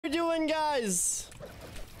doing, guys?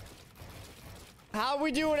 How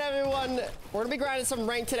we doing, everyone? We're gonna be grinding some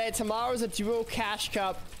rank today. Tomorrow's a duo cash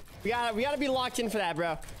cup. We gotta be locked in for that,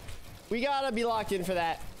 bro. We gotta be locked in for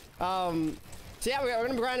that. So yeah, we're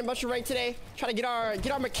gonna be grinding a bunch of rank today. Try to get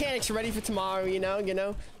our mechanics ready for tomorrow. You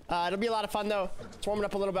know. It'll be a lot of fun though. It's warming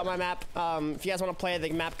up a little bit on my map. If you guys want to play,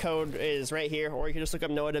 the map code is right here, or you can just look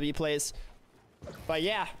up NoahWPlays. But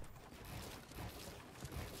yeah.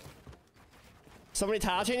 So many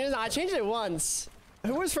title changes? I changed it once.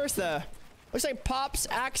 Who was first though? Looks like Pops,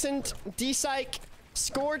 Accent, D-Psych,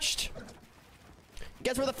 Scorched. You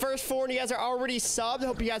guys were the first 4 and you guys are already subbed.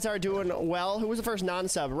 Hope you guys are doing well. Who was the first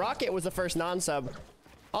non-sub? Rocket was the first non-sub.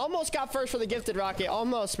 Almost got first for the gifted Rocket.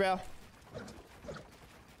 Almost, bro.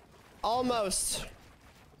 Almost.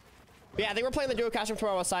 Yeah, they were playing the duo cash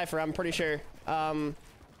tomorrow with Cypher, I'm pretty sure. I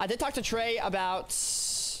did talk to Trey about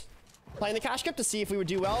playing the cash cup to see if we would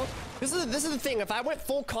do well. This is the thing. If I went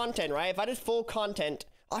full content, right? If I did full content,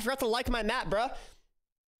 I forgot to like my map, bruh.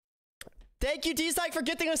 Thank you, D-Psych, for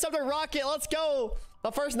getting us up to Rocket. Let's go.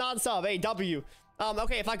 The first non-sub. Hey, W.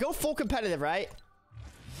 Okay, if I go full competitive, right?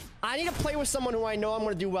 I need to play with someone who I know I'm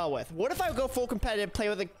going to do well with. What if I go full competitive, play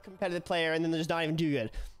with a competitive player, and then just not even do good?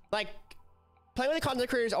 Like, playing with a content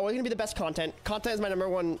creator is always going to be the best content. Content is my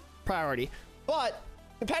 #1 priority. But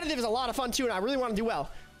competitive is a lot of fun, too, and I really want to do well.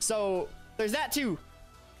 So, there's that, too.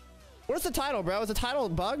 What is the title, bro? Is the title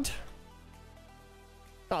bugged?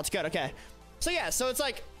 Oh, it's good. Okay. So, yeah. So, it's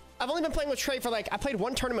like, I've only been playing with Trey for, like, I played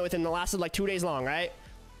 1 tournament with him that lasted, like, 2 days long, right?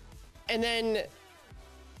 And then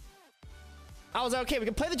I was like, okay, we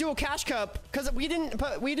can play the dual cash cup because we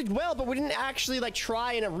did well, but we didn't actually like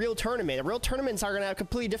try in a real tournament. The real tournaments are gonna have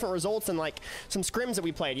completely different results than like some scrims that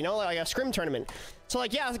we played, you know, like a scrim tournament. So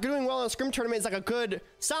like, yeah, doing well in a scrim tournament is like a good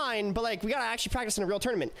sign, but like we gotta actually practice in a real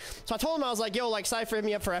tournament. So I told him, I was like, yo, like Cypher hit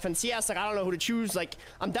me up for FNCS. Like I don't know who to choose. Like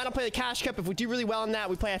I'm down to play the cash cup. If we do really well in that,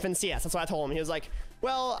 we play FNCS. That's what I told him. He was like,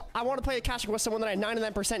 well, I want to play the cash cup with someone that I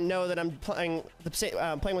 99% know that I'm playing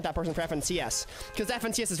with that person for FNCS, because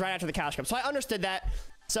FNCS is right after the cash cup. So I understood that.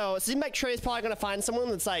 So it seems like Trey is probably going to find someone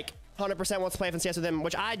that's like 100% wants to play FNCS with him,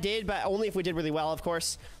 which I did, but only if we did really well, of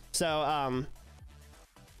course. So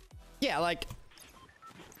yeah, like,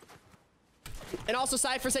 and also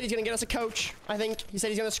Cypher said he's gonna get us a coach. I think he said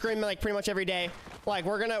he's gonna scrim like pretty much every day. Like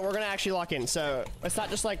we're gonna actually lock in. So it's not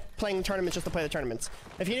just like playing tournaments just to play the tournaments.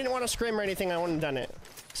 If he didn't want to scrim or anything, I wouldn't have done it.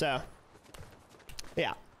 So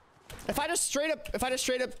yeah, if I just straight up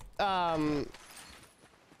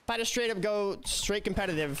go straight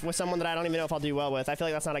competitive with someone that I don't even know if I'll do well with, I feel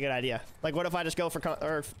like that's not a good idea. Like what if I just go for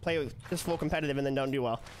or play just full competitive and then don't do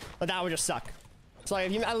well? But that would just suck. So like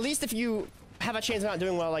at least if you have a chance of not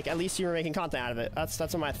doing well, like at least you're making content out of it. That's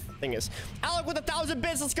what my thing is. Alec with 1,000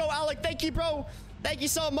 bits. Let's go, Alec. Thank you, bro. Thank you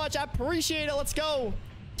so much. I appreciate it. Let's go.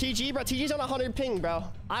 TG, bro. TG's on 100 ping, bro.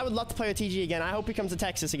 I would love to play with TG again. I hope he comes to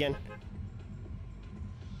Texas again.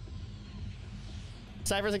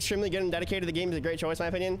 Cypher's extremely good and dedicated to the game. Is a great choice, in my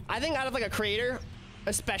opinion. I think out of like a creator,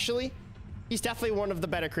 especially, he's definitely one of the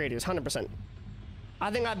better creators, 100%. I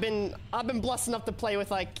think I've been blessed enough to play with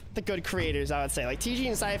like the good creators, I would say. Like TG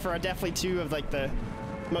and Cypher are definitely 2 of like the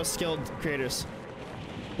most skilled creators.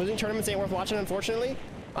 Losing tournaments ain't worth watching, unfortunately.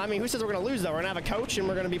 I mean, who says we're gonna lose though? We're gonna have a coach and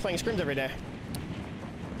we're gonna be playing scrims every day.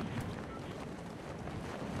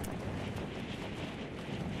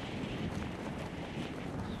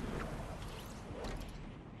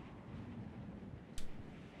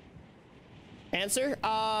 Answer?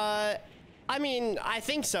 I mean, I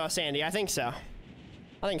think so, Sandy. I think so.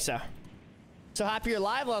 So happy you're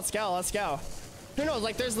live. Let's go. Who knows?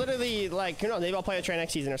 Like, there's literally like, who knows? Maybe I'll play a Trey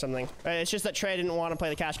next season or something. Right? It's just that Trey didn't want to play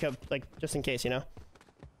the cash cup, like just in case, you know.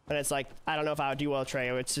 And it's like, I don't know if I would do well with Trey.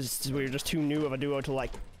 It's just we're just too new of a duo to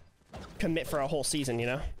like commit for a whole season, you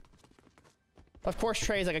know. Of course,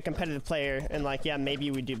 Trey is like a competitive player, and like, yeah,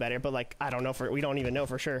 maybe we do better, but like, I don't know we don't even know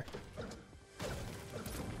for sure.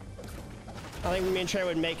 I think me and Trey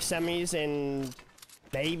would make semis and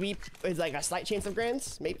maybe it's like a slight chance of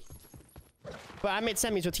grands, maybe. But I made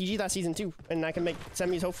semis with TG last season too, and I can make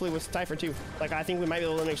semis hopefully with Cypher too. Like I think we might be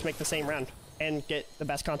able to just make the same round and get the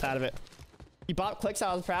best content out of it. You bought clicks,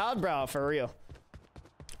 I was proud, bro. For real.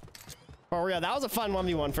 For real, that was a fun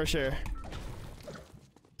 1v1 for sure.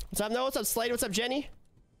 What's up, Noah? What's up, Slade? What's up, Jenny?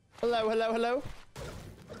 Hello, hello, hello.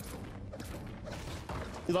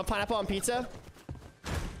 You love pineapple on pizza?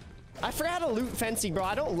 I forgot how to loot Fancy, bro.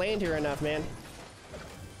 I don't land here enough, man.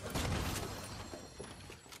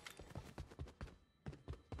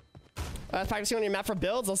 Practicing on your map for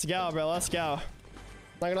builds? Let's go, bro. Let's go.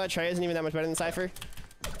 Not gonna let Trey isn't even that much better than Cypher.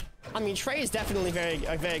 I mean, Trey is definitely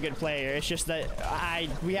a very good player. It's just that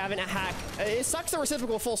we haven't hacked. It sucks that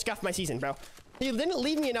Reciprocal full scuffed my season, bro. He didn't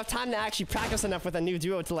leave me enough time to actually practice enough with a new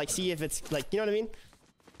duo to like see if it's like, you know what I mean?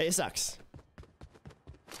 It sucks.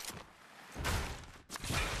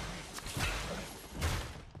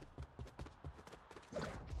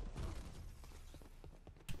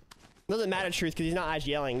 Doesn't matter truth because he's not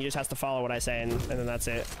IGLing. He just has to follow what I say and then that's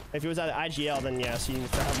it. If he was at IGL, then yes, you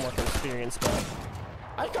need to have more experience. But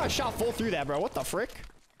I just got shot full through that, bro. What the frick?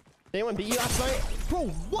 Did anyone beat you last night? Bro,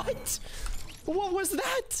 what? What was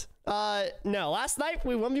that? No. Last night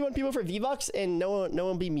we 1v1 people for V-Bucks and no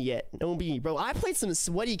one beat me yet. No one beat me, bro. I played some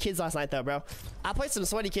sweaty kids last night though, bro. I played some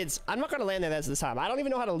sweaty kids. I'm not gonna land there this time. I don't even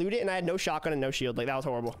know how to loot it, and I had no shotgun and no shield. Like that was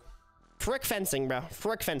horrible. Frick fencing, bro.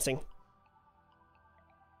 Frick fencing.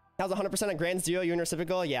 That was 100% a Grand's duo, you and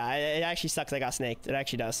Reciprocal. Yeah, it actually sucks I got snaked. It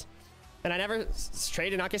actually does. And I never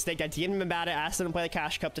traded not get snaked. I DM'd him about it. I asked him to play the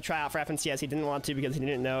Cash Cup to try out for FNCS. He didn't want to because he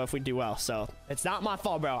didn't know if we'd do well. So it's not my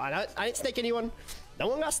fault, bro. I didn't snake anyone. No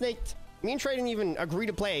one got snaked. Me and Trey didn't even agree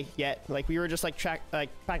to play yet. Like we were just like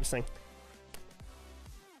practicing.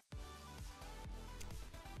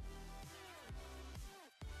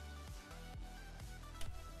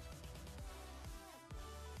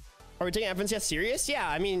 Are we taking FNCS serious? Yeah,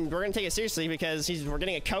 I mean, we're going to take it seriously because we're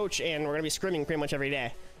getting a coach and we're going to be scrimming pretty much every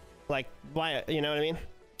day. Like, why, you know what I mean?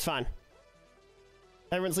 It's fine.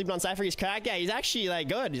 Everyone's sleeping on Cypher. He's cracked. Yeah, he's actually, like,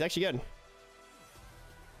 good. He's actually good.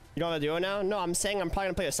 You don't have a duo now? No, I'm saying I'm probably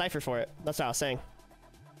going to play a Cypher for it. That's what I was saying.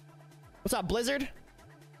 What's up, Blizzard?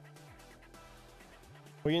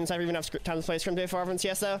 Will you and Cypher even have time to play scrim today for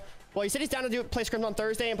FNCS, though? Well, he said he's down to play scrims on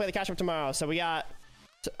Thursday and play the Cash Up tomorrow. So we got...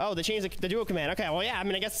 Oh, they changed the duo command. Okay, well, yeah, I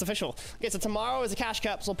mean, I guess it's official. Okay, so tomorrow is a Cash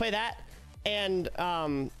Cup, so we'll play that. And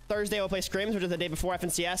Thursday we'll play scrims, which is the day before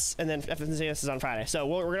FNCS, and then FNCS is on Friday. So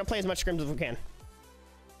we're going to play as much scrims as we can.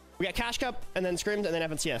 We got Cash Cup, and then scrims, and then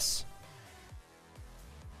FNCS.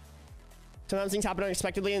 Sometimes things happen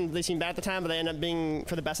unexpectedly, and they seem bad at the time, but they end up being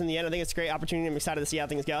for the best in the end. I think it's a great opportunity. I'm excited to see how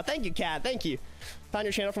things go. Thank you, Kat. Thank you. Found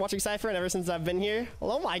your channel from watching Cypher, and ever since I've been here.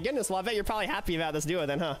 Well, oh my goodness. Well, I bet you're probably happy about this duo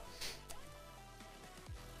then, huh?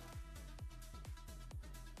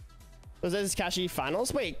 Was this Kashi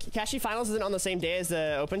Finals? Wait, Kashi Finals isn't on the same day as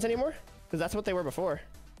the Opens anymore? Because that's what they were before.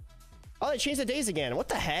 Oh, they changed the days again. What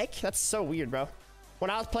the heck? That's so weird, bro.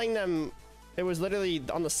 When I was playing them, it was literally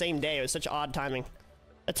on the same day. It was such odd timing.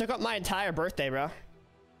 It took up my entire birthday, bro.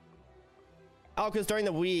 Oh, because during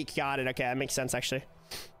the week. Got it. Okay, that makes sense, actually.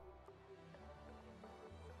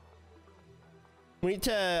 We need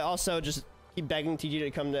to also just keep begging TG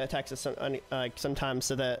to come to Texas sometime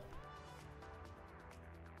so that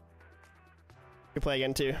you play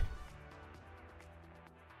again too.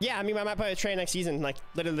 Yeah, I mean, I might play with Trey next season. Like,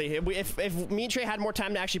 literally, if me and Trey had more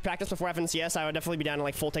time to actually practice before FNCS, I would definitely be down to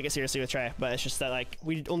like full take it seriously with Trey. But it's just that like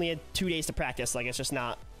we only had 2 days to practice. Like, it's just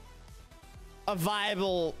not a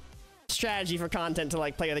viable strategy for content to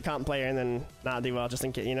like play with a comp player and then not do well just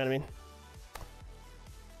in case. You know what I mean?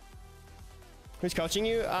 Who's coaching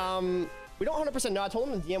you? We don't 100% know. I told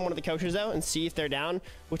him to DM one of the coaches though and see if they're down.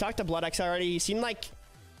 We talked to BloodX already. He seemed like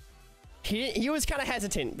he was kind of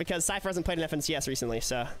hesitant because Cypher hasn't played in FNCS recently,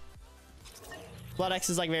 so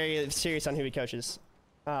BloodX is like very serious on who he coaches.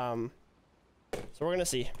 So we're gonna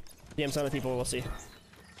see. DM some of the people, we'll see.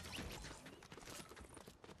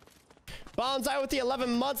 Bonsai with the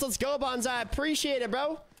 11 months. Let's go, Bonsai. Appreciate it,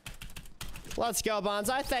 bro. Let's go,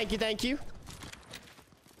 Bonsai. Thank you, thank you.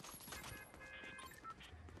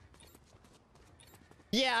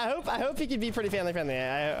 Yeah, I hope he can be pretty family friendly.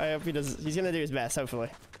 I hope he does. He's gonna do his best, hopefully.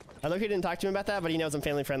 I look, he didn't talk to him about that, but he knows I'm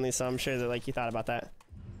family friendly, so I'm sure that like he thought about that.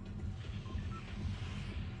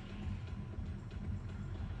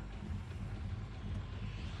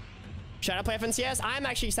 Should I play FNCS? I'm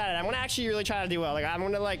actually excited. I'm gonna actually really try to do well. Like I'm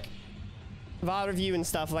gonna like VOD review and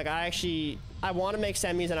stuff. Like I want to make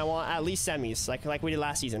semis, and I want at least semis, like we did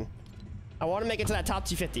last season. I want to make it to that top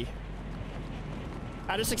 250.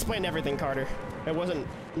 I just explained everything, Carter. It wasn't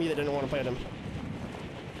me that didn't want to play them.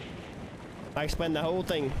 I explained the whole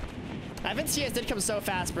thing. FNCS did come so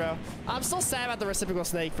fast, bro. I'm still sad about the reciprocal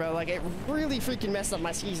snake, bro. Like, it really freaking messed up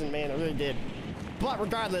my season, man. It really did. But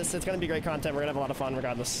regardless, it's going to be great content. We're going to have a lot of fun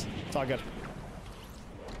regardless. It's all good.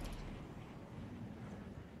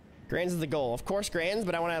 Grands is the goal. Of course, Grands,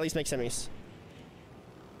 but I want to at least make semis.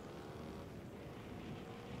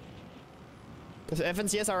 Is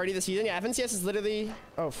FNCS already this season? Yeah, FNCS is literally...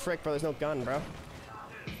 Oh, frick, bro. There's no gun, bro.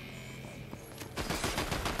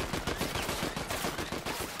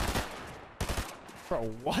 Bro,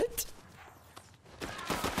 what?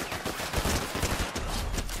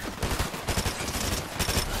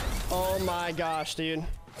 Oh my gosh, dude.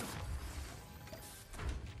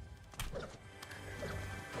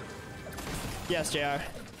 Yes, JR.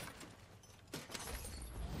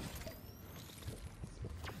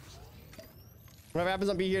 Whatever happens,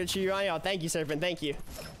 I'll be here to cheer you on. Y'all, thank you, Serpent. Thank you.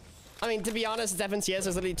 I mean, to be honest, it's FNCS.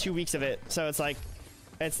 There's literally 2 weeks of it, so it's like,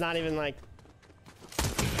 it's not even like.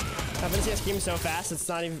 FNCS came so fast. It's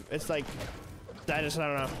not even. It's like, I don't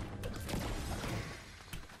know.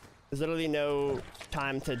 There's literally no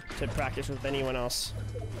time to practice with anyone else.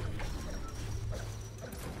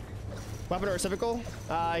 Weapon or reciprocal?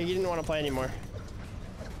 He didn't want to play anymore.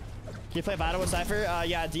 Can you play battle with Cypher?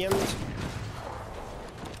 Yeah, DM'd.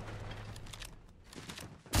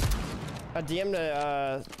 I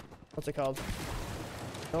DM'd, what's it called?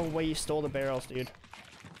 No way you stole the barrels, dude.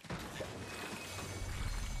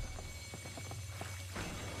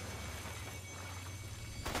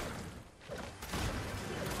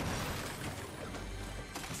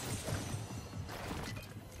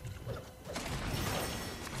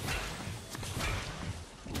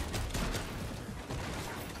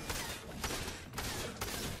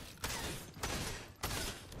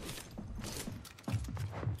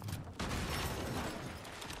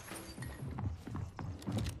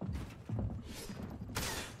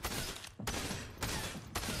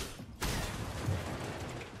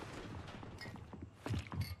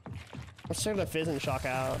 Let's check the fizz and shock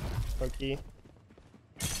out. Okay.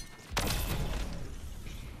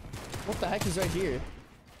 What the heck is right here?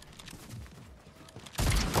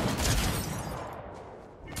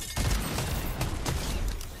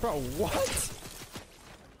 Bro, what?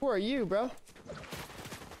 Who are you, bro?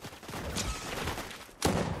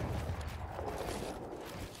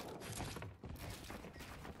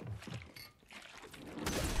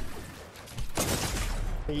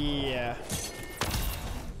 Yeah.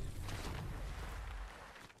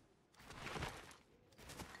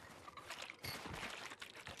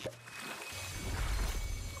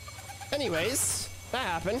 Anyways, that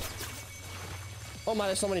happened. Oh my,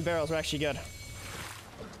 there's so many barrels. We're actually good.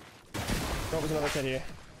 Oh, there's another kid here.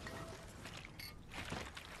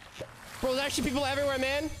 Bro, there's actually people everywhere,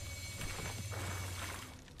 man.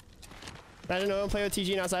 I didn't know play with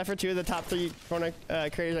TG and Cypher, 2 of the top 3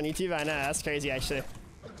 Fortnite creators on YouTube. I know, that's crazy, actually.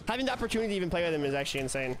 Having the opportunity to even play with them is actually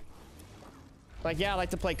insane. Like, yeah, I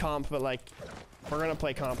like to play comp, but like, we're gonna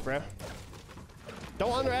play comp, bro.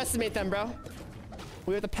 Don't underestimate them, bro.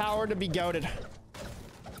 We have the power to be goated.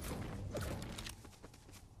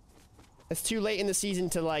 It's too late in the season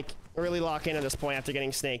to like really lock in at this point after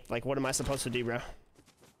getting snaked. Like, what am I supposed to do, bro?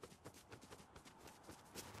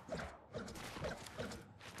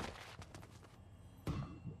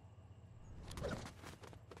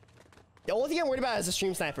 The only thing I'm worried about is the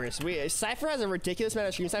stream snipers. Cypher has a ridiculous amount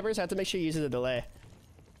of stream snipers, so I have to make sure he uses a delay.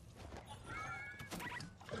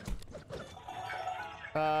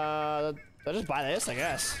 I'll just buy this, I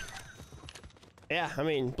guess. Yeah, I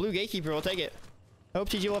mean, blue gatekeeper, we'll take it. I hope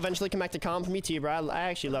TG will eventually come back to comp. Me too, bro. I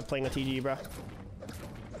actually love playing with TG, bro.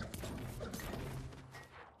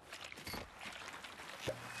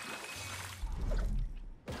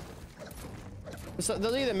 So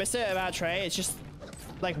those of you that missed it about Trey, it's just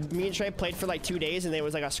like me and Trey played for like 2 days and it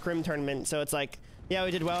was like a scrim tournament. So it's like, yeah, we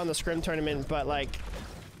did well in the scrim tournament, but like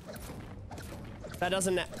that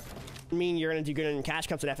doesn't mean you're gonna do good in cash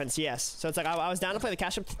cups at FNCS. So it's like I was down to play the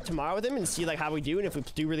cash cup tomorrow with him and see like how we do, and if we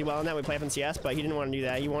do really well in that, we play FNCS. But he didn't want to do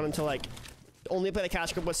that. He wanted to like only play the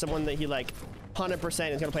cash cup with someone that he like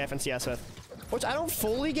 100% is gonna play FNCS with, which I don't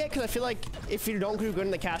fully get, because I feel like if you don't do good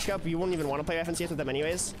in the cash cup, you wouldn't even want to play FNCS with them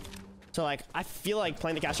anyways. So like I feel like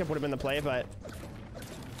playing the cash cup would have been the play, but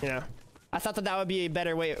you know, I thought that would be a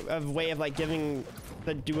better way of like giving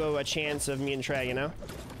the duo a chance of me and Trey, you know.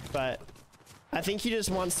 But I think he just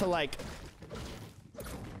wants to like,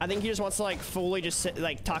 fully just sit,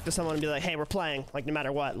 like talk to someone and be like, hey, we're playing, like no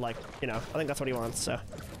matter what, like, you know. I think that's what he wants. So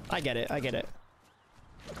I get it. I get it.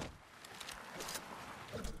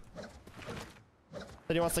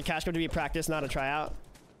 But he wants the cash cup to be a practice, not a tryout.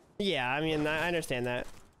 Yeah, I mean, I understand that.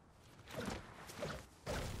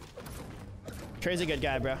 Trey's a good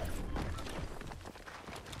guy, bro.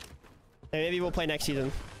 Hey, maybe we'll play next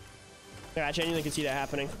season. Yeah, I genuinely can see that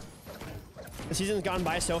happening. The season's gone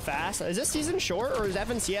by so fast. Is this season short, or is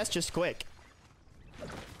FNCS just quick?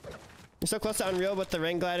 You're so close to Unreal, but the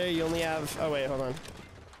Ring Glider, you only have... Oh, wait, hold on.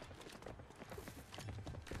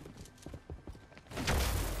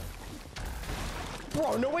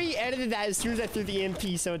 Bro, no way he edited that as soon as I threw the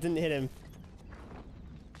MP so it didn't hit him.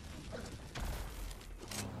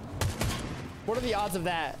 What are the odds of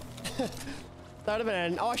that? That would have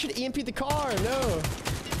been... Oh, I should EMP the car. No.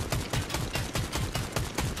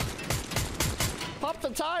 Pop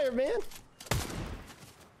the tire, man.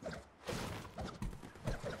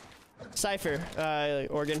 Cypher,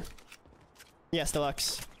 Oregon. Yes,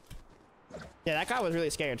 deluxe. Yeah, that guy was really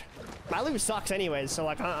scared. My loot sucks anyways, so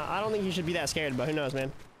like I don't think you should be that scared, but who knows, man.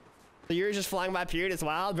 The year just flying by period. It's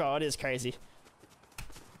wild, bro. It is crazy.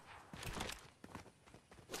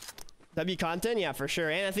 W content, yeah, for sure.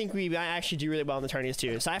 And I think we actually do really well in the tourneys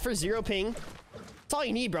too. Cypher, 0 ping. That's all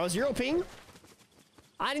you need, bro. 0 ping.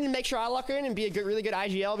 I need to make sure I lock in and be a good, really good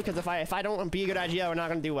IGL, because if I don't be a good IGL, we're not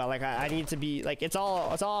gonna do well. Like I need to be like, it's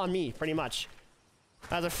all on me pretty much.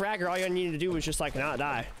 As a fragger, all you need to do is just like not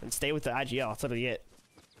die and stay with the IGL. That's literally it.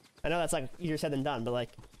 I know that's like easier said than done, but like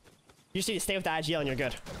you just need to stay with the IGL and you're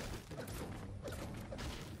good.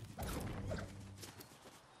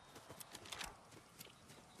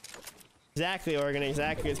 Exactly, Oregon,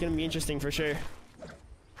 exactly. It's gonna be interesting for sure.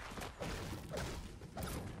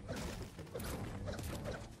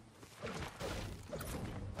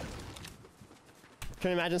 Can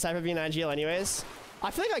you imagine Cypher being IGL anyways? I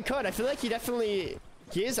feel like I could. I feel like he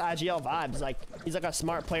is IGL vibes. Like, he's like a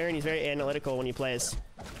smart player and he's very analytical when he plays.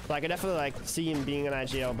 So I could definitely like see him being an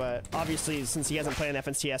IGL, but obviously since he hasn't played an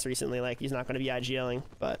FNCS recently, like he's not gonna be IGLing,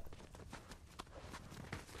 but.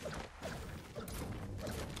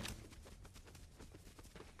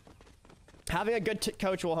 Having a good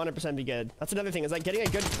coach will 100% be good. That's another thing, is like getting a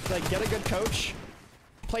good, get a good coach,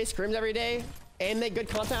 play scrims every day, and make good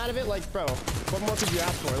content out of it. Like, bro, what more could you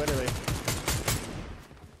ask for, literally?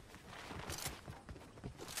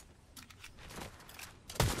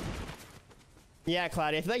 Yeah,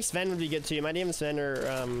 Claudia, I feel like Sven would be good too. My name is Sven, or,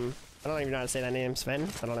 I don't even know how to say that name, Sven?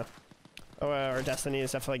 I don't know. Or Destiny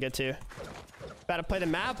is definitely good too. About to play the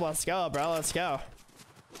map? Let's go, bro, let's go.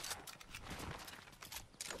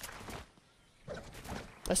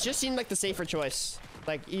 This just seemed like the safer choice.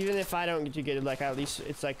 Like, even if I don't do good, like, at least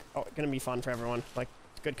it's like gonna be fun for everyone. Like,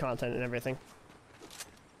 good content and everything.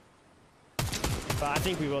 But I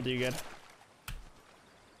think we will do good.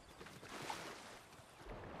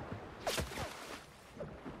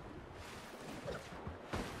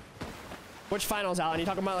 Which finals, Alan? You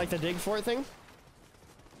talking about like the dig for it thing?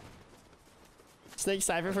 Snake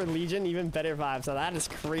Cypher for Legion, even better vibes. Now that is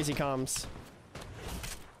crazy comms.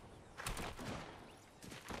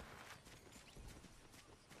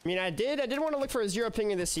 I mean, I did want to look for a 0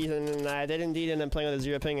 ping this season, and I did indeed end up playing with a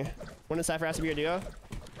 0 ping. When did Cypher ask to be a duo?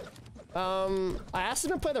 I asked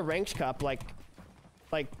him to play the ranked cup, like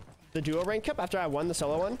the duo ranked cup after I won the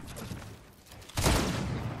solo one.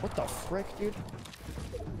 What the frick, dude?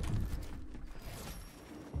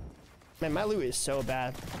 Man, my loot is so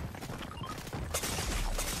bad.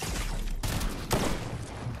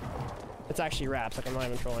 It's actually wraps, like I'm not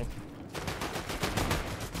even trolling.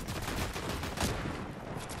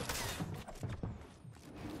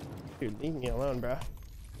 Dude, leave me alone, bro.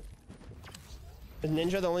 Is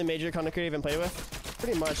Ninja the only major content creator you've been played with?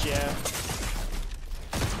 Pretty much, yeah.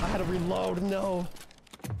 I had to reload, no.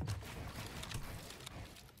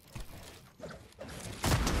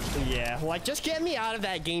 Yeah, like, just get me out of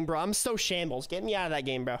that game, bro. I'm so shambles. Get me out of that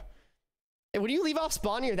game, bro. And when you leave off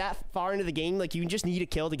spawn, you're that far into the game, like, you just need a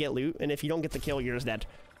kill to get loot, and if you don't get the kill, you're just dead.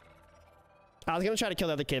 I was gonna try to kill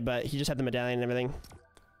the other kid, but he just had the medallion and everything.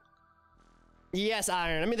 Yes,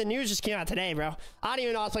 Iron. I mean, the news just came out today, bro. I don't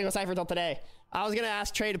even know I was playing with Cypher until today. I was gonna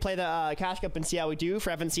ask Trey to play the Cash Cup and see how we do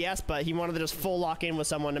for FNCS, but he wanted to just full lock in with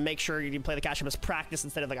someone to make sure you can play the Cash Cup as practice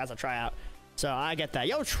instead of like as a tryout. So I get that.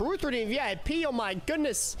 Yo, Truth redeemed VIP. Oh my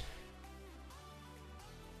goodness.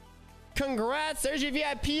 Congrats. There's your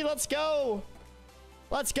VIP. Let's go.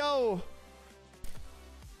 Let's go.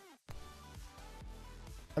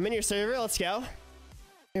 I'm in your server. Let's go.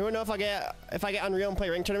 You wanna know if I get Unreal and play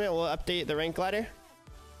rank tournament, we'll update the rank ladder?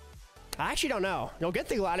 I actually don't know. You'll get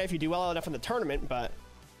the ladder if you do well enough in the tournament, but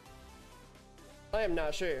I am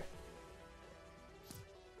not sure.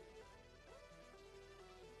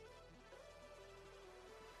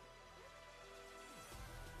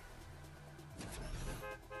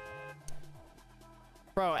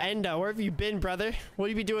 Bro, Endo, where have you been, brother? What do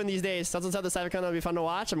you be doing these days? Doesn't sound the CypherCon will be fun to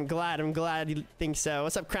watch. I'm glad you think so.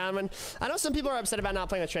 What's up, Crownman? I know some people are upset about not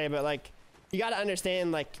playing with Trey, but like, you gotta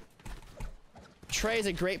understand, like, Trey is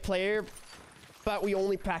a great player, but we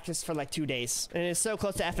only practiced for like 2 days, and it's so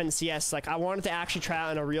close to FNCS. Like, I wanted to actually try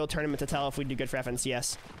out in a real tournament to tell if we do good for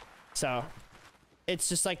FNCS. So, it's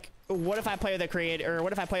just like, what if I play with a creator, or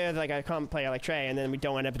what if I play with like a comp player like Trey, and then we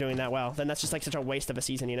don't end up doing that well? Then that's just like such a waste of a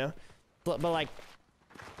season, you know? But like,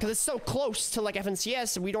 because it's so close to like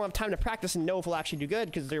FNCS, we don't have time to practice and know if we'll actually do good,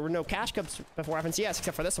 because there were no cash cups before FNCS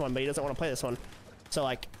except for this one, but he doesn't want to play this one. So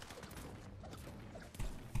like,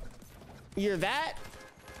 either that,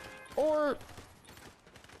 or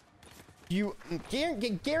you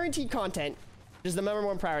get guaranteed content is the number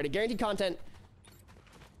one priority. Guaranteed content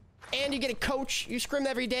and you get a coach. You scrim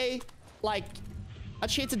every day. Like, a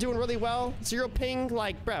chance of doing really well. 0 ping.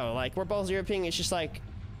 Like, bro, like, we're both 0 ping. It's just like,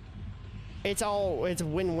 it's a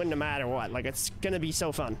win-win no matter what. Like, it's gonna be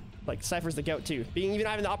so fun. Like, Cypher's the GOAT too. Even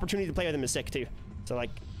having the opportunity to play with him is sick too. So,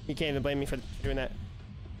 like, you can't even blame me for doing that.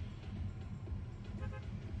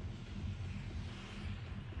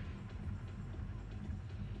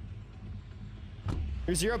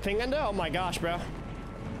 You're 0 ping, Endo? Oh my gosh, bro.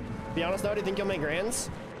 Be honest though, do you think you'll make grands?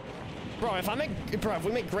 Bro, if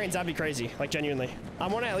we make grands, that'd be crazy. Like, genuinely. I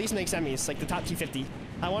want to at least make semis, like the top 250.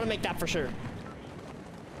 I want to make that for sure.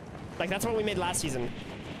 Like, that's what we made last season.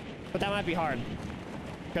 But that might be hard.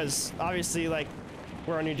 Because, obviously, like,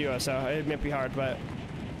 we're a new duo, so it might be hard, but...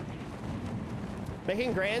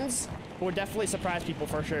 making grands would definitely surprise people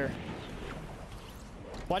for sure.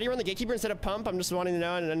 Why do you run the Gatekeeper instead of Pump? I'm just wanting to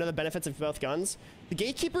know, and I know the benefits of both guns. The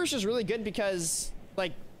Gatekeeper is just really good because,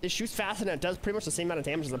 like, it shoots fast and it does pretty much the same amount of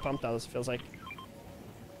damage as the Pump does, feels like.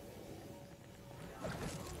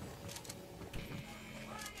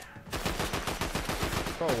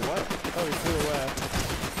 Oh, what? Oh, he flew away.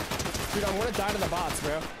 Dude, I'm gonna die to the bots,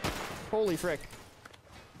 bro. Holy frick.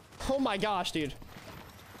 Oh my gosh, dude.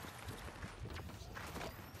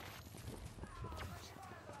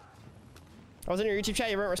 I was in your YouTube chat,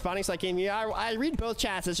 you weren't responding, so I came here. I read both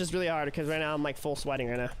chats, it's just really hard because right now I'm like full sweating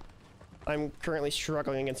right now. I'm currently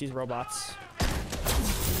struggling against these robots.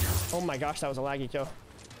 Oh my gosh, that was a laggy kill.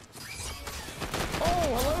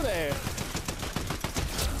 Oh, hello there.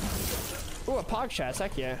 Ooh, a pog chat,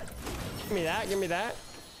 heck yeah. Give me that, give me that.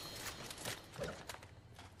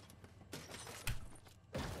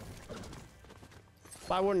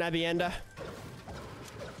 Why wouldn't I be, Enda?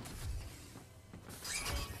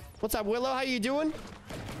 What's up, Willow? How you doing?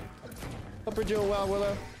 Hope you're doing well,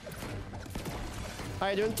 Willow. How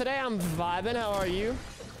you doing today? I'm vibing. How are you?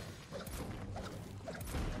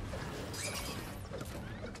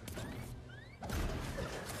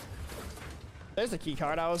 There's the key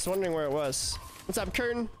card. I was wondering where it was. What's up,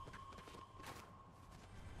 Curtin?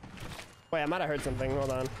 Wait, I might have heard something.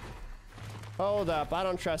 Hold on. Hold up. I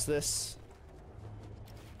don't trust this.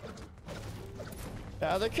 The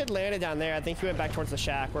other kid landed down there. I think he went back towards the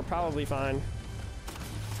shack. We're probably fine.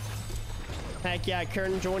 Heck yeah,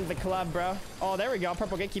 Curtin joined the club, bro. Oh, there we go.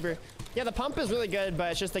 Purple Gatekeeper. Yeah, the pump is really good, but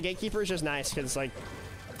it's just the Gatekeeper is just nice because, like,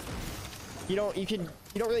 you don't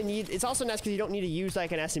really need. It's also nice because you don't need to use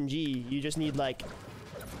like an SMG. You just need like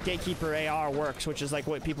Gatekeeper AR works, which is like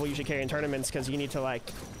what people usually carry in tournaments because you need to like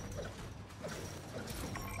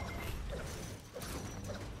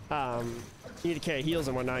you need to carry heals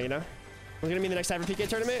and whatnot, you know. We're gonna be in the next Cyber PK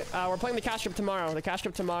tournament. We're playing the cash trip tomorrow. The cash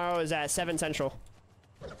trip tomorrow is at 7 Central.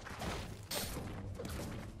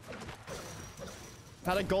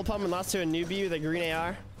 Had a gold pump and lost to a newbie with a green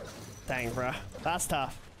AR. Dang, bro. That's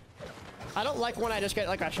tough. I don't like when I just get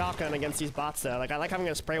like a shotgun against these bots though. Like I like having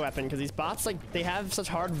a spray weapon because these bots, like, they have such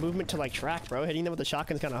hard movement to like track, bro. Hitting them with the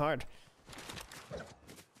shotgun's kind of hard.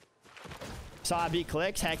 Saw I beat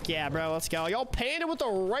clicks. Heck yeah, bro. Let's go. Yo, Panda with the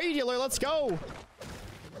regular. Let's go.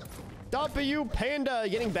 W Panda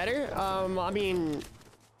getting better. I mean,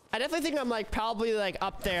 I definitely think I'm like probably like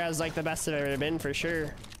up there as like the best I've ever been for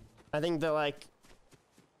sure. I think that, like,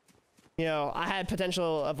 you know, I had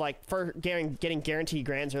potential of like for getting guaranteed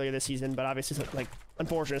grands earlier this season, but obviously like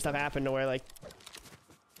unfortunate stuff happened to where, like,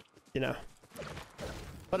 you know,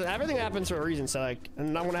 but everything happens for a reason. So like,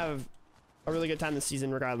 and I'm gonna have a really good time this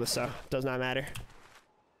season regardless, so it does not matter.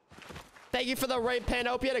 Thank you for the raid,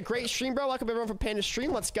 Panda. Hope you had a great stream, bro. Welcome everyone for Panda's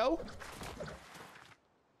stream. Let's go.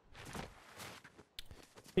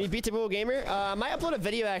 Can you beat Typical Gamer? I might upload a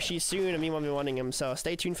video actually soon of me 1v1ing him, so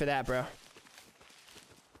stay tuned for that, bro.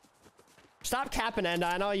 Stop capping,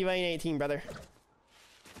 Enda. I know you ain't 18, brother.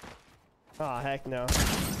 Oh, heck no.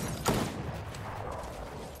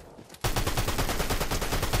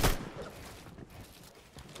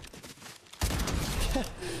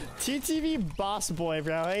 TTV boss boy,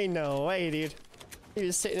 bro. Ain't no way, dude. He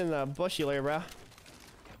was sitting in the bushel, bro.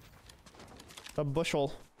 A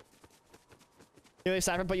bushel. You really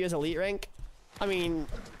Cypher put you as elite rank? I mean,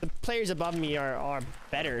 the players above me are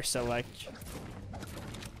better, so like.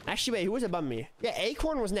 Actually, wait, who was above me? Yeah,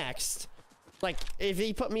 Acorn was next. Like, if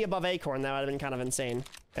he put me above Acorn, that would have been kind of insane.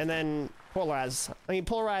 And then Polarize. I mean,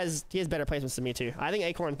 Polarize, he has better placements than me too. I think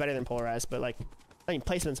Acorn's better than Polarize, but like, I mean,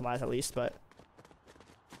 placements-wise at least, but.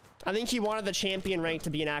 I think he wanted the champion rank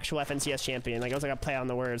to be an actual FNCS champion. Like, it was like a play on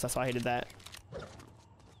the words. That's why he did that.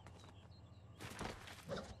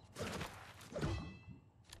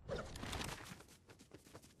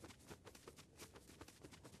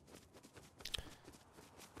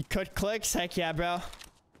 You could clicks? Heck yeah, bro.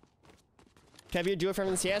 Can I be a duo from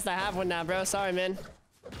the CS? I have one now, bro. Sorry, man.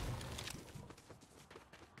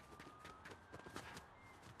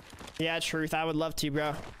 Yeah, truth. I would love to,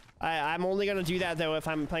 bro. I'm only gonna do that though if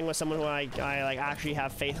I'm playing with someone who I like actually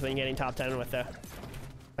have faith in getting top 10 with.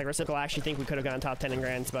 Like Reciprocal, I actually think we could have gotten top 10 in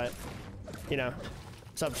Grands, but you know,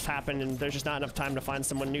 subs happen and there's just not enough time to find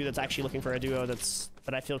someone new that's actually looking for a duo that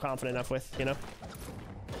I feel confident enough with, you know.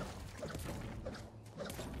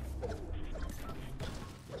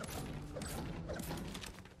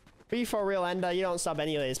 Be for real, and you don't sub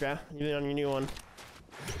anyways, bro. Even on your new one.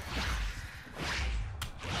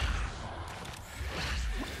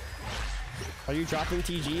 Are you dropping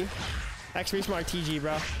TG? XP Smart TG,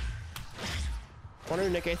 bro. Wonder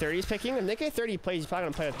who Nick A30 is picking. If Nick A30 plays, he's probably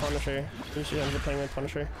gonna play with Punisher. He should end up playing with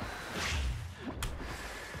Punisher.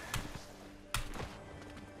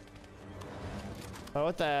 Oh,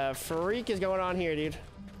 what the freak is going on here, dude?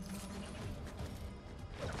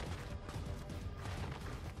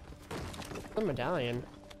 The medallion.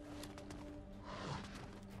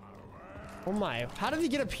 Oh my! How did he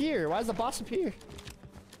get up here? Why is the boss up here?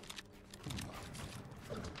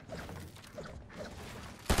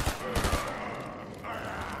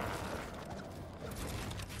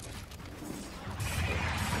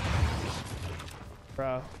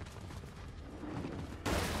 Bro.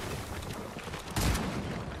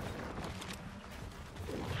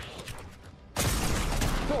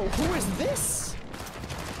 Whoa, who is this?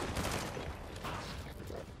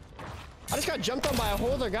 I just got jumped on by a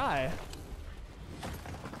whole other guy.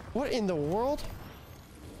 What in the world?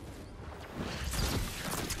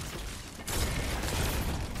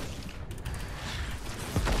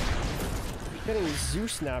 Getting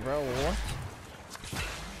Zeus now, bro. What?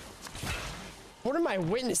 What am I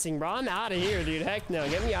witnessing, bro? I'm out of here, dude. Heck no.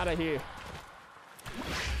 Get me out of here.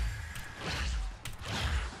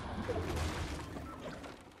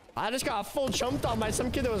 I just got full jumped on by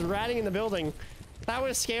some kid that was ratting in the building. That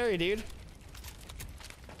was scary, dude.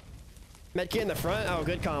 Medkit in the front. Oh,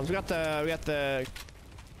 good comms. We got the.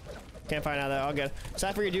 Can't find out that. All good.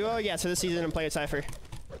 Cypher, your duo? Yeah, so this season I'm playing Cypher.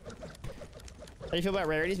 How do you feel about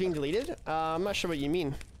rarities being deleted? I'm not sure what you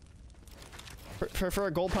mean. For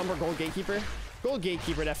a gold pump or gold gatekeeper? Gold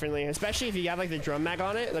gatekeeper, definitely. Especially if you have like the drum mag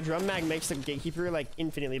on it. The drum mag makes the gatekeeper like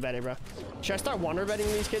infinitely better, bro. Should I start water betting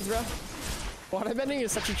these kids, bro? Water betting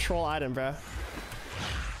is such a troll item, bro.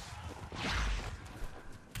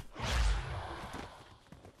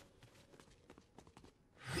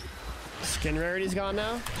 Skin rarity's gone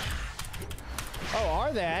now? Oh,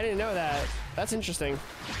 are they? I didn't know that. That's interesting.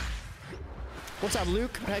 What's up,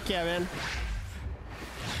 Luke? Heck yeah, man.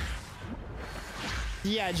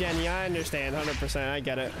 Yeah, Jenny, I understand. 100%. I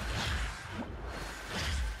get it.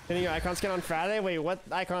 Getting your icon skin on Friday? Wait, what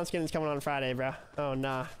icon skin is coming on Friday, bro? Oh,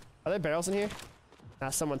 nah. Are there barrels in here? Nah,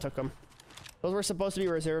 someone took them. Those were supposed to be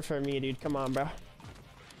reserved for me, dude. Come on, bro.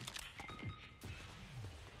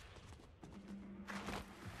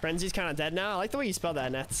 Frenzy's kind of dead now. I like the way you spell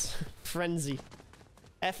that, Nets. Frenzy.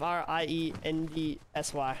 F-R-I-E-N-D-S-Y.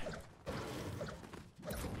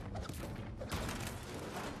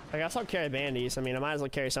 I guess I'll carry bandies. I mean, I might as well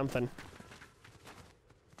carry something.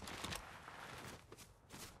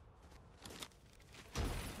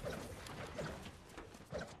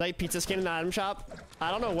 Like pizza skin in the item shop?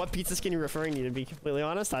 I don't know what pizza skin you're referring to be completely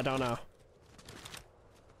honest. I don't know.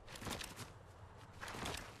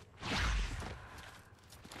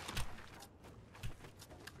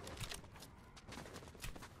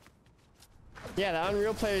 Yeah, the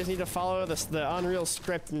Unreal players need to follow the Unreal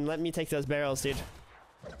script and let me take those barrels, dude.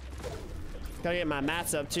 Gotta get my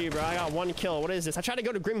mats up too, bro. I got one kill. What is this? I tried to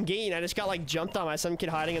go to Grim Gate. I just got like jumped on by some kid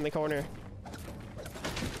hiding in the corner.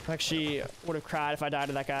 Actually, would have cried if I died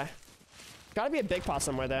to that guy. Gotta be a big pot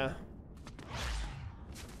somewhere though.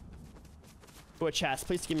 Ooh, a chest.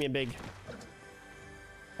 Please give me a big.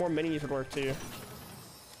 More minis would work too.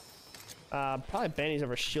 Probably bandies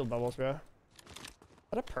over shield bubbles, bro. Is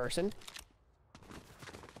that a person?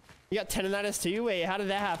 You got 10 of that as too? Wait, how did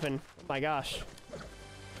that happen? Oh my gosh.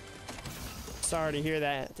 Sorry to hear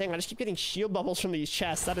that. Dang, I just keep getting shield bubbles from these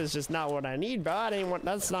chests. That is just not what I need, bro.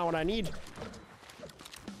 That's not what I need.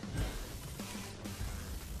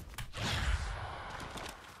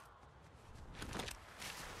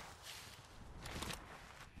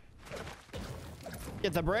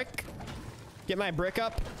 Get the brick. Get my brick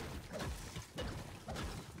up.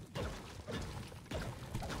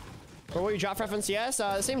 Where will you drop reference? Yes,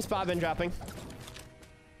 the same spot I've been dropping.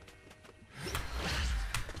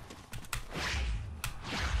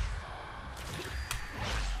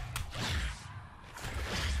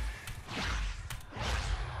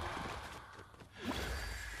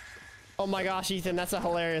 Oh my gosh, Ethan, that's a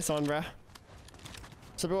hilarious one, bro.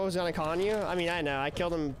 So what was gonna con you? I mean, I know. I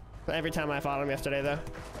killed him every time I fought him yesterday, though.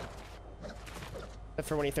 Except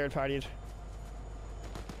for when he third partied.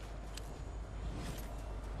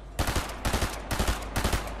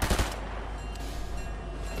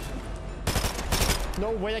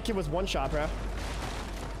 No way that kid was one shot, bro.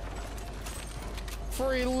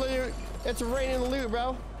 Free loot. It's raining loot,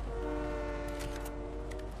 bro.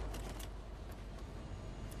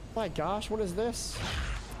 My gosh, what is this?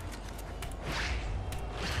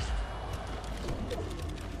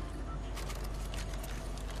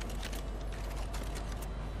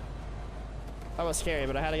 That was scary,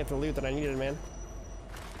 but I had to get the loot that I needed, man.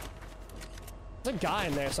 There's a guy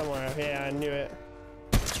in there somewhere. Yeah, I knew it.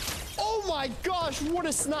 Oh my gosh, what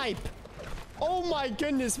a snipe! Oh my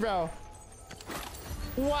goodness, bro.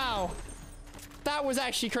 Wow. That was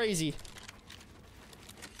actually crazy.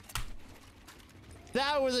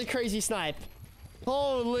 That was a crazy snipe.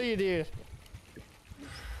 Holy dude.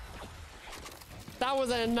 That was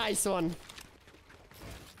a nice one.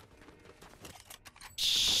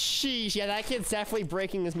 Sheesh. Yeah, that kid's definitely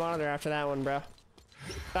breaking his monitor after that one, bro.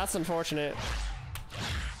 That's unfortunate.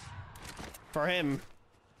 For him.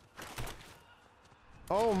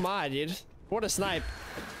 Oh my, dude. What a snipe.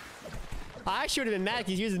 I actually would have been mad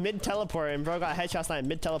because he's using mid-teleport and bro got a headshot snipe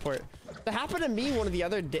mid-teleport. That happened to me one of the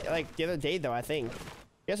other day, like the other day though, I think. You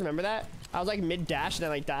guys remember that? I was like mid-dash and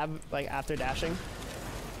then like dab like after dashing.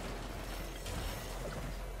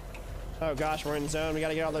 Oh gosh, we're in zone. We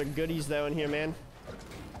gotta get all the goodies though in here, man.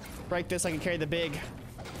 Break this, I can carry the big.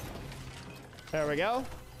 There we go.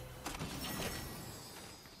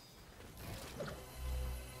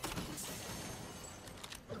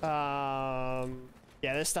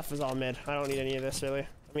 Yeah, this stuff is all mid. I don't need any of this really. I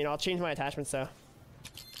mean, I'll change my attachments though.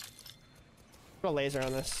 Put a laser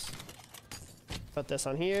on this. Put this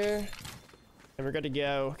on here. And we're good to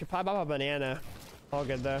go. Could probably pop a banana. All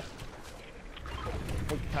good though.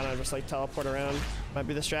 We'll kind of just like teleport around. Might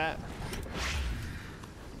be the strat.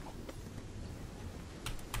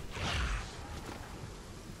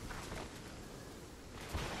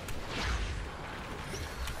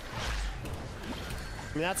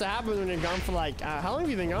 I mean, that's what happens when you're gone for like, how long have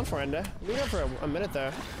you been gone for, Enda? You've been gone for a minute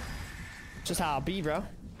though. Just how I'll be, bro.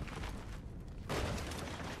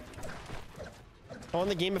 I won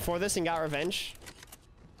the game before this and got revenge.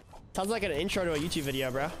 Sounds like an intro to a YouTube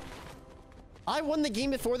video, bro. I won the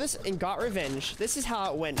game before this and got revenge. This is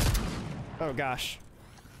how it went. Oh gosh.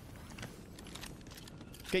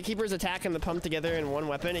 Gatekeepers attack and the pump together in one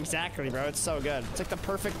weapon. Exactly, bro. It's so good. It's like the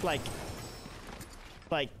perfect like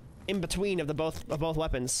in between of the both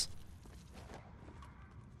weapons.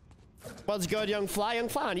 What's good, Young Fly? Young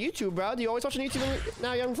Fly on YouTube, bro. Do you always watch on YouTube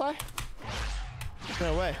now, Young Fly?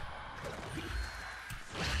 No way.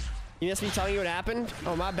 You must be telling you what happened?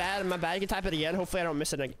 Oh, my bad. My bad. You can type it again. Hopefully I don't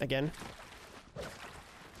miss it again.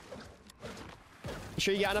 You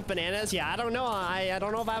sure you got enough bananas? Yeah, I don't know. I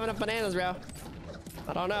don't know if I have enough bananas, bro.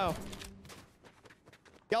 I don't know.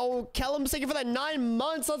 Yo, Kellum, thank you for that 9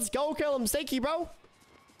 months. Let's go, Kellum. Thank you, bro.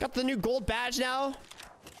 Got the new gold badge now.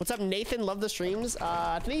 What's up, Nathan? Love the streams.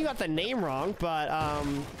 I think you got the name wrong, but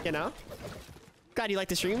you know. Glad you like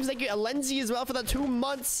the streams. Thank you, Alenzi, as well for the 2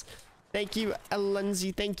 months. Thank you,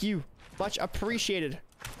 Alenzi. Thank you. Much appreciated.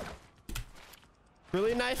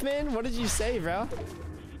 Really, Knife Man? What did you say, bro?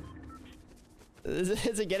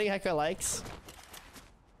 Is it getting hecka likes?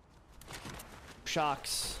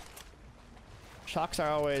 Shocks. Shocks are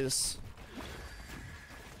always...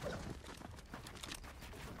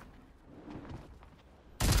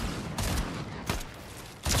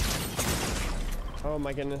 Oh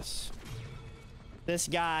my goodness. This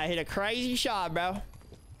guy hit a crazy shot, bro.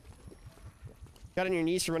 Got on your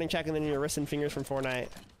knees for running check and then your wrists and fingers from Fortnite.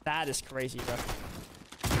 That is crazy, bro.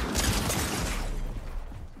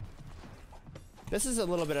 This is a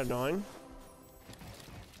little bit annoying.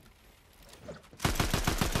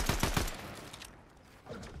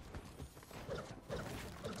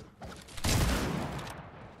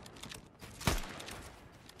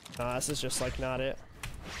 Nah, this is just like not it.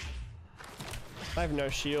 I have no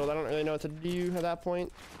shield. I don't really know what to do at that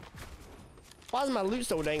point. Why is my loot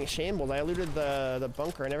so dang shambles? I looted the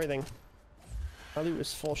bunker and everything. My loot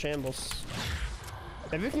was full shambles.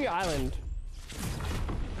 Maybe we can get island.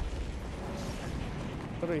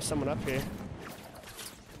 Literally someone up here.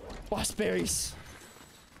 Wasp berries.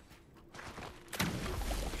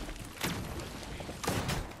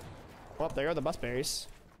 Well, there are the bus berries.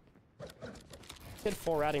 Hit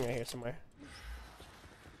full ratting right here somewhere.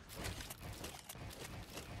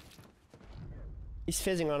 He's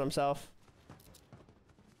fizzing on himself.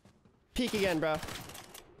 Peek again, bro.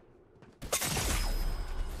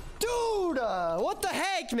 Dude! Dude, what the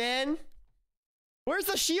heck, man? Where's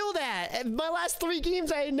the shield at? My last 3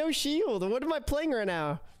 games, I had no shield. What am I playing right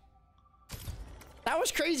now? That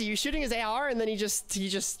was crazy. You're shooting his AR and then he just,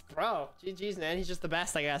 bro, GG's, man. He's just the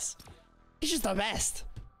best, I guess. He's just the best.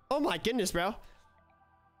 Oh my goodness, bro.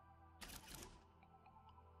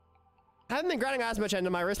 I haven't been grinding as much, and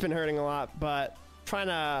my wrist been hurting a lot, but trying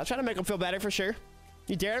to make him feel better for sure.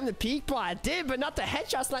 You dared him to peek? Bro, I did, but not the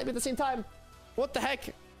headshot snipe at the same time. What the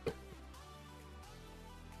heck?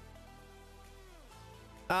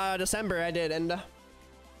 December I did, and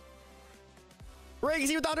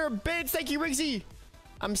Riggsy with 100 bits. Thank you, Riggsy.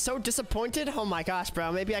 I'm so disappointed. Oh my gosh,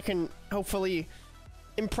 bro. Maybe I can hopefully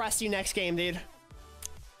impress you next game, dude.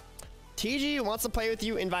 TG wants to play with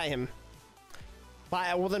you. Invite him.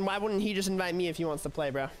 Why? Well, then why wouldn't he just invite me if he wants to play,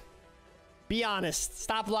 bro? Be honest.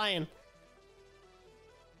 Stop lying.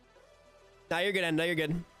 No, you're good, Endo. You're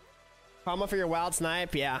good. Karma for your wild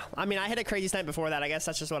snipe? Yeah. I mean, I hit a crazy snipe before that. I guess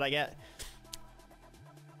that's just what I get.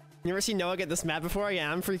 You ever seen Noah get this mad before?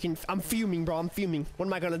 Yeah, I'm fuming, bro. I'm fuming. What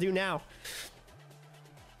am I gonna do now?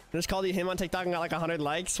 I just called you him on TikTok and got like 100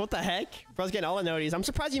 likes. What the heck? Bro's getting all the noties. I'm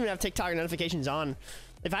surprised you even have TikTok notifications on.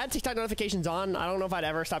 If I had TikTok notifications on, I don't know if I'd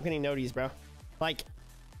ever stop getting noties, bro. Like,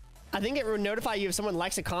 I think it would notify you if someone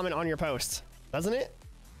likes a comment on your post, doesn't it?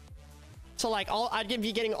 So like, I'd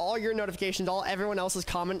be getting all your notifications, all everyone else's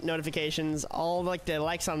comment notifications, all like the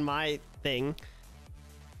likes on my thing.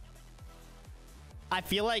 I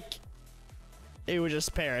feel like it would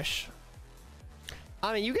just perish.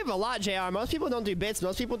 I mean, you give a lot, JR. Most people don't do bits.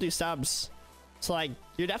 Most people do subs. So like,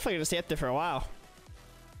 you're definitely gonna stay up there for a while.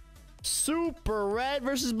 Super red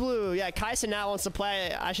versus blue. Yeah, Kaisen now wants to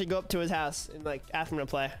play. I should go up to his house and like ask him to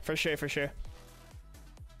play for sure, for sure.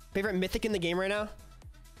 Favorite mythic in the game right now?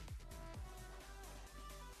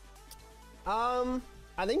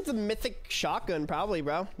 I think the mythic shotgun probably,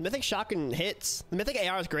 bro. Mythic shotgun hits. The mythic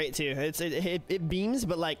AR is great too. It beams,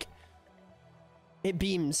 but like it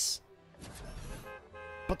beams.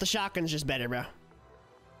 But the shotgun's just better, bro.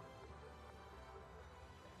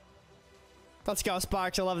 Let's go,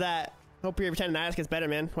 Sparks. I love that. Hope your tendinitis gets better,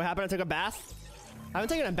 man. What happened? I took a bath. I haven't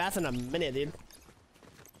taken a bath in a minute, dude.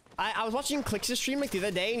 I was watching Clix's stream like the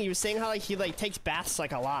other day, and he was saying how like he like takes baths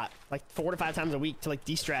like a lot, like 4 to 5 times a week to like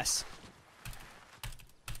de-stress.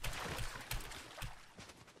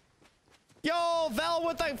 Yo, Vel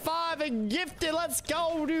with like 5 and gifted. Let's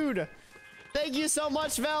go, dude. Thank you so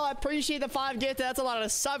much, Vel. I appreciate the 5 gifted. That's a lot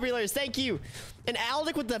of sub-reelers. Thank you. And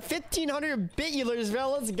Aldic with the 1,500 bit-eulers,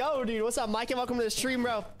 Vel. Let's go, dude. What's up, Mike? And welcome to the stream,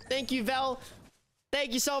 bro. Thank you, Vel.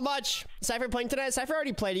 Thank you so much. Cypher playing tonight? Cypher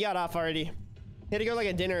already played. He got off already. He had to go like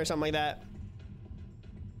a dinner or something like that.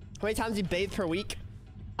 How many times do you bathe per week?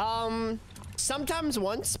 Sometimes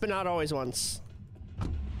once, but not always once.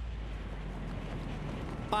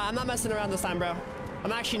 I'm not messing around this time, bro.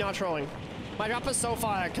 I'm actually not trolling. My drop is so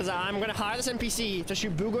far because I'm gonna hire this NPC to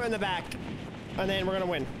shoot Booger in the back, and then we're gonna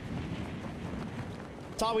win.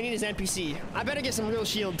 That's all we need is NPC. I better get some real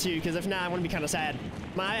shield too, because if not, I'm gonna be kind of sad.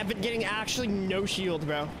 I've been getting actually no shield,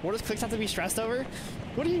 bro. What does Clix have to be stressed over?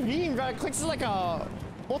 What do you mean, bro? Clix is like a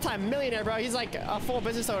multi-millionaire, bro. He's like a full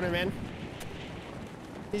business owner, man.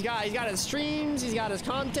 He's got his streams, he's got his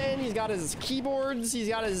content, he's got his keyboards, he's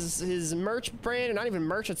got his merch brand, or not even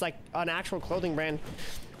merch, it's like an actual clothing brand.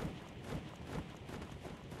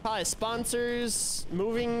 Probably sponsors,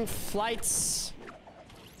 moving flights,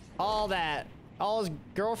 all that. All his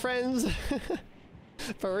girlfriends.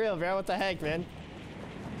 For real, bro. What the heck, man?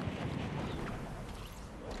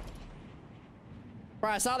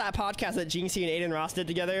 Bro, I saw that podcast that Jinxie and Aiden Ross did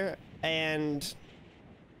together, and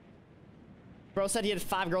bro said he had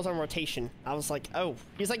 5 girls on rotation. I was like, oh.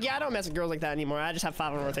 He's like, yeah, I don't mess with girls like that anymore. I just have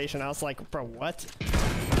 5 on rotation. I was like, bro, what?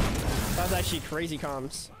 That was actually crazy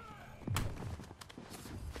comms.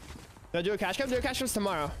 Go do a cash cup? Do a cash cup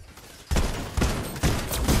tomorrow.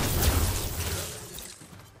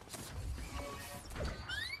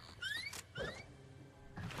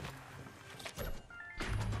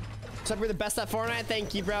 So we're the best at Fortnite.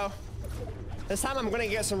 Thank you, bro. This time I'm gonna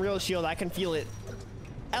get some real shield. I can feel it.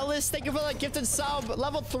 Ellis, thank you for that gifted sub.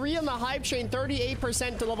 Level 3 on the hype train,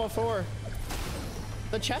 38% to level 4.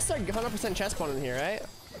 The chests are 100% chest spawn in here, right?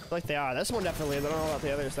 Like they are. This one definitely. I don't know about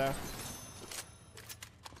the others though.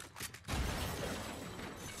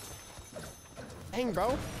 Dang,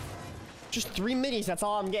 bro. Just 3 minis. That's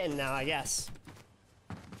all I'm getting now, I guess.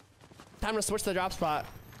 Time to switch the drop spot.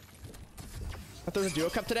 I thought there was a duo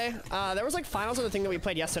cup today. There was like finals of the thing that we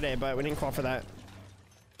played yesterday, but we didn't call for that.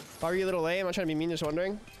 Why were you a little late? I'm not trying to be mean, just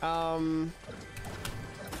wondering. I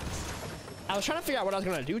was trying to figure out what I was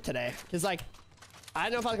gonna do today. Cause like, I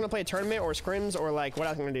didn't know if I was gonna play a tournament or scrims or like what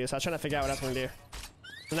I was gonna do. So I was trying to figure out what I was gonna do.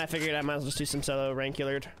 Then I figured I might as well just do some solo ranked.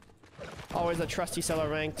 Always a trusty solo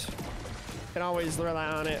ranked. Can always rely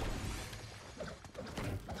on it.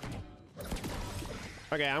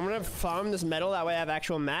 Okay, I'm gonna farm this metal. That way I have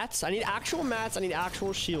actual mats. I need actual mats. I need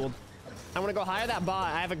actual shield. I want to go hire that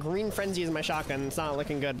bot. I have a green frenzy as my shotgun. It's not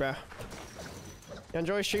looking good, bro.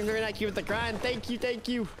 Enjoy stream every night. Keep with the grind. Thank you. Thank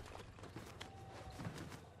you.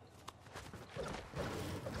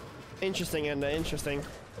 Interesting, and interesting.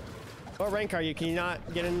 What rank are you? Can you not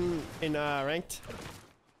get in ranked?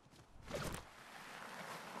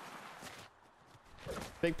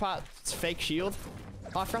 Big pot. It's fake shield.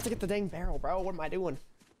 Oh, I forgot to get the dang barrel, bro. What am I doing?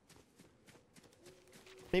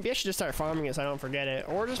 Maybe I should just start farming it so I don't forget it.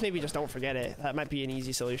 Or just maybe just don't forget it. That might be an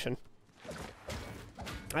easy solution.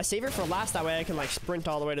 I save it for last. That way I can like sprint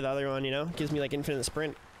all the way to the other one, you know? Gives me like infinite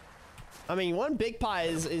sprint. I mean, one big pot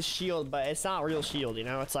is shield, but it's not real shield, you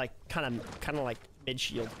know? It's like kind of like mid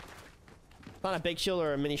shield. It's not a big shield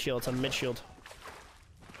or a mini shield. It's a mid shield.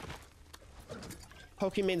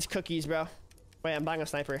 Pokemon's cookies, bro. Wait, I'm buying a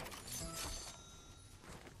sniper.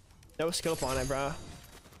 No scope on it, bro.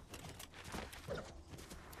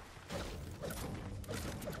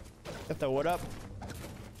 Got the wood up.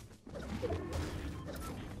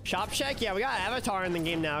 Shop check? Yeah, we got Avatar in the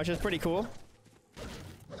game now, which is pretty cool.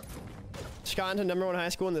 Just got into #1 high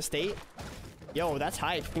school in the state. Yo, that's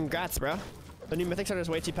hype. Congrats, bro. The new mythics are just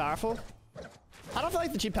way too powerful. I don't feel like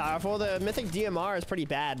they're too powerful. The mythic DMR is pretty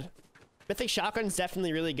bad. Mythic shotgun's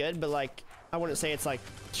definitely really good, but like, I wouldn't say it's like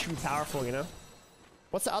too powerful, you know?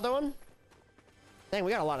 What's the other one? Dang,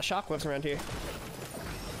 we got a lot of shockwaves around here.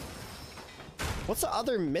 What's the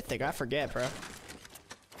other mythic? I forget, bro.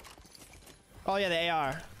 Oh yeah, the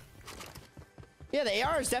AR. Yeah, the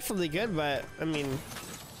AR is definitely good, but I mean,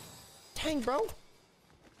 dang, bro.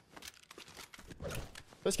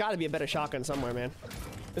 There's got to be a better shotgun somewhere, man.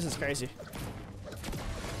 This is crazy.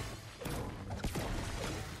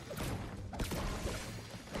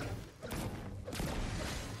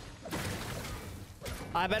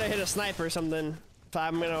 I better hit a sniper or something if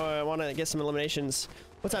I'm gonna want to get some eliminations.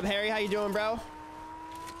 What's up, Harry? How you doing, bro?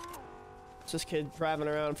 What's this kid driving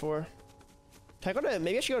around for? Can I go to?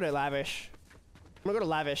 Maybe I should go to Lavish. I'm gonna go to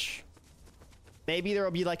Lavish. Maybe there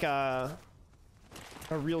will be like a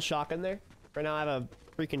real shotgun there. Right now I have a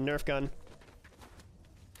freaking Nerf gun.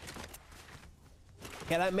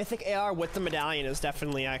 Yeah, that mythic AR with the medallion is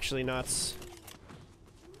definitely actually nuts.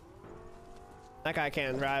 That guy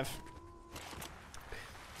can't drive.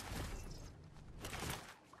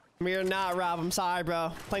 We're not, Rob. I'm sorry,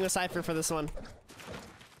 bro. Playing with Cypher for this one.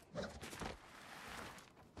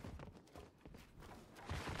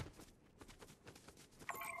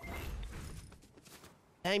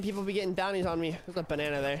 Dang, people be getting bounties on me. There's a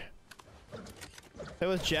banana there. It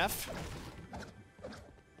was Jeff.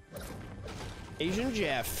 Asian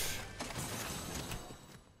Jeff.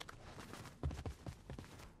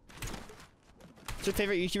 What's your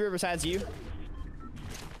favorite YouTuber besides you?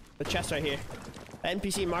 The chest right here. The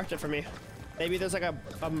NPC marked it for me. Maybe there's like a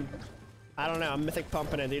I don't know, a mythic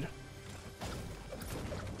pump in it, dude.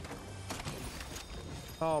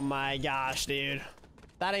 Oh my gosh, dude.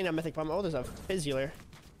 That ain't a mythic pump. Oh, there's a fizz healer.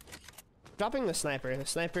 Dropping the sniper. The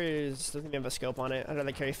sniper doesn't even have a scope on it. I'd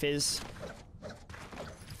rather carry fizz. Are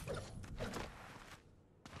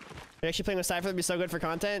you actually playing with Cypher? That'd be so good for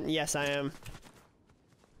content? Yes, I am.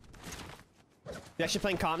 You actually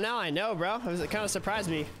playing comp now? I know, bro. It kind of surprised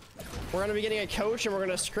me. We're gonna be getting a coach and we're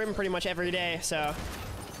gonna scrim pretty much every day, so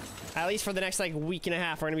at least for the next like week and a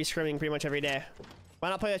half, we're gonna be scrimming pretty much every day. Why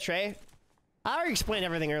not play with Trey? I already explained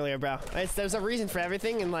everything earlier, bro. There's a reason for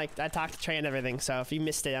everything, and like I talked to Trey and everything. So if you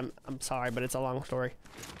missed it, I'm sorry, but it's a long story.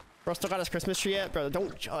 Bro, still got his Christmas tree yet, bro?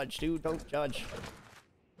 Don't judge, dude. Don't judge.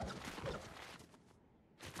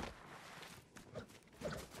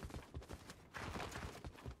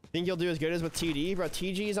 Think you'll do as good as with TG, bro?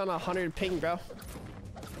 TG is on 100 ping, bro.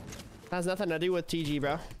 Has nothing to do with TG,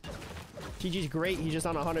 bro. TG's great. He's just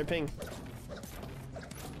on 100 ping.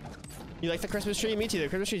 You like the Christmas tree? Me too. The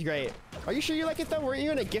Christmas tree's great. Are you sure you like it though? Weren't you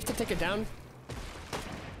gonna gift to take it down?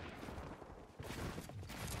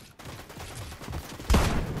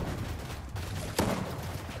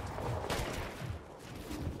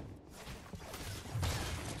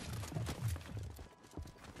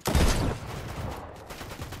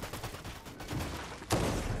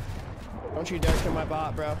 Don't you dare kill my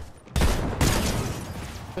bot, bro.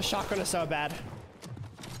 The shotgun is so bad.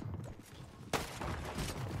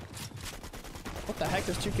 What the heck?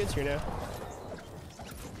 There's two kids here now.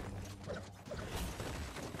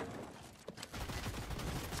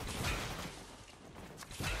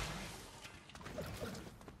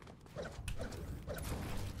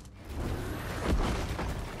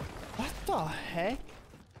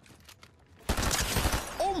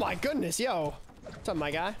 my goodness, yo. What's up, my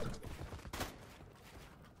guy?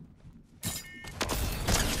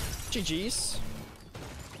 GG's.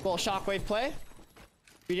 Little shockwave play.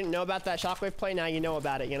 If you didn't know about that shockwave play, now you know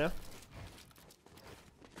about it, you know?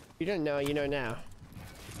 If you didn't know, you know now.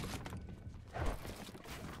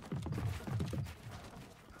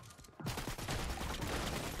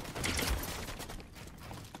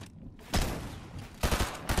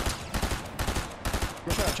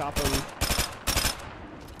 I'm gonna chop them.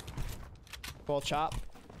 Both chop.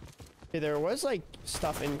 Okay, there was like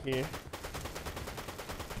stuff in here.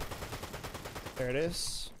 There it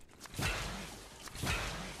is.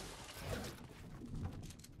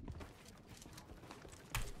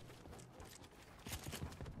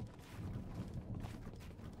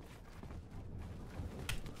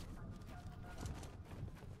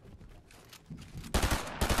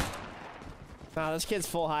 Wow, this kid's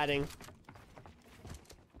full hiding.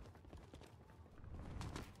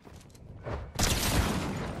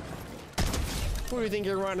 What do you think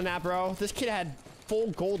you're running at, bro? This kid had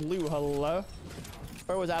full gold loot. Hello?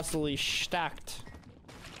 Bro was absolutely stacked.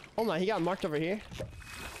 Oh my, he got marked over here.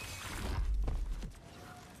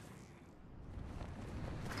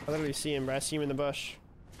 I literally see him, bro. I see him in the bush.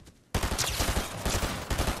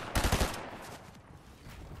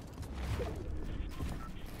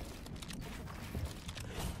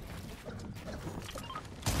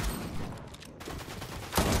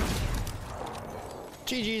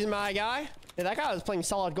 GG's, my guy. Yeah, that guy was playing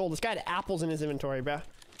solid gold. This guy had apples in his inventory, bro.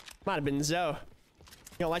 Might have been Zoe. You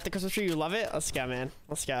don't like the Christmas tree? You love it? Let's go, man.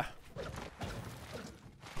 Let's go. I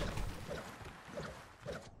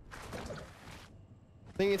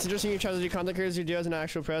think it's interesting you try to do content creators who do as an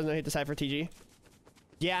actual pros and I hate the Cypher TG.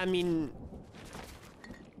 Yeah, I mean,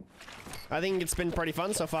 I think it's been pretty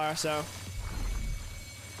fun so far, so.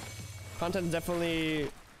 Content's definitely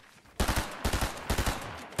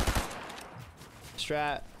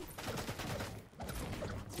strat.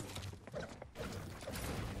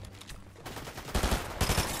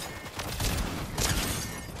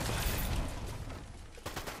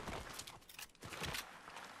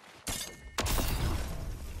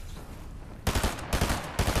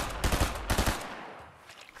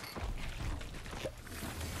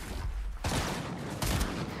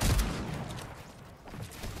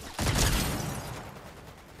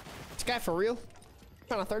 This guy for real?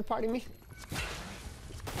 Trying to third party me?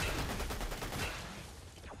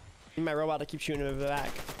 Need my robot to keep shooting him in the back.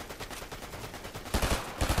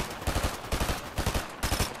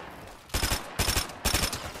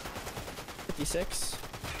 $56.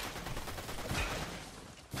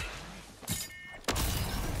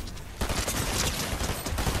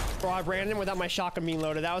 Bro, I ran him without my shotgun being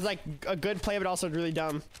loaded. That was like a good play, but also really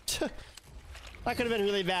dumb. That could have been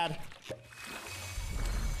really bad.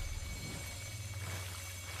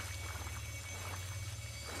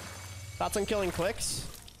 Thoughts on killing clicks?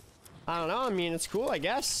 I don't know. I mean, it's cool, I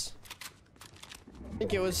guess. I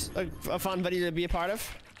think it was a fun video to be a part of.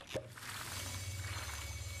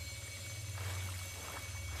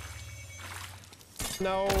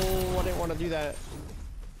 No, I didn't want to do that.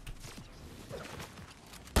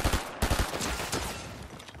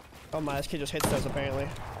 Oh my, this kid just hits those apparently.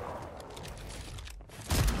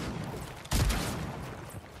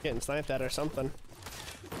 Getting sniped at or something.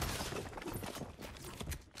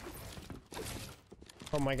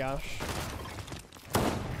 Oh my gosh.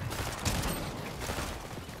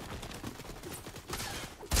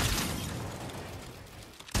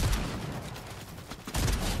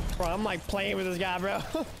 Bro, I'm like playing with this guy, bro.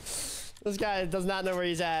 This guy does not know where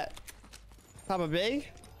he's at. Pop a big.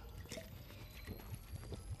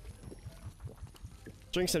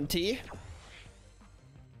 Drink some tea.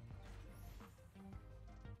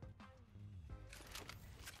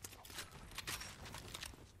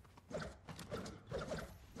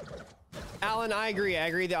 Alan, I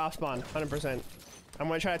agree the off spawn 100%. I'm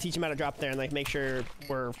gonna try to teach him how to drop there and like make sure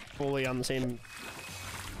we're fully on the same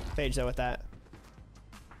page though with that.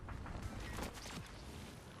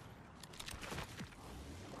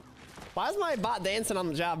 Why is my bot dancing on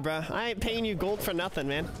the job, bro? I ain't paying you gold for nothing,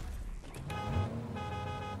 man.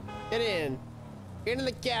 Get in. Get in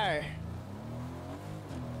the car.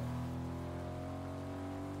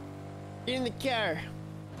 Get in the car.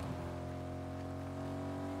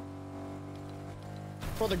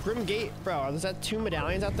 Bro, the Grim Gate, bro, is that 2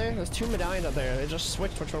 medallions out there? There's 2 medallions out there. They just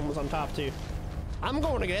switched which one was on top, too. I'm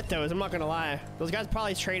going to get those, I'm not gonna lie. Those guys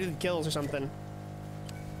probably traded kills or something.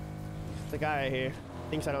 The guy right here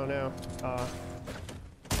thinks I don't know. Oh,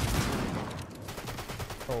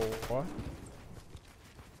 what?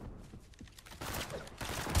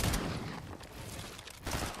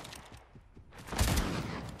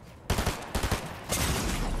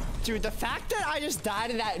 Dude, the fact that I just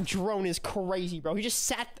died to that drone is crazy, bro. He just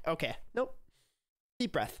sat. Okay. Nope.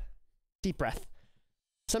 Deep breath. Deep breath.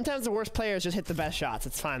 Sometimes the worst players just hit the best shots.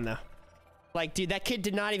 It's fine, though. Like, dude, that kid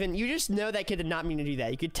did not even... You just know that kid did not mean to do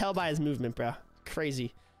that. You could tell by his movement, bro.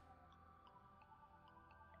 Crazy.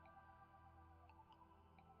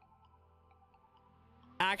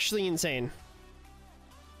 Actually insane.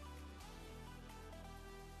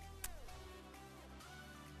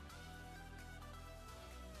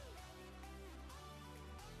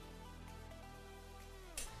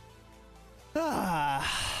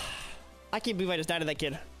 I can't believe I just died to that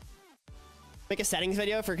kid. Make a settings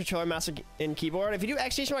video for controller, mouse, and keyboard. If you do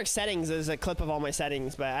exclamation settings, there's a clip of all my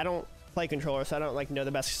settings, but I don't play controller, so I don't like know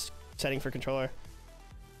the best setting for controller.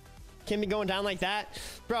 Can't be going down like that.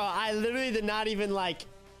 Bro, I literally did not even like...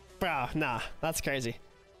 Bro, nah, that's crazy.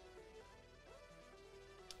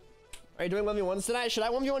 Are you doing 1v1s tonight? Should I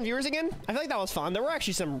 1v1 viewers again? I feel like that was fun. There were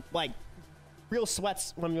actually some, like, real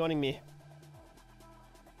sweats 1v1ing me.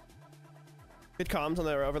 Good comms on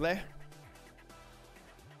the overlay.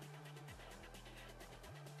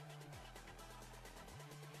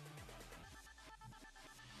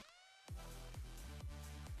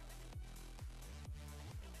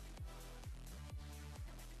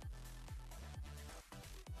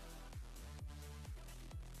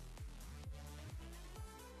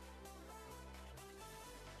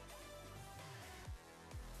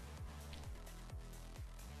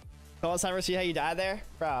 Oh, let's ever see how you died there?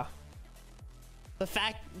 Bro. The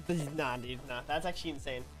fact... Nah, dude. Nah, that's actually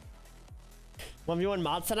insane. 1v1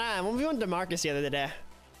 mods tonight? I 1v1 DeMarcus the other day.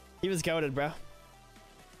 He was goated, bro.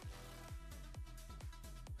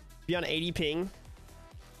 Be on 80 ping.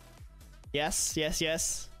 Yes, yes,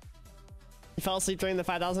 yes. You fell asleep during the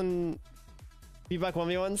 5,000 V-Buck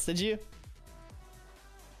 1v1s, did you?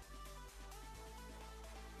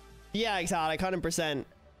 Yeah, exotic, 100%.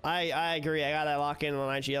 I agree. I got that lock in on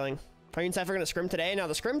IGLing. Are you and Cypher gonna scrim today? Now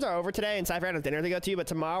the scrims are over today, and Cypher had a dinner to go to. But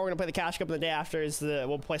tomorrow we're gonna play the Cash Cup, and the day after is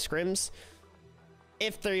we'll play scrims.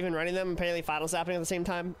 If they're even running them, apparently finals happening at the same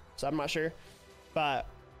time, so I'm not sure. But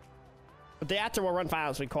the day after we'll run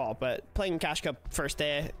finals, we call. But playing Cash Cup first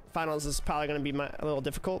day finals is probably gonna be a little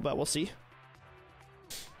difficult, but we'll see.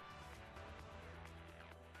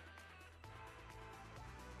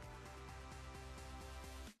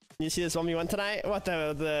 You see this 1v1 tonight? What,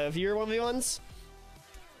 the viewer 1v1s?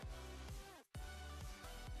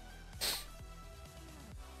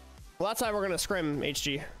 Well, that's why we're gonna scrim,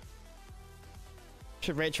 HG.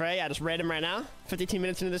 Should raid Trey? I just raid him right now. 52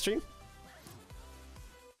 minutes into the stream.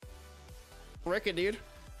 Wicked, dude.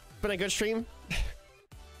 Been a good stream.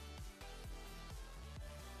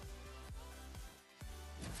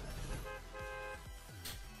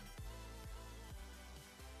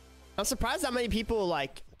 I'm surprised how many people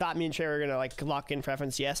like thought me and Trey were gonna like lock in for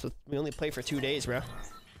FNCS, but we only played for 2 days, bro.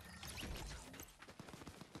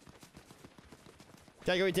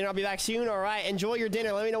 Gotta go eat dinner. I'll be back soon. All right, enjoy your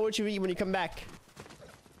dinner. Let me know what you eat when you come back.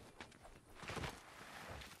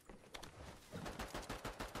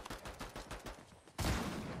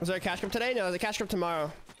 Was there a cash cup today? No, there's a cash cup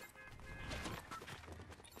tomorrow.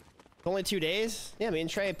 Only 2 days? Yeah, me and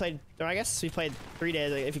Trey played, or I guess we played 3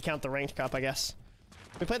 days if you count the ranked cup, I guess.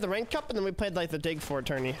 We played the ranked cup and then we played like the Dig 4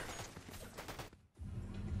 tourney.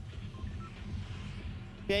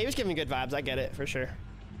 Yeah, he was giving me good vibes. I get it for sure.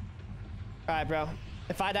 All right, bro.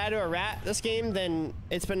 If I die to a rat this game, then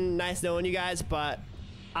it's been nice knowing you guys, but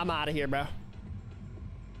I'm out of here, bro.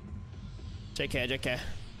 JK, JK.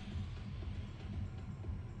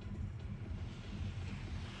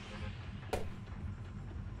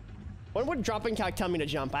 When would dropping calc tell me to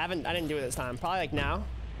jump? I didn't do it this time. Probably like now.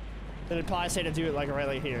 Then it'd probably say to do it like right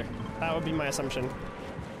like here. That would be my assumption.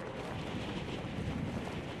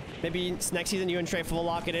 Maybe next season you and Trey will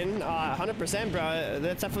lock it in. 100%, bro.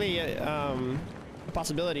 That's definitely a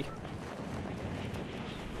possibility.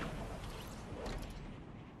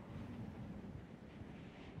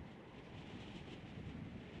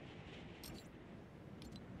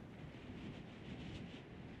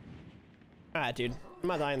 Alright, dude. I'm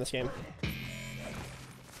not dying this game.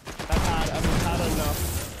 I've had enough.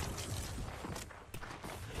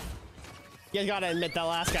 You guys gotta admit that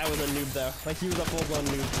last guy was a noob though. Like he was a full-blown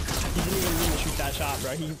noob. He didn't even mean to shoot that shot,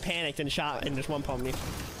 bro. He panicked and shot and just one-pumped me.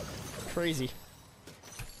 Crazy.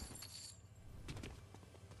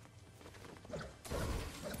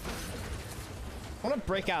 I want to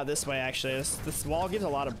break out this way actually. This wall gives a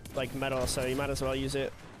lot of like metal, so you might as well use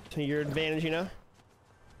it to your advantage, you know?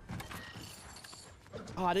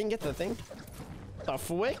 Oh, I didn't get the thing. The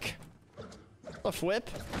fwick? The flip?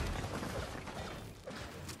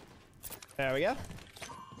 There we go.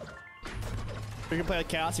 We can play with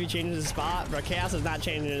Chaos if he changes his spot. Bro, Chaos is not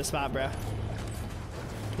changing his spot, bro.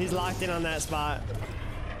 He's locked in on that spot.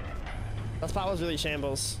 That spot was really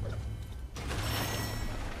shambles.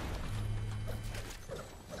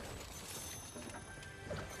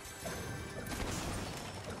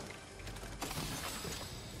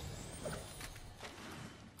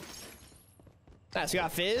 Nice, we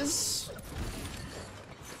got Fizz.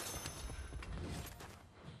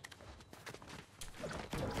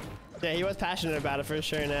 Yeah, he was passionate about it for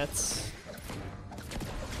sure, Nets.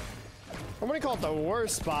 I wouldn't call it the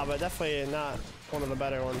worst spot, but definitely not one of the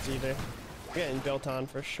better ones either. We're getting built on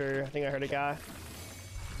for sure. I think I heard a guy.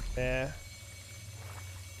 Yeah.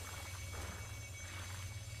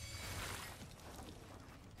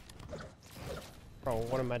 Bro,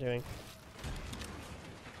 what am I doing?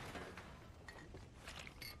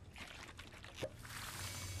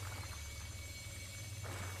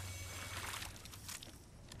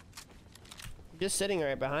 Just sitting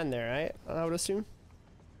right behind there, right? I would assume.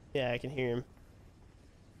 Yeah, I can hear him.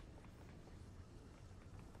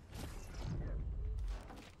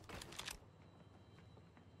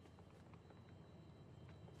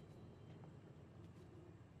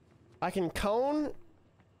 I can cone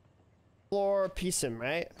floor piece him,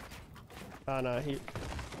 right? Oh no, he...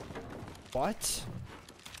 What?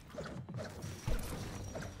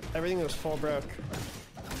 Everything was full broke.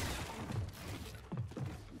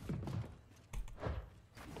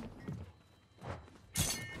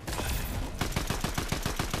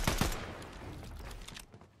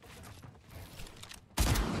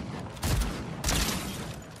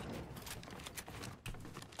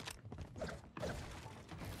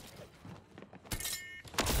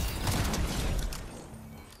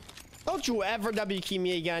 Don't you ever W key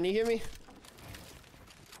me again, you hear me?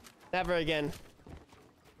 Never again.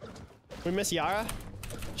 We miss Yara.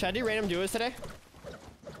 Should I do random duos today?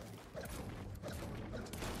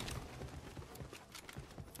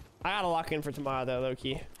 I gotta lock in for tomorrow though, low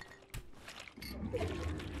key.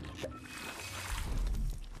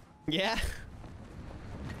 Yeah?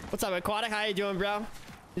 What's up, Aquatic? How you doing, bro?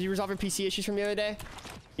 Did you resolve your PC issues from the other day?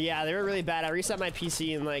 Yeah, they were really bad. I reset my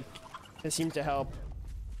PC and like, it seemed to help.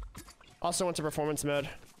 Also went to performance mode.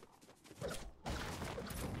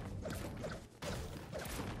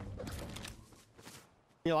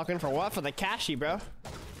 You lock in for what? For the Kashi, bro.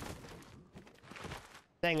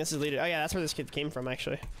 Dang, this is leader. Oh yeah, that's where this kid came from,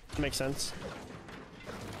 actually. Makes sense.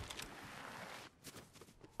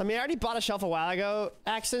 I mean, I already bought a shelf a while ago,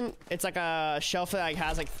 Accent. It's like a shelf that like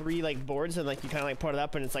has like 3 like boards and like you kind of like put it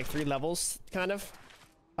up and it's like 3 levels, kind of.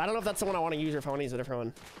 I don't know if that's the one I want to use or if I want to use a different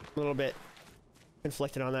one. I'm a little bit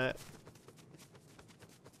conflicted on that.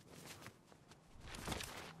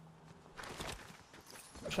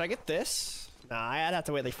 Should I get this? Nah, I'd have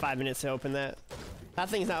to wait like 5 minutes to open that. That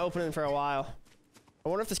thing's not opening for a while. I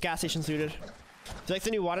wonder if this gas station's looted. Do you like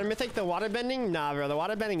the new water mythic? The water bending? Nah, bro. The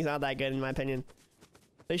water bending is not that good in my opinion.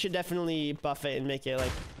 They should definitely buff it and make it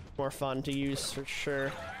like more fun to use for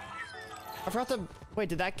sure. I forgot to... Wait,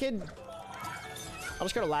 did that kid... I'll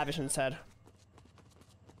just go to Lavish instead.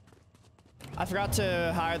 I forgot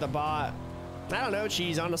to hire the bot. I don't know,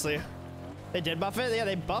 cheese, honestly. They did buff it? Yeah,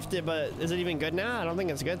 they buffed it, but is it even good now? I don't think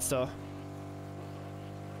it's good still.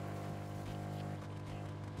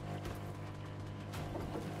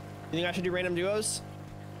 You think I should do random duos?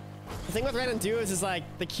 The thing with random duos is like,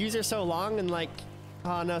 the queues are so long and like...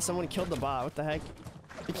 Oh no, someone killed the bot, what the heck?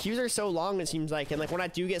 The queues are so long, it seems like, and like when I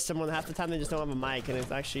do get someone, half the time they just don't have a mic, and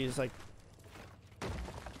it's actually just like...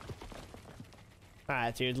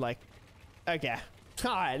 Alright, dude, like... Okay.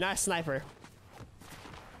 Alright, nice sniper.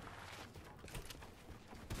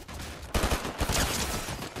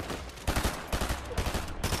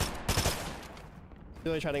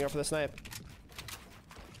 Really trying to go for the snipe.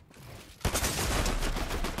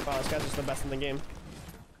 Wow, this guy's just the best in the game.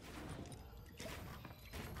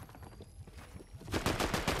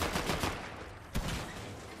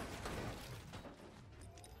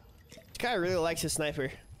 This guy really likes his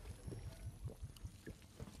sniper.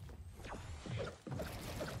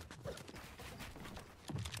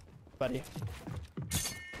 Buddy.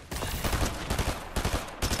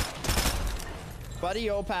 Buddy,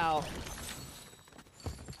 oh pal.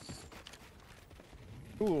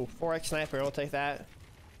 Ooh, 4x sniper, we'll take that.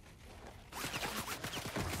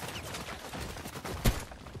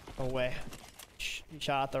 No way. He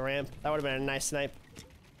shot out the ramp. That would have been a nice snipe.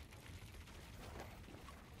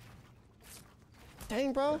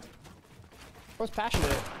 Dang, bro. I was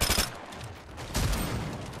passionate.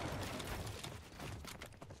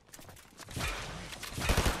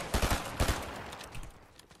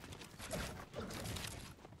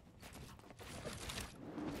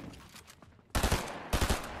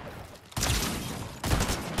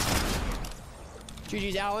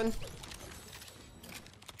 GG's Alan.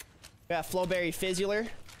 We got Flowberry Fizzular.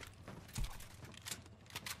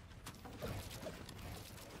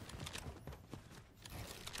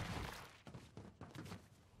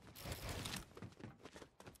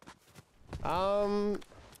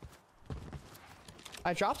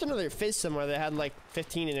 I dropped another fizz somewhere that had like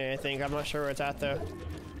 15 in it, I think. I'm not sure where it's at though.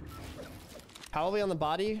 Probably on the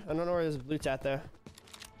body. I don't know where his loot's at though.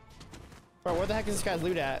 Bro, where the heck is this guy's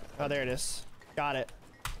loot at? Oh, there it is. Got it.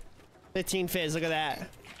 15 fizz, look at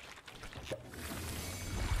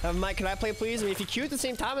that. Mike, can I play please? I mean, if you queue at the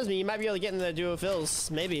same time as me, you might be able to get in the duo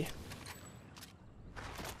fills. Maybe.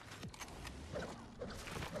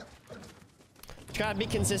 You gotta be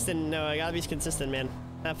consistent. No, I gotta be consistent, man.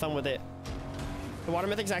 Have fun with it. The water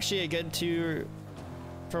mythic's actually a good 2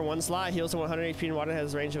 for 1 slot. Heals to 100 HP in water,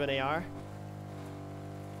 has range of an AR.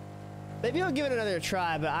 Maybe I'll give it another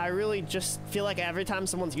try, but I really just feel like every time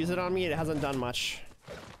someone's used it on me, it hasn't done much.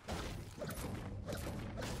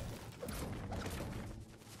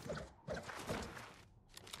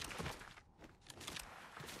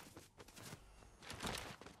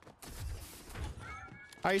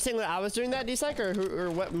 Are you saying that I was doing that, D-Psych,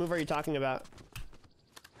 or what move are you talking about?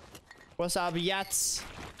 What's up, Yats?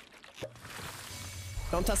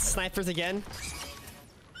 Don't touch the snipers again.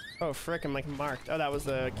 Oh, frick, I'm like marked. Oh, that was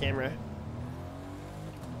the camera.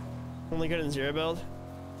 Only good in 0 build. I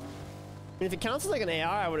mean, if it counts as like an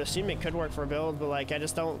AR, I would assume it could work for a build, but like, I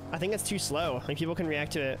just don't, I think it's too slow. Like, people can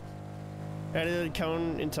react to it. I did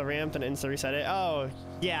cone into ramp and insta reset it. Oh,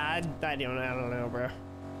 yeah, I don't know, bro.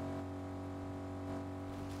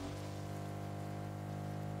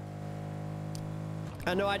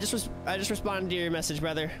 I know, I just responded to your message,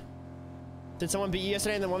 brother. Did someone beat you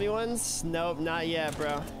yesterday in the 1v1s? Nope, not yet,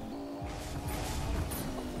 bro.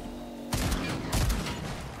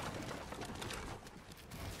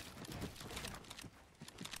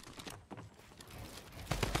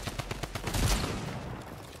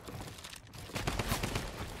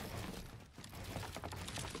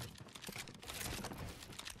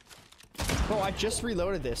 Bro, I just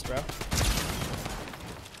reloaded this, bro.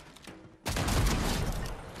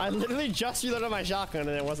 I literally just reloaded my shotgun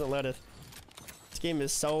and it wasn't loaded. This game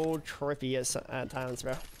is so trippy at times,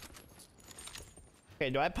 bro. Okay,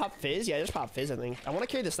 do I pop fizz? Yeah, I just pop fizz, I think. I want to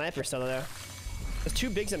carry the sniper still, though. Is 2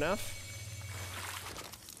 bigs enough?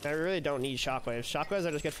 I really don't need shockwaves. Shockwaves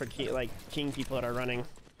are just good for king people that are running.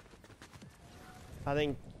 I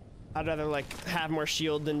think I'd rather like have more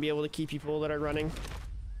shield than be able to keep people that are running.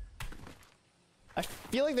 I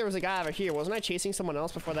feel like there was a guy over here. Wasn't I chasing someone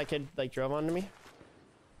else before that kid like drove onto me?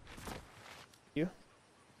 You?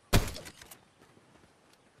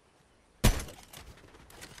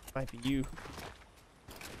 Might be you.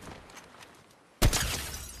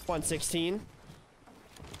 116.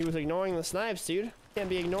 He was ignoring the snipes, dude. Can't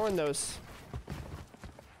be ignoring those.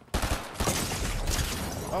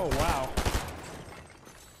 Oh, wow.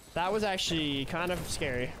 That was actually kind of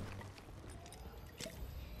scary.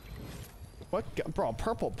 What? Bro,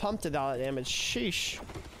 purple pump did all that damage. Sheesh.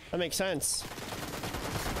 That makes sense.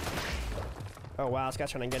 Oh, wow. This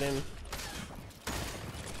guy's trying to get in.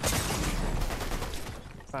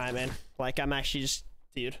 Alright, man. Like, I'm actually just...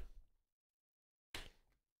 Dude.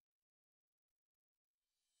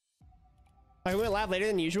 I went live later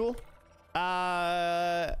than usual.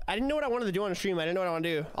 I didn't know what I wanted to do on the stream. I didn't know what I want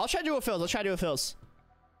to do. I'll try to do a fills. I'll try to do a fills.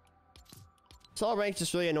 Solo rank's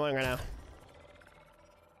just really annoying right now.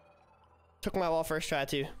 Took my wall first try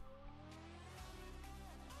too.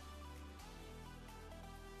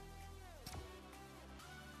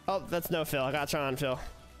 Oh, that's no fill. I got to try on fill.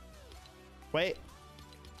 Wait.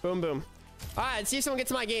 Boom, boom. All right, let's see if someone gets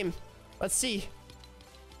to my game. Let's see.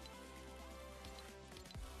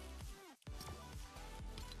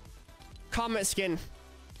 Comment skin.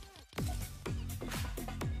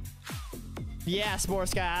 Yeah,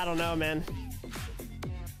 sports guy. I don't know, man.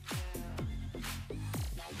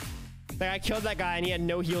 Like, I killed that guy and he had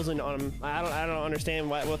no heals on him. I don't understand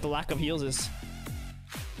what the lack of heals is.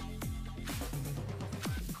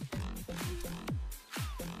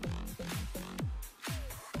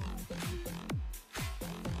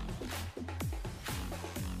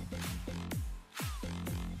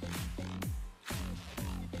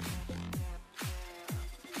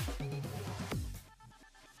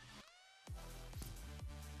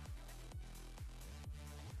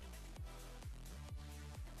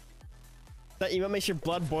 That emote makes your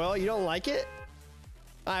blood boil. You don't like it?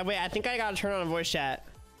 Wait, I think I gotta turn on a voice chat.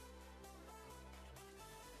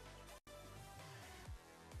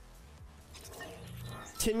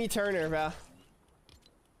 Timmy Turner, bro.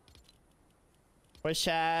 Voice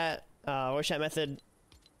chat method.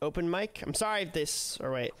 Open mic? I'm sorry if this...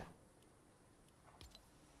 Or wait.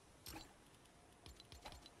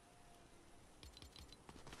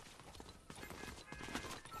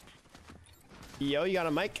 Yo, you got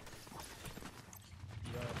a mic?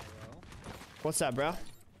 Yo, bro. What's up, bro?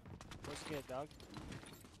 What's good, dog?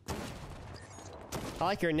 I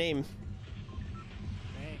like your name.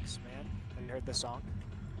 Thanks, man. Have you heard the song?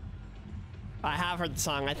 I have heard the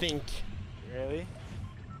song, I think. Really?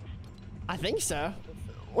 I think so.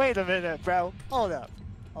 Wait a minute, bro. Hold up.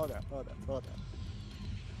 Hold up.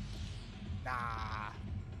 Nah. I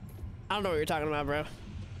don't know what you're talking about, bro.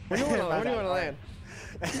 Where do you want to land?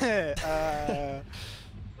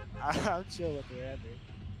 I'm chill with the render.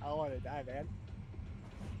 I don't want to die, man.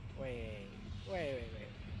 Wait.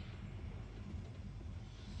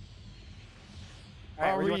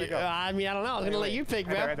 Alright, where do you want to go? I mean, I don't know. I was going to let you pick,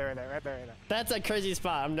 bro. Right there. That's a crazy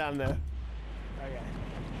spot. I'm down there. Okay.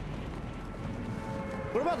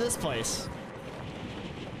 What about this place?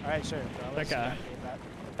 Alright, sure, bro. Let's Okay.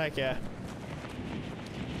 Heck yeah.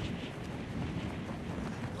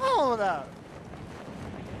 Hold up.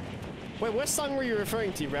 Wait, what song were you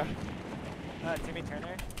referring to, bro? Timmy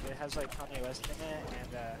Turner. It has like Kanye West in it,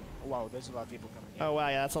 and whoa, there's a lot of people coming in. Oh wow,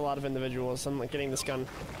 yeah, that's a lot of individuals. I'm like getting this gun.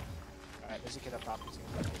 Alright, there's a kid up top.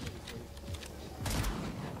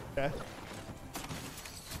 Okay.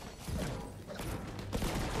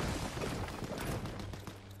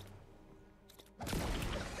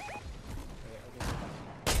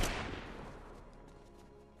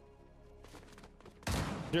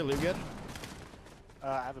 Is your loot good?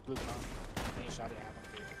 I have a blue pump. Any shot you have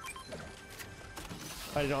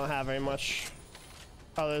on I don't have very much.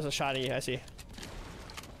 Oh, there's a shotty. I see. I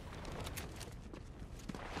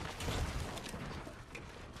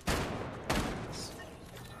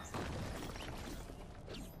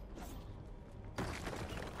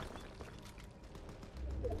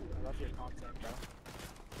love your content, bro.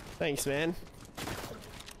 Thanks, man.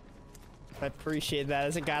 I appreciate that.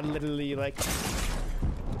 As a guy literally like...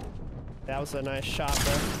 That was a nice shot,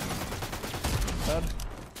 bro. Bud.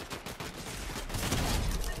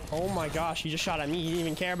 Oh my gosh, he just shot at me. He didn't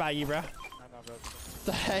even care about you, bro. I know, bro. What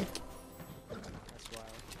the heck? That's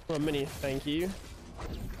wild. For a mini, thank you.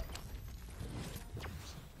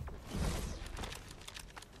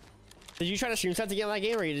 Did you try to stream set to get in my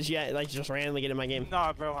game, or you just randomly get in my game?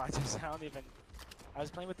 No, bro. I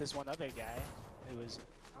was playing with this one other guy. I don't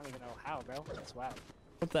even know how, bro. That's wild.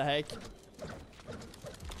 What the heck?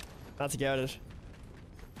 That's goated.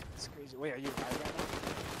 It's crazy. Wait, are you live right now?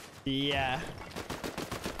 Yeah.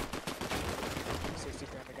 60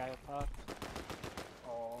 grand the guy up top.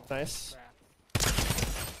 Oh. Nice.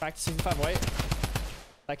 Crap. Back to 65 white.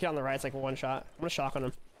 That kid on the right's like one shot. I'm gonna shotgun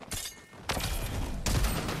him.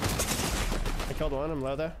 I killed one. I'm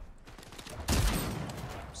low there. I'm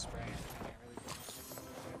spraying. I can't really do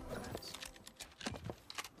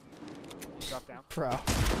much. Drop down. Bro.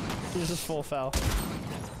 He's just full fell. Oh,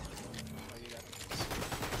 you got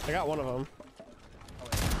this. I got one of them. Oh,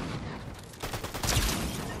 wait.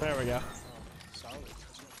 There we go. Oh, solid.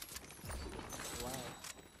 Wow.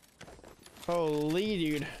 Holy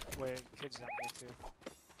dude. Wait, kids down here too.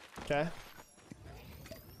 Okay.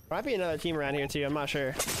 Might be another team around here too. I'm not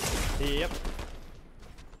sure. Yep.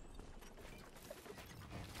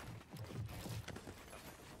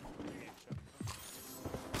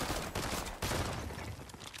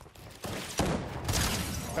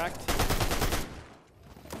 Cracked.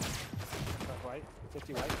 White.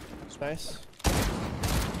 50 white. Nice.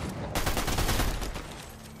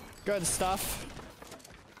 Good stuff.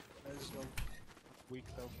 There's no weak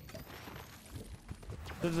though.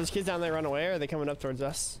 Did those kids down there run away, or are they coming up towards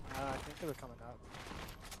us? I think they were coming up.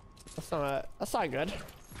 That's not good.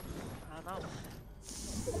 I don't know.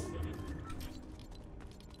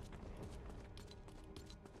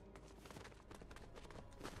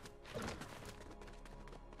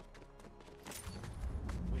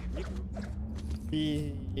 Wait,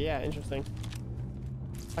 regroup? Yeah, interesting.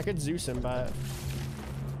 I could Zeus him, but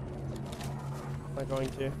I'm not going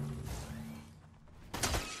to. Kind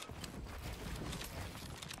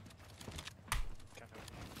of.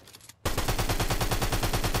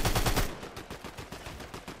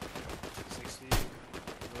 60.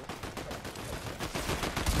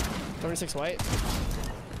 36 white.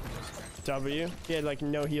 W. He had like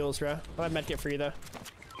no heals, bro. I'll have medkit for you though. Okay.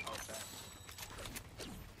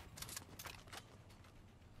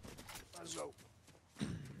 Let's go.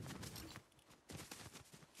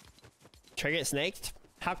 Try to get snaked?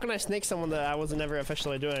 How can I snake someone that I wasn't ever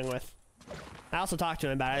officially doing with? I also talked to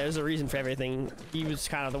him about it. There's a reason for everything. He was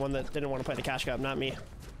kind of the one that didn't want to play the cash cup, not me.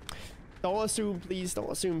 Don't assume, please.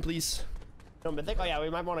 Don't assume, please. No mythic. Oh yeah, we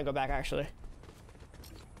might want to go back actually.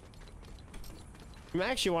 We might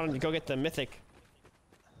actually want to go get the mythic.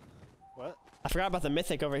 What? I forgot about the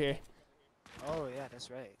mythic over here. Oh yeah,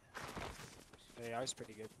 that's right. The AR is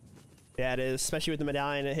pretty good. Yeah, it is, especially with the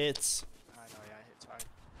medallion. It hits. I know, yeah, it hits hard.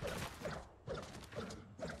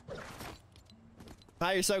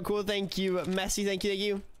 Hi, you're so cool. Thank you, Messi. Thank you. Thank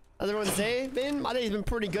you. How's everyone's day been? My day's been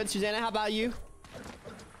pretty good. Susanna, how about you?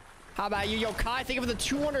 How about you? Yo, Kai, thank you for the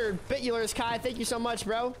 200 bitulars, Kai. Thank you so much,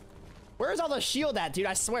 bro. Where's all the shield at, dude?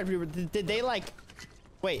 I swear, did they like...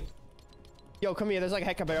 Wait. Yo, come here. There's like a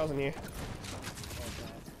heck of barrels in here.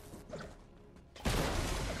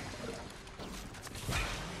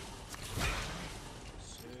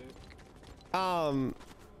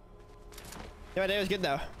 Yeah, my day was good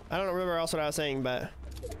though. I don't remember else what I was saying, but...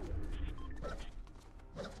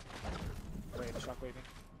 Wait, shockwaving.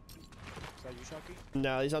 Is that you, Shocky?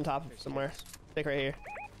 No, he's on top somewhere. Stick right here.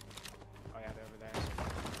 Oh yeah, they're over there.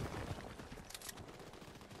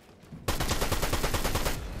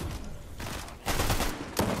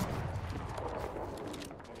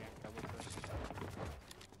 Maybe I'm double first.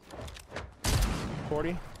 40.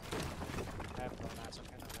 I have no mats, I'm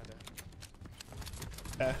kind of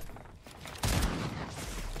Yeah.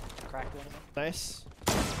 cracked one of them. Nice.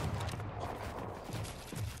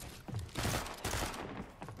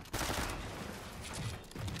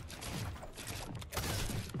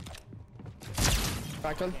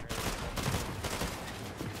 Cracked one.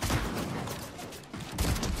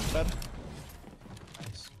 Dead.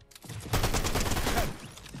 Nice.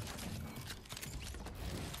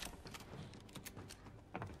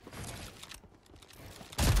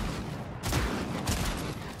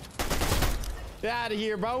 Get out of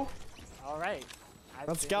here, bro. All right.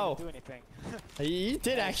 Let's didn't go. even do anything. You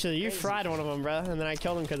did actually. You crazy. fried one of them, bro, and then I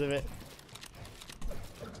killed him because of it.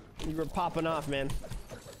 You were popping off, man.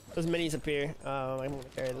 Those minis appear. I'm gonna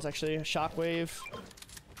carry this actually. Shockwave.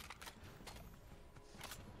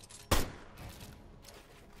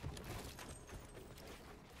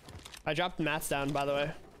 I dropped mats down, by the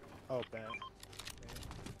way. Oh, bad. Okay.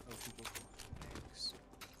 Oh, people. Thanks.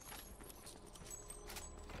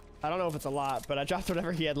 I don't know if it's a lot, but I dropped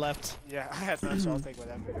whatever he had left. Yeah, I had none, so I'll take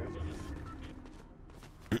whatever.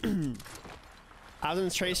 I was in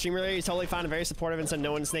Trey's stream earlier. He's totally fine and very supportive and said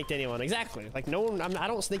no one snaked anyone. Exactly. Like no one. I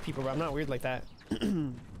don't snake people, bro. I'm not weird like that.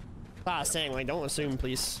 I was saying, like, don't assume,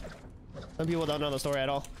 please. Some people don't know the story at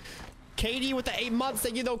all. Katie with the 8 months.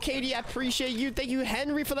 Thank you, though, Katie. I appreciate you. Thank you,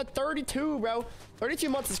 Henry, for the 32, bro. 32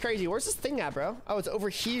 months is crazy. Where's this thing at, bro? Oh, it's over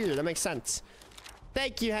here. That makes sense.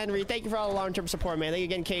 Thank you, Henry. Thank you for all the long-term support, man. Thank you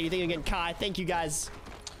again, Katie. Thank you again, Kai. Thank you, guys.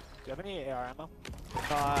 Do you have any AR ammo?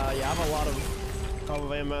 Yeah, I have a lot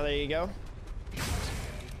of ammo. There you go.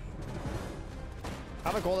 I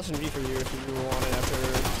have a gold SMG for you if you want it after I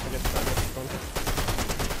get this one.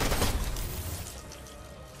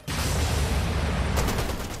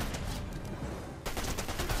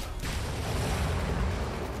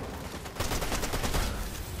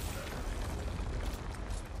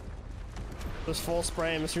 Just full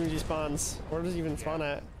spray him as soon as he spawns. Where does he even spawn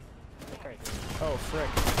at? Okay. Oh, frick.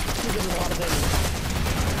 He does a lot of things.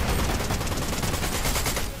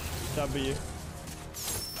 W.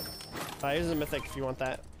 Here's a mythic if you want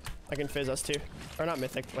that. I can fizz us too. Or not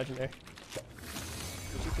mythic, legendary.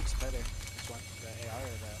 Which you think's better? This one, the AR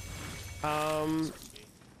or the SMG?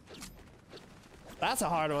 That's a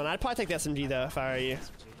hard one. I'd probably take the SMG though if I were you.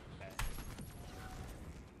 SMG. Okay.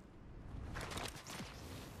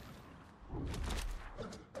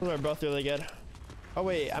 Those are both really good. Oh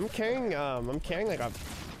wait, I'm carrying like a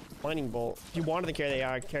lightning bolt. If you wanted to carry the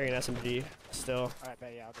AR, I'd carry an SMG still. Alright,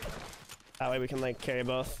 bet, yeah, I'll do that. That way we can like carry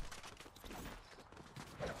both.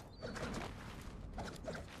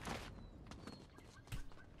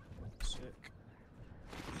 Sick.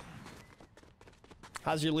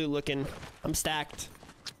 How's your loot looking? I'm stacked.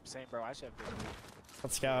 Same, bro. I should have good loot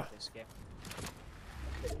Let's go. this game.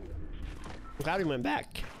 I'm glad we went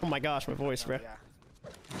back. Oh my gosh, my voice, bro. Yeah.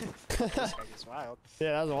 This guy gets wild.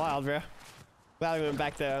 Yeah, that was wild, bro. Glad we went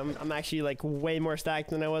back there. I'm actually like way more stacked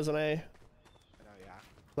than I was when I Oh, yeah.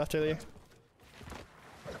 left earlier.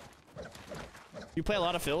 You play a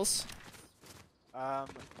lot of fills? Nah,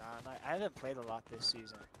 I haven't played a lot this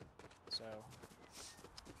season, so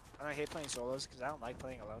I hate playing solos because I don't like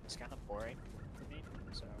playing alone. It's kind of boring for me.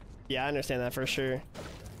 So Yeah, I understand that for sure.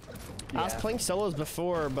 I was Yeah. playing solos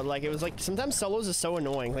before, but like it was like sometimes solos is so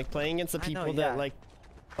annoying. Like playing against the I know, people yeah. that like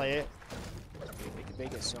play it. they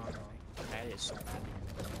get so annoying. That is so mad.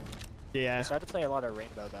 Yeah. I started to play a lot of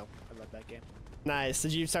Rainbow though. I love that game. Nice.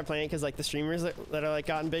 Did you start playing it because like the streamers that are like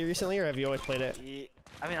gotten big recently, or have you always played it?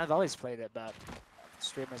 I mean, I've always played it, but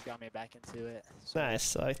streamers got me back into it. So.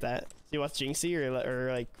 Nice, I like that. Do you watch Jinxie or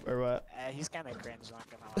what? He's kind of cringe, not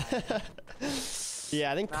gonna lie.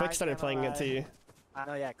 Yeah, I think Quick started playing it too. I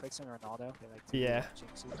know, yeah, Quick's and Ronaldo. They like to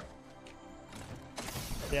Jinxie.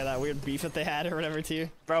 Yeah, that weird beef that they had or whatever too.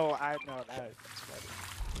 Bro, I know that.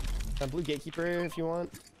 Funny. A blue gatekeeper if you want.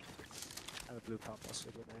 I have a blue pump. That's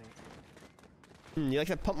a good You like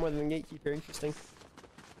that pump more than the gatekeeper? Interesting.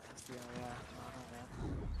 Yeah, I don't know,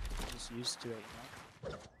 man. I'm just used to it, you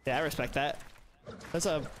know. Yeah, I respect that. That's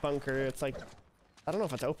a bunker. It's like, I don't know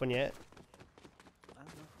if it's open yet. I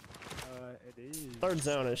don't know. It is. Third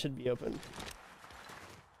zone. It should be open.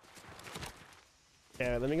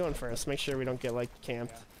 Yeah, let me go in first. Make sure we don't get like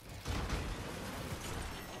camped.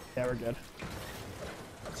 Yeah, we're good.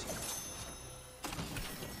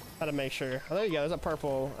 Gotta make sure. Oh, there you go. There's a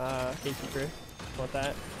purple gatekeeper. Want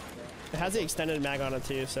that? It has the extended mag on it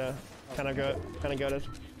too, so kind of goated.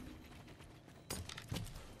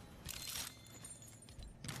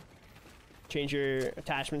 Change your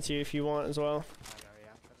attachments here if you want as well.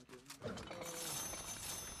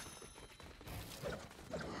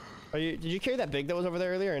 Did you carry that big that was over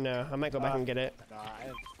there earlier or no? I might go back and get it. Nah, I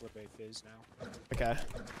have flip fizz now. Okay.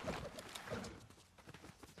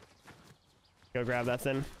 Go grab that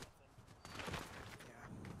then.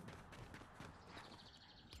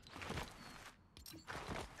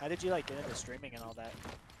 How did you like get into streaming and all that?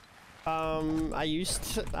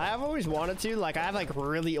 I've always wanted to, like, I have like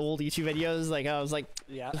really old YouTube videos, like I was like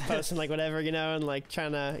posting like whatever, you know, and like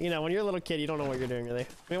trying to, you know, when you're a little kid you don't know what you're doing really.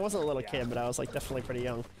 I mean, I wasn't a little kid, but I was like definitely pretty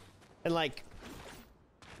young. And like,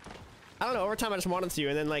 I don't know, over time I just wanted to,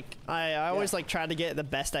 and then like I always like tried to get the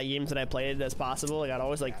best at games that I played as possible. Like I'd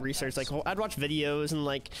always like research, like I'd watch videos, and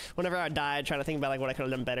like whenever I died, trying to think about like what I could have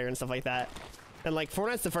done better and stuff like that. And like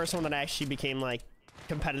Fortnite's the first one that I actually became like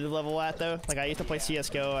competitive level at though. Like I used to play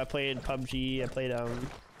CS:GO, I played PUBG, I played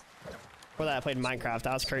before that I played Minecraft.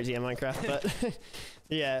 I was crazy at Minecraft, but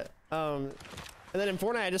yeah. And then in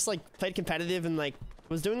Fortnite I just like played competitive and like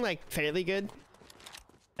was doing like fairly good.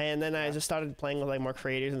 And then I just started playing with like more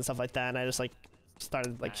creators and stuff like that, and I just like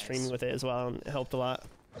started like streaming with it as well, and it helped a lot.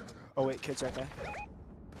 Oh wait, kids right there.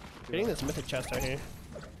 Getting this mythic chest right here.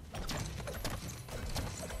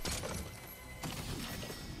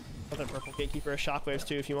 Other purple gatekeeper, shockwaves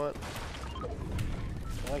too if you want.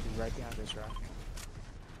 They're like right behind this rock.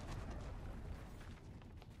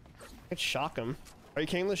 I could shock them. Are you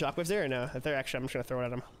kidding the shockwaves there or no? If they're actually, I'm just gonna throw it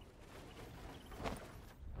at them.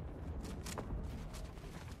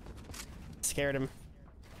 Scared him.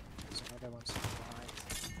 There's another one behind.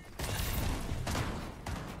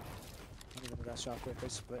 Not even that shockwave, they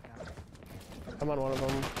split now. I'm on one of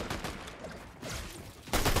them.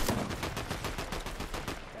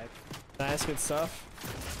 Nice, good stuff.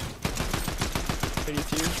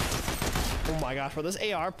 82. Oh my gosh, bro, this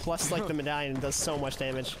AR plus like the medallion does so much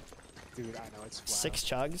damage. Dude, I know, it's wild. 6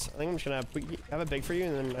 chugs. I think I'm just gonna have a big for you,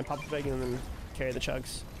 and then I pop the big, and then carry the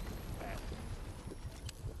chugs.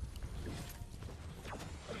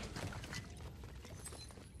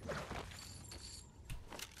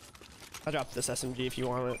 I'll drop this SMG if you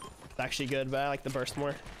want it. It's actually good, but I like the burst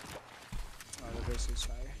more. Oh, the burst is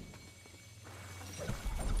fire.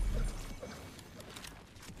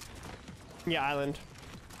 Yeah, island.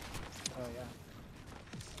 Oh yeah.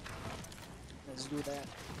 Let's do that.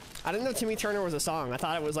 I didn't know Timmy Turner was a song. I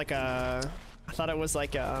thought it was like a...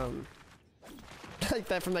 like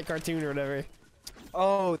that from that cartoon or whatever.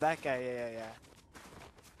 Oh, that guy, yeah.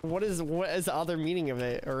 What is the other meaning of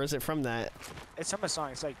it, or is it from that? It's from a song.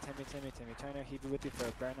 It's like Timmy Turner, he be with you for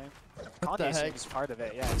a brand name. What the heck? Is part of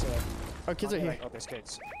it. Yeah, it's a. Oh, kids are here. Like, oh, there's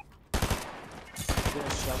kids.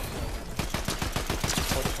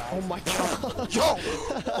 Oh my god! Yo!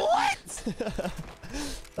 What?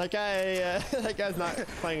 that guy's not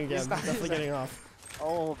playing again. He's definitely getting off.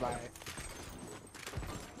 Oh my.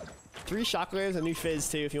 3 shockwaves, a new fizz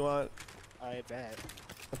too, if you want. I bet.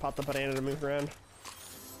 I pop the banana to move around.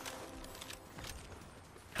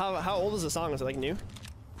 How old is the song? Is it like new?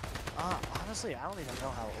 Honestly, I don't even know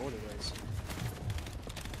how old it is.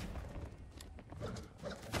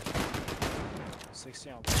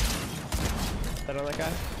 16. That on that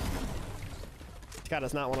guy? This guy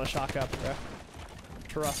does not want to shock up, bro.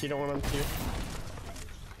 Trust, you don't want him to.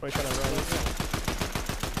 Or he's trying to run.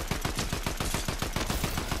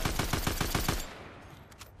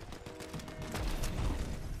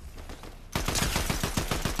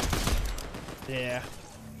 Yeah.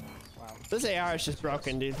 Wow. This AR is just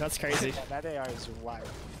broken, dude. That's crazy. That AR is wild.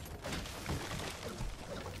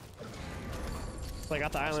 So I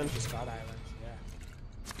got the island. Just got island, yeah.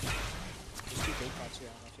 Just do big pots here,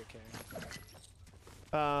 I don't know if you're carrying.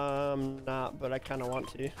 Not, but I kind of want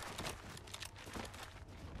to.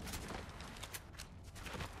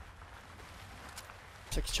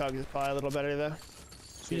 6 chugs is probably a little better though.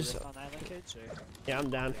 Should we rip on island kids or? Yeah, I'm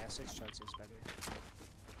down. Yeah, 6 chugs is better.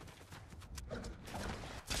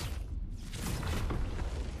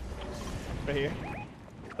 Right here.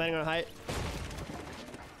 Landing on height.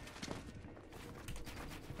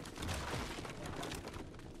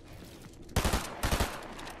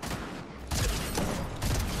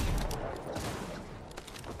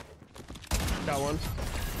 Got one.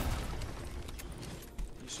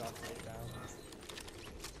 You shot right down.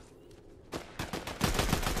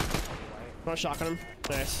 I'm shocking him.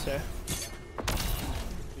 Nice. Yeah.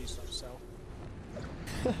 Please don't sell.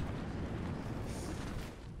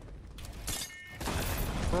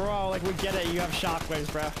 Bro, like we get it. You have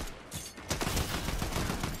shockwaves, bro.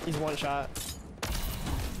 He's one shot.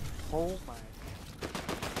 Oh my.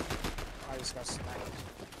 I just got sniped.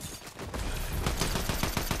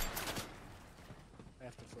 I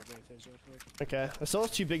have to flip right phase real quick. Okay. There's still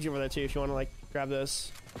 2 bigs over there too. If you want to like grab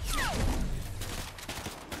those.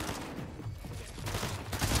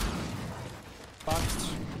 Boxed.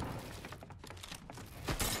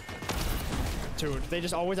 Dude, they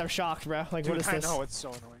just always have shocked, bro. Like, Dude, what is this? I know, it's so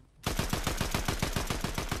annoying.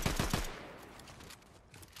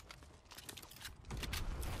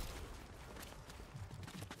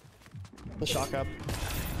 The shock up.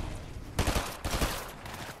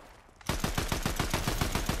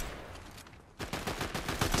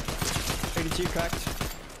 Cracked.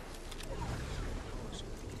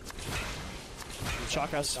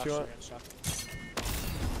 Shock us if you want.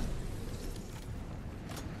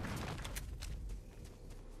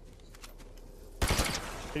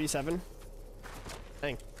 87.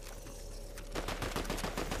 Dang.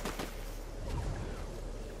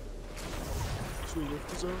 Should we lift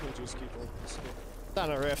the zone or just keep open this? Not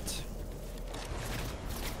a rift.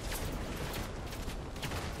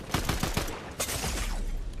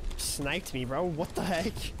 Sniped me, bro. What the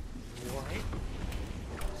heck? What?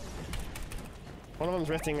 One of them's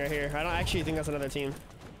rifting right here. I don't actually think that's another team.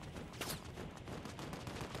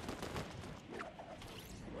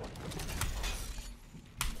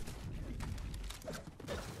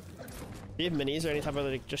 Do you have minis or any type of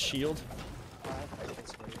like just shield?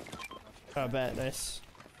 Oh, I bet. Nice.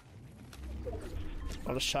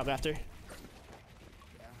 I'll just shot after.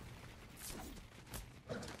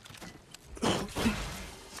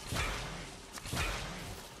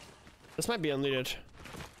 This might be unlooted.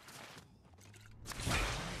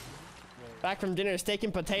 Back from dinner, steak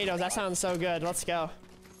and potatoes. That sounds so good. Let's go.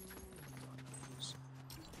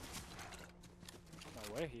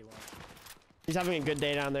 No way he won. He's having a good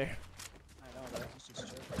day down there. I know, but he's just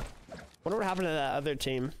chilling. Wonder what happened to that other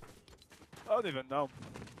team. I don't even know.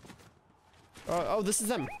 Oh, this is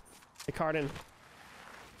them. They card in.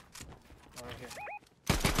 Oh, right here.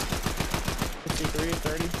 53,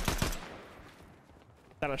 30.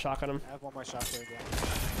 Down a shot on him. I have one more shot there again.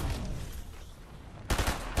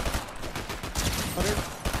 100,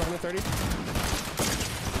 130.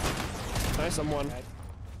 Nice, I'm one. Dead.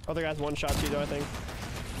 Other guy's one shot too, though, I think.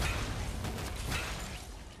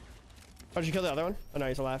 Oh, did you kill the other one? Oh, no,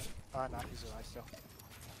 he's alive. Oh, no, he's alive still.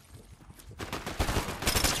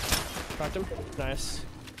 Cracked him. Nice.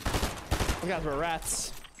 You guys were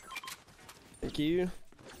rats. Thank you.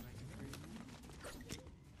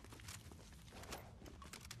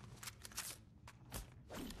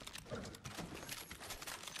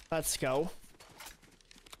 Let's go.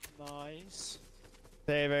 Nice.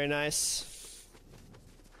 Very, very nice.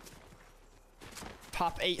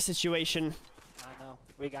 Top 8 situation. I know.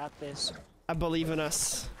 We got this. I believe in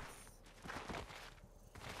us.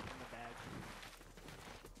 In the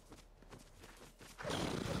bag.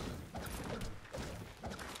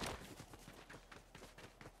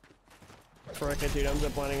 Frick it, dude. I'm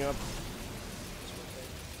zip lining up.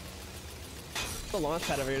 The launch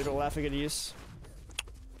pad over here to laugh I could use.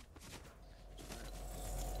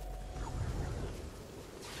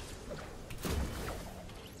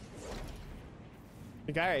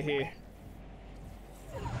 The guy right here.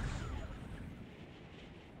 I'm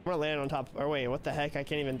gonna land on top. Or wait, what the heck? I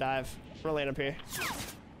can't even dive. I'm gonna land up here.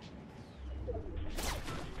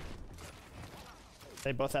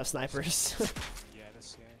 They both have snipers. Yeah, that's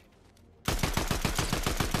scary.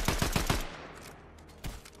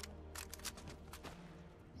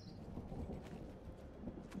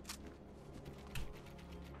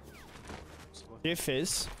 Do you have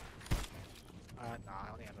fizz? Nah,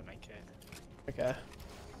 I only have a main kit. Okay.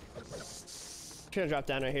 Gonna drop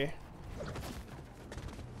down right here.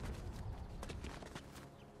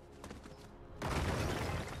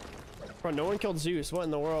 Bro, no one killed Zeus. What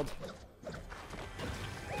in the world?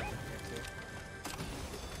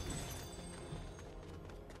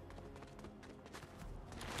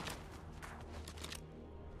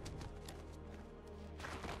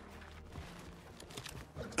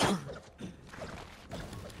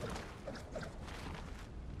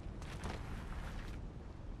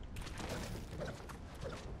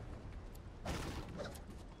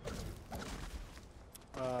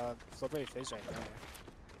 Flippery fish right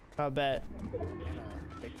there. I bet. And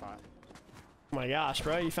a big pot. Oh my gosh,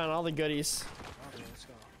 bro. You found all the goodies. Oh, dude, let's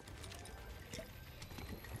go. Let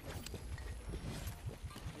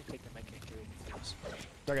me take the mic and carry the fish.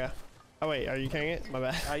 Okay. Oh, wait. Are you carrying it? My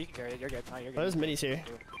bad. Oh, you can carry it. You're good. No, you're good. Oh, there's minis here.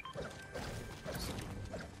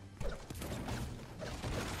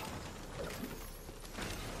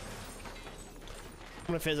 I'm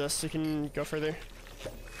gonna fizz us so you can go further.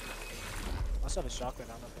 I also have a shotgun.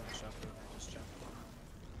 I don't know if I have a shotgun. I just jump.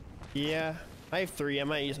 Yeah. I have 3. I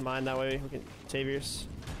might use mine. That way we can save yours.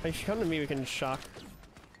 If you come to me, we can shock. I'm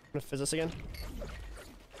gonna fizz us again.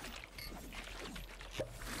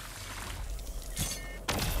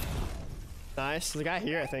 Nice. There's a guy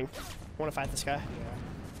here, I think. I wanna fight this guy. Yeah.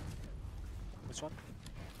 Which one?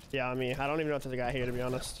 Yeah, I mean, I don't even know if there's a guy here, to be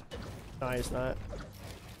honest. No, he's not.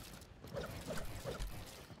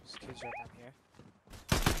 This kid's right down here.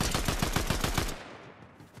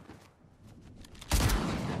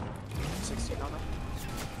 16 on him.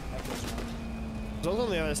 That goes wrong. There's also on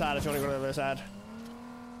the other side if you want to go to the other side.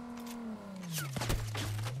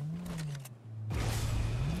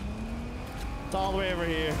 It's all the way over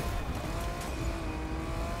here.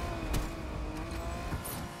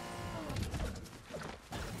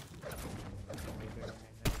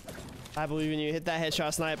 I believe in you. Hit that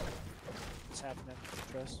headshot snipe. What's happening?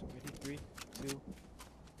 Trust. Ready? 3, 2.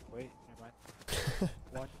 Wait, never mind.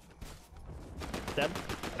 1. Dead.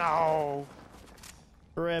 No!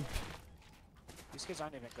 Rip. These kids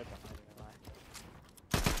aren't even good, though, not even lie.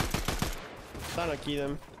 Trying to key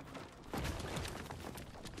them.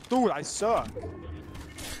 Dude, I suck!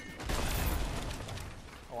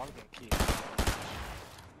 Oh, I'm getting keyed.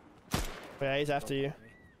 Oh, yeah, he's after you.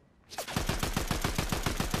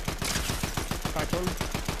 Cracked one.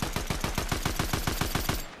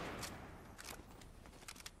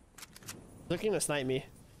 Looking to snipe me.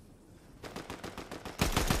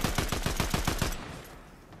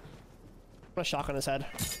 I'm gonna shock on his head.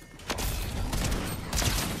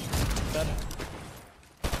 Dead.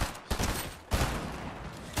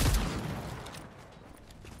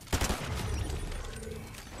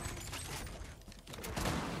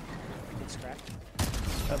 It's cracked.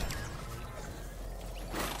 Dead.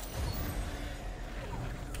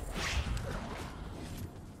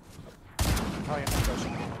 Probably not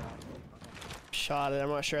pushing. Shot it. I'm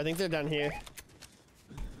not sure. I think they're down here.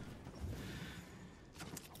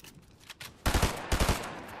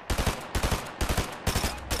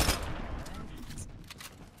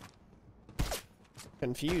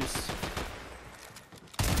 Confused.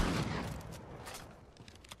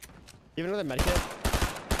 You have another medikit?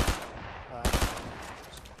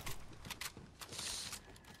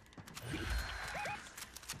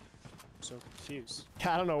 I'm so confused.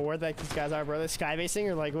 I don't know where these guys are, bro. They're sky basing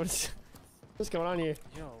or like what's going on here?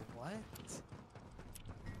 Yo, what?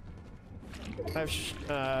 I have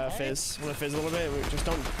fizz. I'm gonna fizz a little bit. We just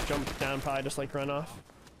don't jump down. Probably just like run off.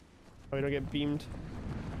 Oh, we don't get beamed.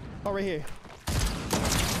 Oh, right here.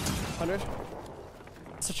 100.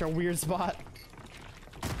 Such a weird spot.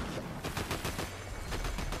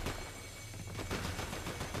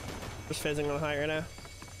 Just fizzing on high right now.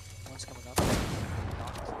 One's coming up.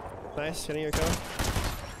 Knocked. Nice, getting your kill.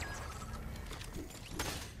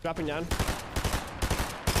 Dropping down.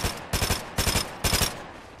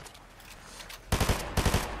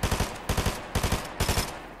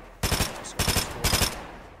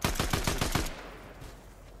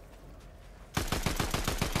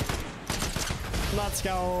 Let's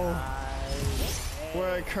go. Nice.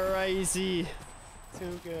 We're crazy.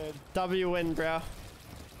 Too good. W win, bro.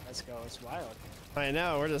 Let's go. It's wild. I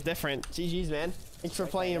know, we're just different. GG's, man. Thanks for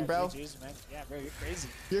playing, bro. GG's, man. Yeah, bro, you're crazy.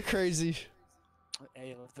 You're crazy.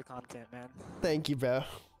 Hey, love the content, man. Thank you, bro.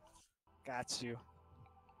 Got you.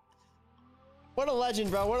 What a legend,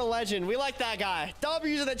 bro. What a legend. We like that guy.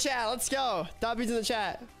 W's in the chat. Let's go. W's in the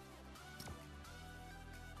chat.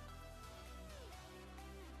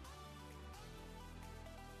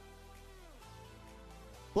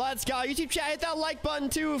 Let's go. YouTube chat, hit that like button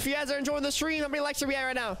too if you guys are enjoying the stream. How many likes are we at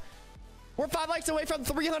right now? We're 5 likes away from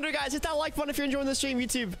 300, guys. Hit that like button if you're enjoying the stream,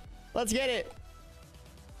 YouTube. Let's get it.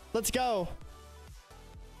 Let's go.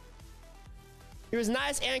 He was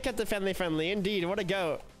nice and kept it family friendly. Indeed. What a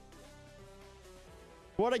goat.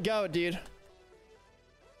 What a goat, dude.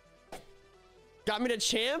 Got me to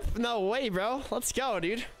champ? No way, bro. Let's go,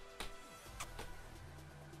 dude.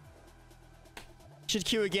 Should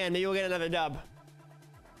queue again. Maybe we'll get another dub.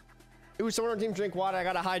 Ooh, someone on team drink water. I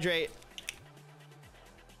gotta hydrate.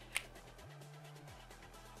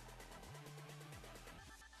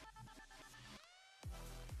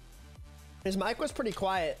 His mic was pretty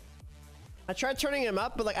quiet. I tried turning him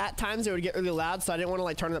up, but like at times it would get really loud, so I didn't want to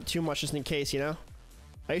like turn it up too much just in case, you know?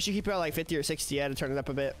 I usually keep it at like 50 or 60. I had to turn it up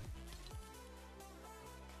a bit.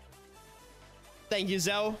 Thank you,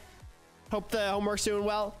 Zoe. Hope the homework's doing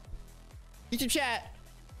well. YouTube chat.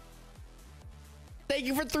 Thank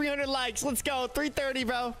you for 300 likes. Let's go. 330,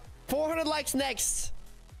 bro. 400 likes next.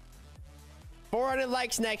 400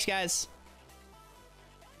 likes next, guys.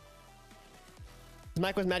 His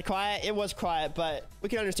mic was mad quiet. It was quiet, but we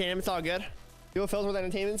can understand him. It's all good. Duo fills with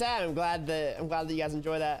entertainment's at. I'm glad that you guys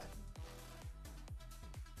enjoy that.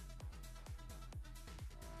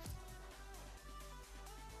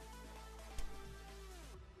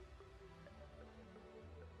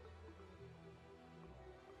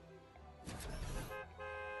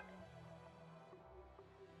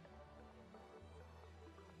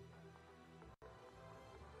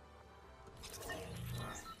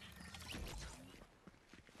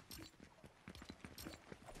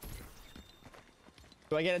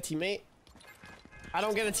 Do I get a teammate? I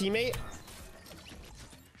don't get a teammate?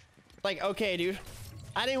 Like, okay, dude.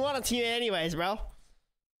 I didn't want a teammate anyways, bro.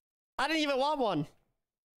 I didn't even want one.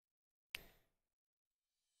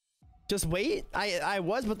 Just wait? I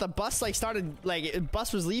was, but the bus like started, like,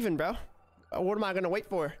 bus was leaving, bro. What am I gonna wait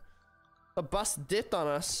for? The bus dipped on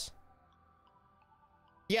us.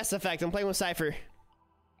 Yes, effect. I'm playing with Cypher.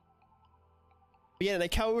 But yeah, the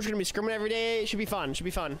coach gonna be scrimming every day. It should be fun. Should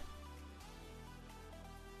be fun.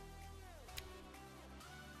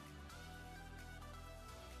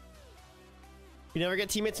 You never get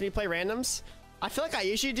teammates when you play randoms? I feel like I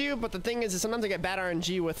usually do, but the thing is sometimes I get bad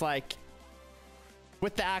RNG with like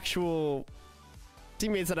with the actual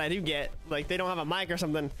teammates that I do get. Like they don't have a mic or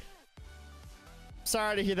something.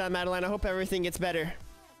 Sorry to hear that, Madeline. I hope everything gets better.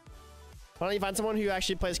 Why don't you find someone who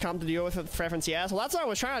actually plays comp to duo with preference? Yes. Well, that's what I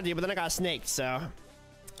was trying to do, but then I got snaked, so. I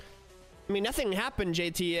mean, nothing happened,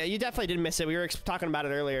 JT. You definitely did miss it. We were talking about it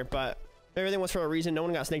earlier, but everything was for a reason. No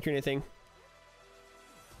one got snaked or anything.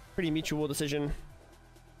 Pretty mutual decision.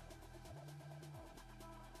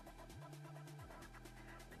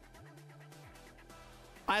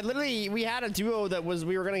 We had a duo that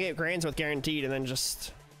we were gonna get grands with guaranteed, and then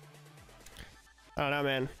just, I don't know,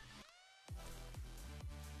 man.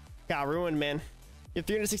 Got ruined, man. You have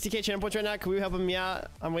 360k channel points right now. Can we help him out?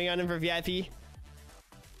 I'm waiting on him for VIP.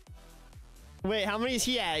 Wait, how many is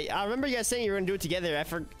he at? I remember you guys saying you were gonna do it together. I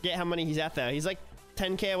forget how many he's at though. He's like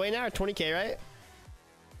 10k away now, or 20k, right?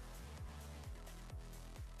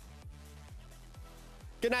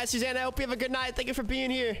 Good night, Suzanne. I hope you have a good night. Thank you for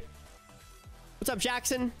being here. What's up,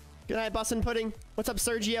 Jackson? Good night, Bussin' Pudding. What's up,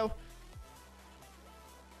 Sergio?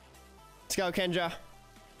 Let's go, Kendra.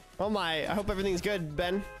 Oh my, I hope everything's good,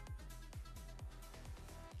 Ben.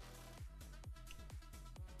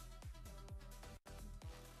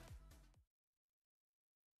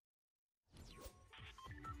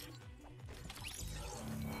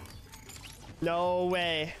 No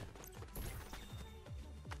way.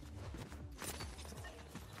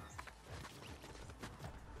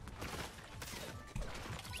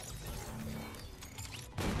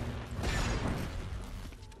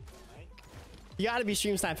 You gotta be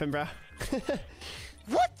stream sniping, bro.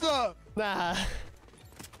 What the? Nah.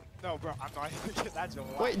 No, bro, I'm not. That's a lie.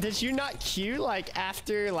 Wait, did you not queue like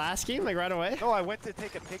after last game, like right away? No, I went to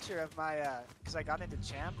take a picture of my, because I got into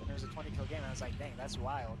champ and there was a 20 kill game and I was like, dang, that's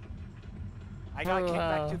wild. I got kicked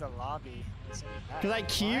back to the lobby. Because I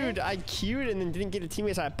queued and then didn't get a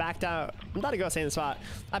teammate, so I backed out. I'm about to go same spot.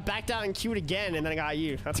 I backed out and queued again and then I got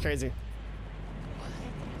you. That's crazy.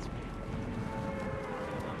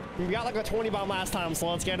 You got like a 20 bomb last time,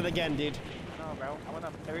 so let's get it again, dude. No, bro. I went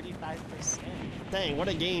up 35%. Dang, what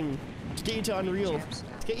a game. To get you to Unreal.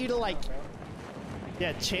 To get you to like...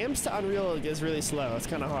 Yeah, champs to Unreal is really slow. It's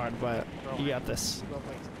kind of hard, but bro, you got this.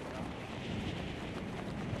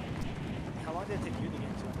 How long did it take you to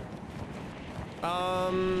get to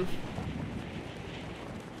Unreal?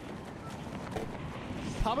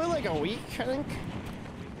 Probably like a week, I think.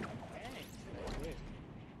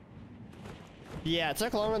 Yeah, it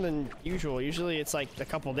took longer than usual. Usually it's like a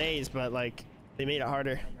couple days, but like they made it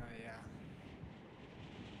harder. Yeah.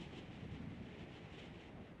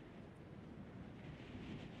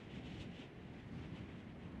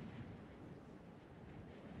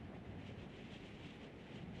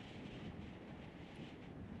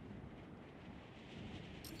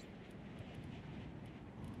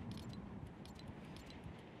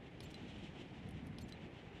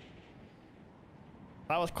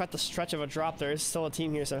 That was quite the stretch of a drop. There is still a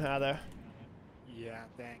team here somehow, though. Yeah,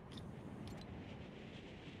 dang.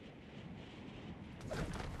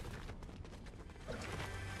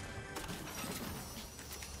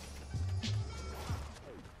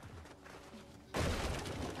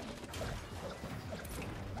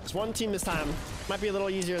 It's one team this time. Might be a little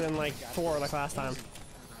easier than like 4 like last time.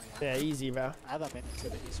 Yeah, easy, bro. I have a minute to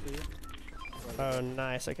the east for you. Oh,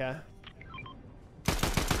 nice. Okay.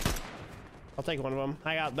 I'll take one of them.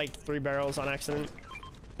 I got like 3 barrels on accident.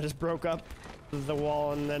 I just broke up the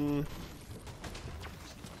wall and then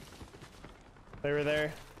they were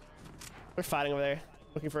there. They're fighting over there,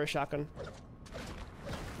 looking for a shotgun.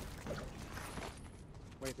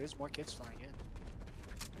 Wait, there's more kids flying in.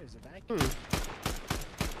 There's a bag.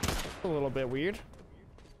 A little bit weird.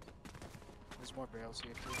 There's more barrels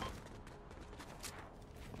here too.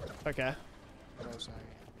 Okay. Oh, sorry.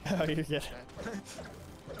 Oh, you're good.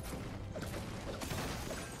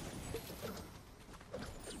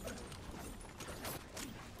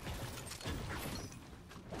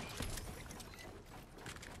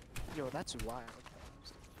 Yo, that's wild.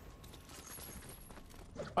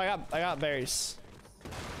 I got berries.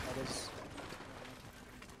 That is.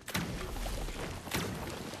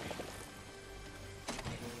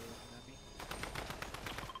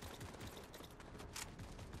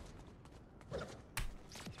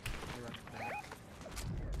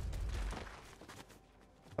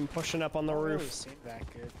 I'm pushing up on the I don't roof. really seem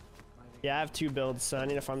that good. Yeah, I have 2 builds, so I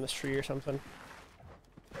need to farm this tree or something.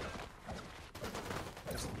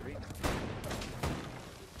 There's 3 now.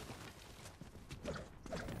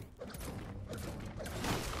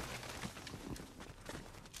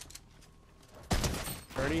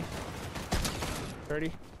 Thirty.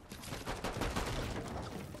 30.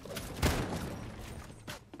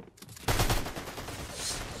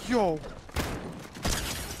 Yo!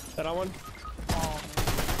 Is that on one?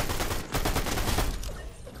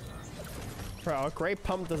 Bro, a great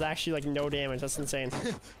pump does actually like no damage. That's insane.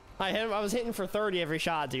 I was hitting for 30 every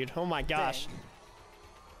shot, dude. Oh my gosh. Dang.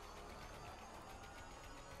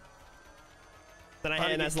 Then I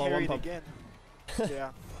hit an S-Low 1 pump. Again.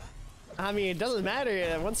 Yeah. I mean, it doesn't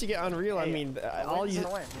matter. Once you get Unreal, I mean, all you.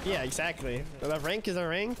 Win, Yeah, exactly. The rank is a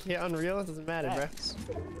rank. Hit Unreal, it doesn't matter, Facts.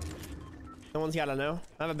 bro. No one's gotta know.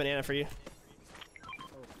 I have a banana for you.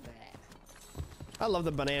 Oh, bad. I love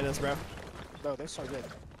the bananas, bro. Bro, they're so good.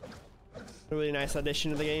 A really nice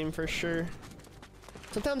addition to the game for sure.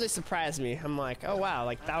 Sometimes they surprise me. I'm like, oh wow,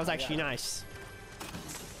 like that was actually nice.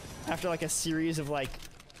 After like a series of like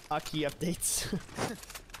Aki updates.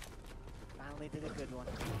 Finally did a good one.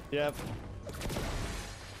 Yep.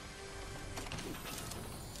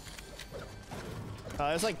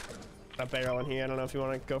 There's like a barrel in here. I don't know if you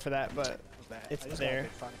want to go for that, but it's there.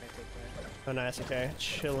 Oh, nice. Okay,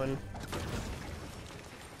 chilling.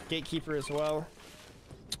 Gatekeeper as well.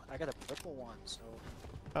 I got a purple one, so.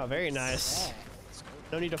 Oh, very nice. Yeah, let's go.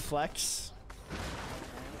 No need to flex.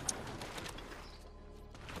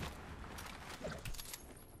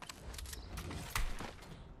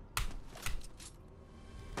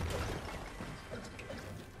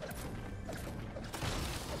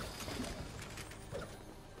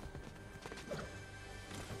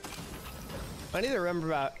 I need to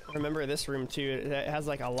remember this room too. It has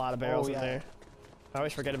like a lot of barrels in there. I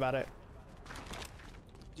always forget about it.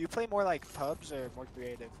 Do you play more like pubs or more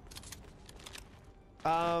creative?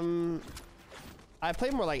 I play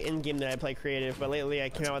more like in-game than I play creative, but lately I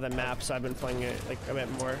came out with a map, so I've been playing it like a bit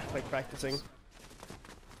more, like practicing.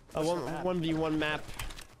 A 1v1 map.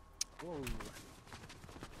 Whoa. I'm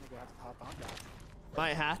gonna have to hop on that.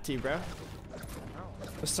 Might have to, bro. Oh.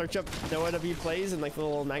 Just search up NoahWPlays and like the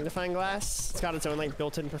little magnifying glass. It's got its own like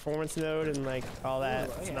built-in performance node and like all that.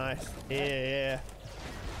 Ooh, It's yeah. nice. Yeah.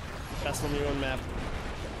 That's the new one map.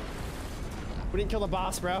 We didn't kill the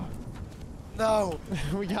boss, bro. No!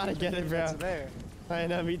 We gotta get it, bro. It's there. I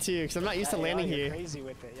know, me too, because I'm not used to landing you're here. Crazy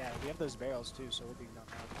with it. Yeah, we have those barrels too, so we'll be done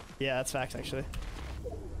now. Yeah, that's facts, actually.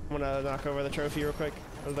 I'm gonna knock over the trophy real quick.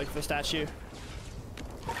 Or like the statue.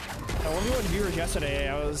 1v1 viewers yesterday,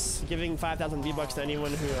 I was giving 5,000 V-Bucks to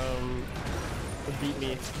anyone who would beat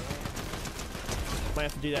me. Might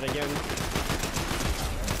have to do that again.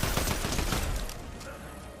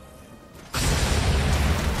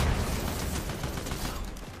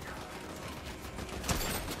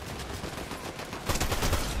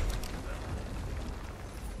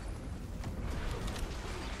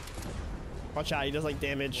 Watch out, he does like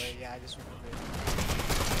damage. Wait, yeah, I just remembered.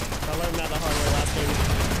 I learned that the hard way last game.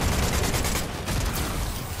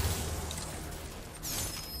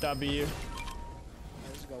 W.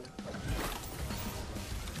 Let's go.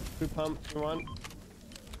 Who pump you want?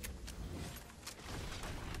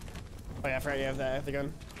 Oh yeah, I forgot you have that. I have the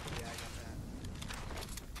gun. Yeah, I got that.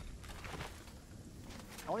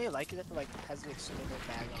 I only like it if it like has the extended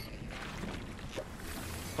bag on it.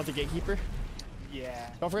 What, the gatekeeper?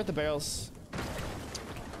 Yeah. Don't forget the barrels. I have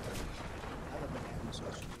a banana, so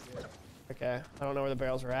it should be good. Okay, I don't know where the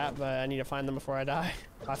barrels are at, but I need to find them before I die.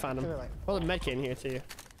 I found them. Like, Well, the medkit in here too.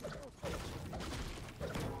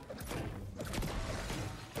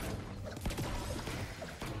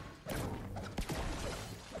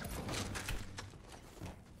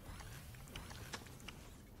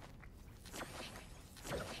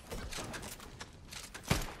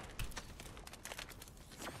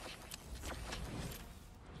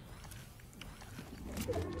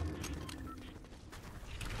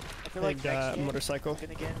 I feel like next game, motorcycle. I'm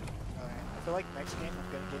gonna get. I feel like next game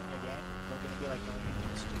I'm gonna get in the game. We're gonna be like going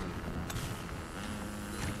against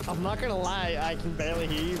you. I'm not gonna lie, I can barely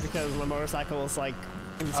hear you because my motorcycle is like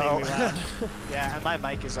insanely loud. Yeah, and my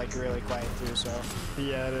mic is like really quiet too, so.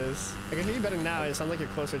 Yeah, it is. I can hear you better now. It sounds like you're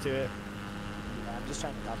closer to it. Yeah, I'm just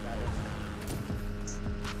trying to talk about it.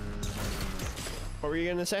 What were you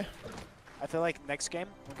gonna say? I feel like next game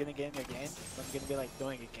I'm gonna get in your game. I'm gonna be like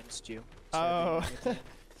going against you. Oh,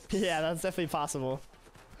 yeah, that's definitely possible.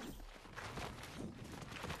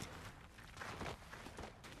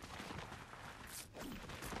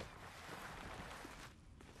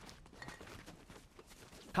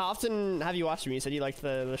 How often have you watched me? You said you liked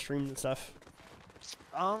the streams and stuff.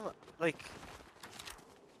 Like,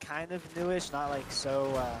 kind of newish, not like so,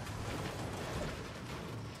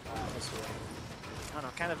 what's the word? I don't know,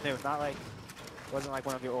 kind of new, not like, wasn't like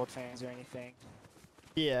one of your old fans or anything.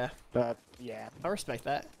 Yeah. But, yeah. I respect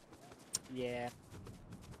that. Yeah.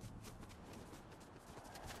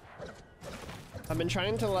 I've been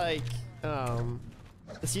trying to like, the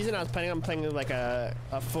season I was planning on playing like a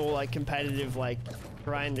full like competitive like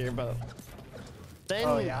grinder, but then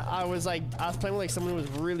I was playing with like someone who was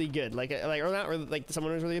really good, like or not really like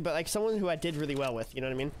someone who was really good, but like someone who I did really well with, you know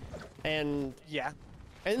what I mean? And yeah.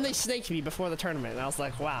 And then they snaked me before the tournament, and I was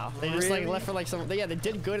like, wow. They just like left for like some, they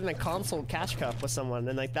did good in the console cash cup with someone,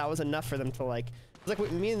 and like that was enough for them to like, it was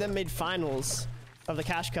like me and them made finals of the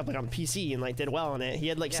cash cup like on PC and like did well in it. He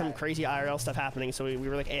had like some crazy IRL stuff happening, so we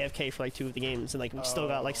were like AFK for like 2 of the games, and like we still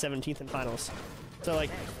got like 17th in finals. So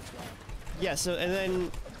like, yeah. So and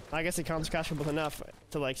then I guess the console cash cup was enough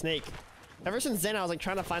to like snake. Ever since then, I was like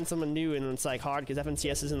trying to find someone new, and it's like hard because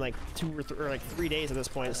FNCS is in like 2 or like 3 days at this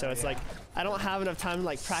point. So it's like I don't have enough time to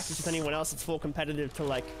like practice with anyone else. It's full competitive to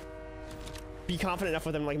like be confident enough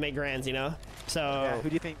with them, like make grands, you know. So who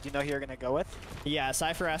do you think? Do you know who you're gonna go with? Yeah,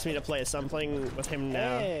 Cypher asked me to play, so I'm playing with him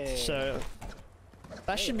now. So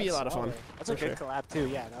that should be a lot of fun. That's a good collab too.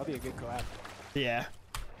 Yeah, that'll be a good collab. Yeah.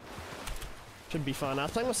 Should be fun. I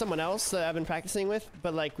was playing with someone else that I've been practicing with,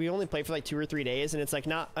 but like we only played for like 2 or 3 days, and it's like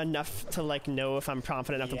not enough to like know if I'm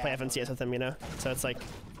confident enough to play FNCS with him, you know? So it's like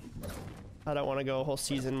I don't want to go a whole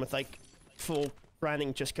season with like full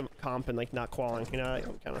grinding just comp and like not qualing, you know?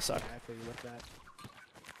 That kind of suck. I feel you with that.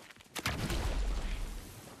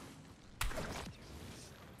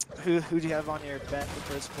 Who do you have on your bet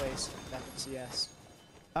for first place in FNCS?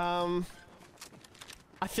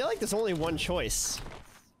 I feel like there's only one choice.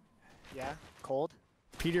 Yeah, Cold.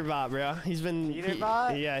 Peter Bot, bro. He's been. Peter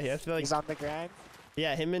Bot? Yeah, I feel like he's on the grind.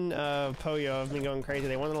 Yeah, him and Poyo have been going crazy.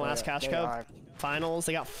 They won in the last Cash Cup finals.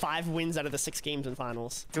 They got 5 wins out of the 6 games in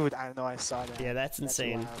finals. Dude, I know, I saw that. Yeah, that's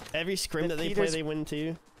insane. Wild. Every scrim that they play, they win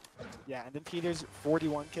too. Yeah, and then Peter's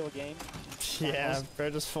 41 kill game. Yeah,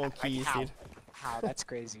 bro, just full keys, how? dude. How? That's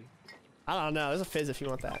crazy. I don't know. There's a fizz if you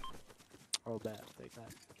want that. I'll bet. I'll take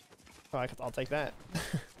that. Oh, I'll take that.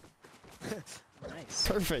 Nice.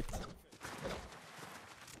 Perfect.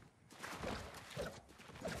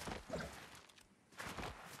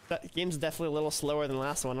 That game's definitely a little slower than the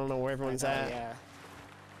last one. I don't know where everyone's at. Yeah.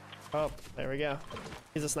 Oh, there we go.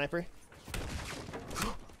 He's a sniper.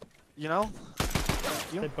 You know?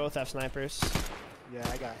 They both have snipers. Yeah,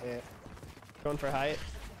 I got hit. Going for height.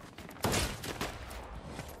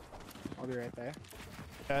 I'll be right there.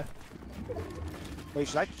 Okay. Wait,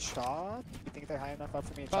 should I chop? You think they're high enough up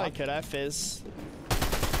for me to Probably chop? could. I have fizz.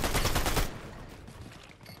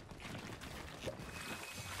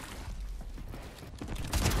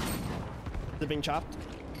 Is it being chopped?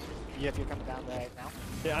 Yeah, if you're coming down right now.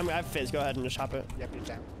 Yeah, I have fizz. Go ahead and just chop it. Yep, you're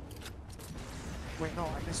down. Wait, no,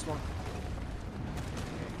 I missed one.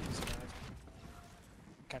 Okay,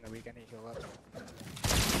 kind of weak. I need to heal up.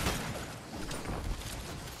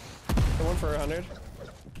 The one for 100.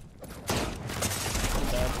 I'm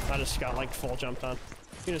dead. I just got like full jumped on.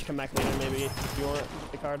 You can just come back later maybe if you want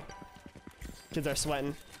the card. Kids are sweating.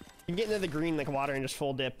 You can get into the green like water and just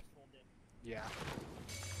full dip. Yeah.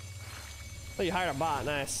 Oh, you hired a bot.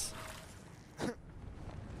 Nice.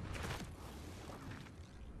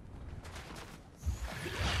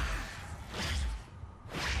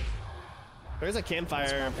 There's a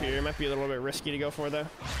campfire up here. It might be a little bit risky to go for though.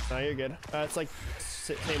 No, you're good. It's like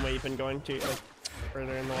same way you've been going to, like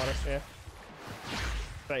further in the water. Yeah.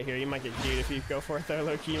 Right here, you might get queued if you go for it though.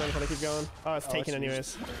 Low key, you might want to keep going. Oh, it's taken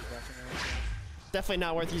anyways. Definitely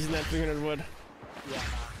not worth using that 300 wood. Yeah.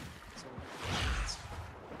 So,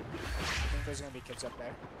 I think there's gonna be kids up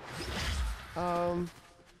there.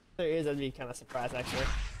 There is. I'd be kind of surprised actually.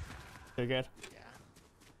 They're good. Yeah.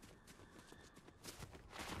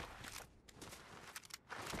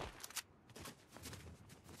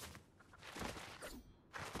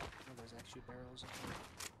 Oh, there's actually barrels in here.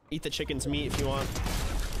 Eat the chicken's meat if you want.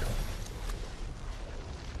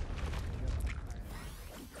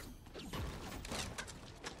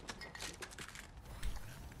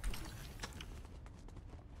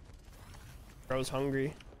 Bro's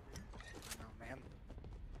hungry. Oh man.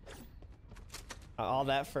 All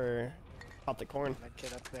that for pop the corn. Med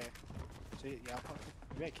kit up there. So yeah, I'll probably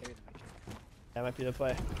carry the med kit. That might be the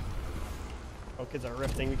play. Oh, kids are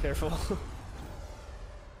rifting. Be careful.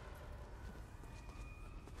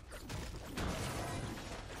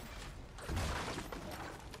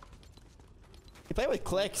 You play with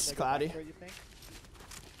clicks, Cloudy.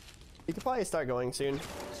 You could probably start going soon.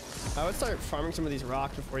 I would start farming some of these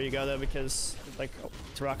rocks before you go though, because like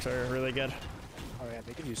these rocks are really good. Oh yeah,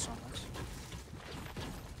 they can use so much.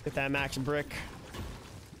 Get that max brick.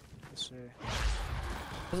 Yes, sir.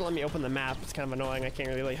 Doesn't let me open the map. It's kind of annoying. I can't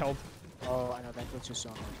really help. Oh, I know that glitch is so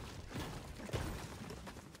annoying.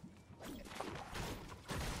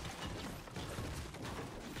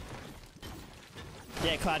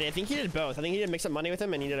 Yeah, Cloudy, I think he did both. I think he did mix up money with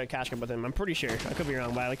him and he did a cash cup with him. I'm pretty sure. I could be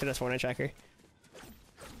wrong, but I looked at this Fortnite Tracker.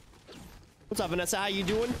 What's up, Vanessa? How you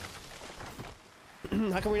doing?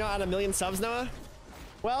 How come we're not at 1 million subs, Noah?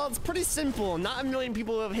 Well, it's pretty simple. Not a million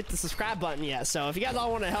people have hit the subscribe button yet. So if you guys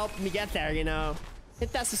all want to help me get there, you know,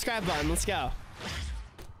 hit that subscribe button. Let's go.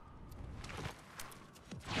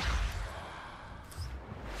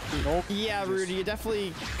 Nope. Yeah, Rudy, you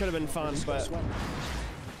definitely could have been fun, but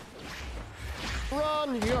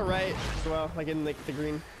run. You're right as well, like in like the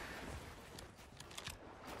green.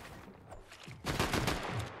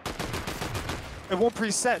 It won't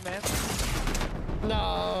preset, man.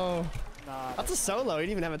 No. Nah. That's a solo. You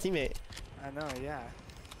didn't even have a teammate. I know, yeah.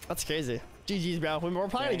 That's crazy. GG's, bro. We're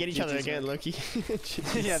probably gonna get each other again, Loki.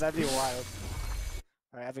 Yeah, that'd be wild.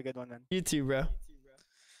 Alright, have a good one then. You too, bro.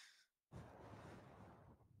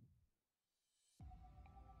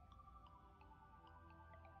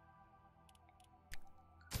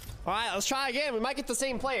 Alright, let's try again. We might get the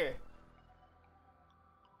same player.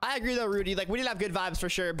 I agree though, Rudy. Like, we did have good vibes for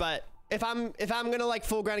sure, but if I'm gonna like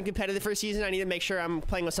full grind and competitive for a season, I need to make sure I'm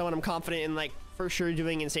playing with someone I'm confident in, like for sure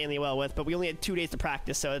doing insanely well with. But we only had 2 days to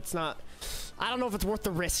practice, so it's not. I don't know if it's worth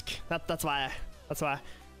the risk. That's why.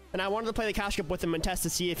 And I wanted to play the cash cup with him and test to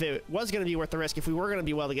see if it was gonna be worth the risk, if we were gonna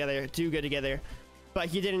be well together, do good together. But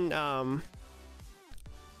he didn't want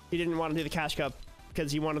to do the cash cup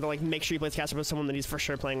because he wanted to like make sure he plays cash cup with someone that he's for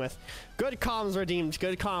sure playing with. Good comms, Redeemed.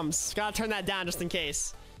 Good comms. Gotta turn that down just in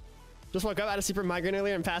case. Just woke up, had a super migraine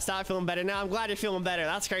earlier and passed out. Feeling better now. I'm glad you're feeling better.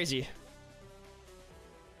 That's crazy.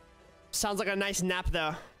 Sounds like a nice nap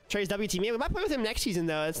though. Trey's W team. Yeah, we might play with him next season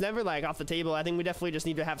though. It's never like off the table. I think we definitely just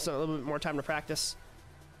need to have a little bit more time to practice.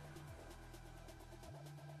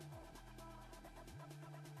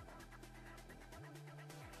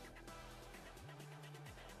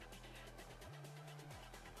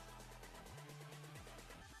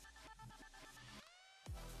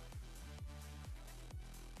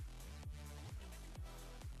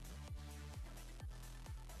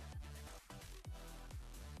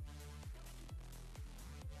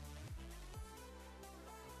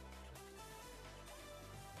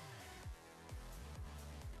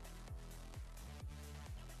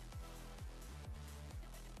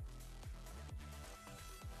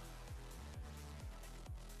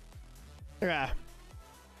 Yeah.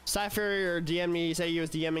 Cypher or DM me, say you was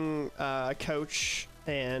DMing a coach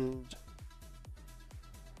and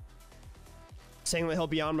saying that he'll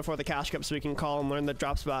be on before the cash cup so we can call and learn the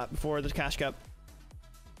drop spot before the cash cup.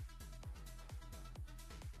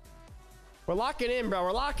 We're locking in, bro.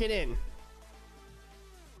 We're locking in.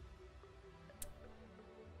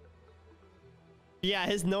 Yeah,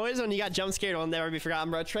 his noise when he got jump scared will never be forgotten,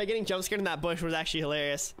 bro. Trey getting jump scared in that bush was actually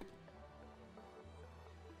hilarious.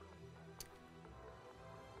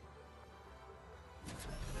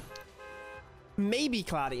 Maybe,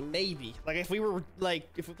 Cloudy, maybe. Like, if we were, like,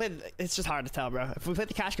 if we played, it's just hard to tell, bro. If we played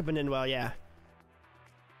the cash cup and did well, yeah.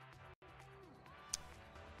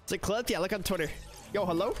 Is it clipped? Yeah, look on Twitter. Yo,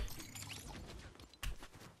 hello?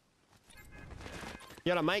 You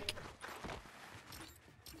got a mic?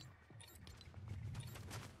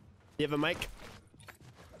 You have a mic?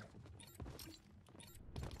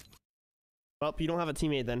 Well, you don't have a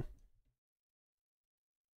teammate then.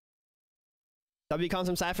 W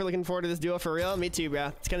Consum Cypher, looking forward to this duo for real. Me too, bro.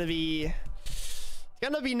 It's gonna be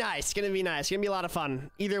nice. It's gonna be nice. It's gonna be a lot of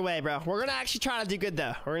fun. Either way, bro. We're gonna actually try to do good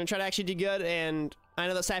though. We're gonna try to actually do good, and I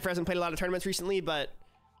know that Cypher hasn't played a lot of tournaments recently, but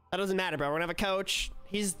that doesn't matter, bro. We're gonna have a coach.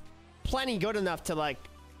 He's plenty good enough to like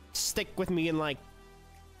stick with me and like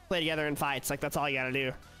play together in fights. Like that's all you gotta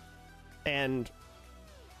do. And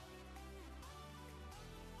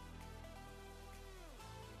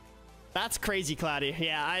that's crazy, Cloudy.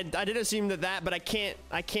 Yeah, I did assume that, but I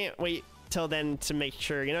can't wait till then to make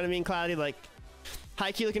sure. You know what I mean, Cloudy? Like,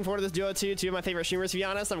 high key looking forward to this duo too. Two of my favorite streamers, to be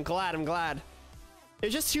honest. I'm glad. It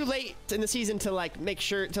was just too late in the season to like make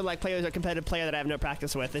sure to like play with a competitive player that I have no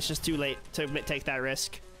practice with. It's just too late to take that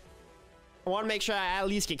risk. I want to make sure I at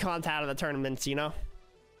least get content out of the tournaments, you know?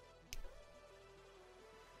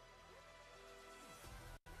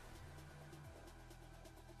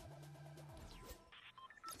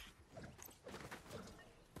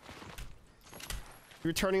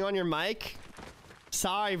 You're turning on your mic?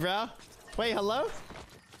 Sorry, bro. Wait, hello?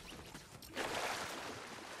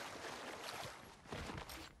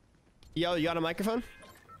 Yo, you got a microphone?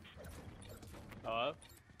 Hello?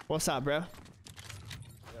 What's up, bro?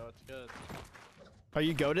 Yo, it's good. Are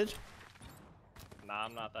you goated? Nah,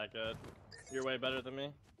 I'm not that good. You're way better than me.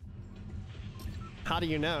 How do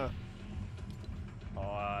you know?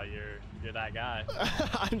 Oh, you're that guy.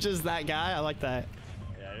 I'm just that guy? I like that.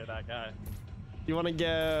 Yeah, you're that guy. You want to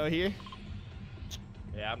go here?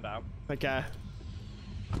 Yeah, I'm down. Okay.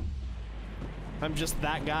 I'm just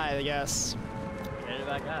that guy, I guess. Yeah, you're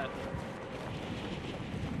that guy.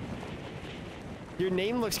 Your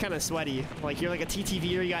name looks kind of sweaty. Like you're like a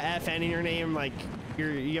TTV or you got FN in your name. Like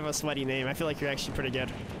you have a sweaty name. I feel like you're actually pretty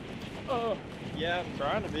good. Oh, yeah, I'm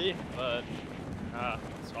trying to be, but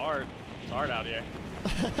it's hard. It's hard out here.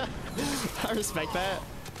 I respect that.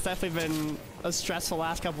 It's definitely been a stressful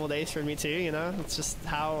last couple of days for me too, you know? It's just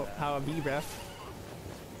how it be, bro.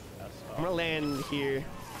 I'm gonna land here.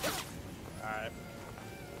 Alright.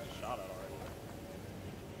 I shot it already.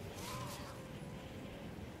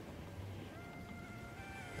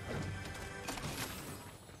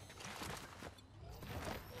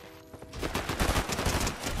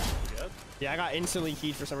 Good? Yeah, I got instantly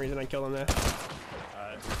keyed for some reason. I killed him there.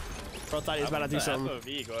 Alright. Bro thought he was about to do something.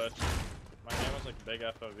 FOV glitch. My name was like big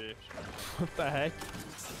FOV. What the heck?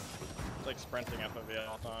 It's like sprinting FOV at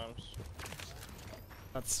all times.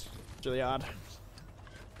 That's really odd.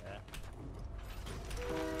 Yeah.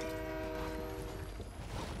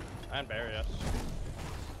 And bury us.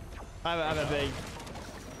 I have a big.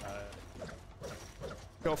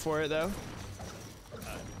 Go for it though.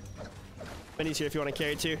 Benny's here if you want to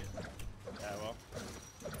carry too. Yeah, well.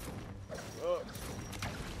 Whoa.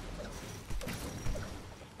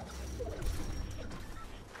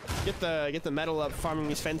 Get the metal up, farming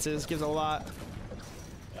these fences gives a lot.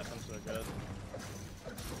 Yeah, fences are good.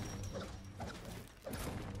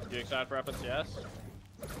 You excited for FNCS?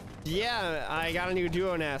 Yeah, I got a new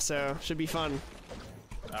duo now, so should be fun.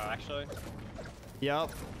 Oh, actually?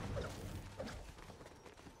 Yup.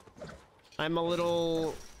 I'm a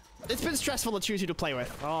little... It's been stressful to choose who to play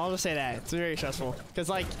with. I'll just say that. It's very stressful. Because,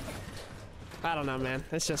 like... I don't know, man.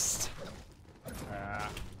 It's just...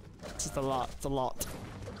 It's just a lot. It's a lot.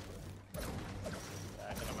 Yeah,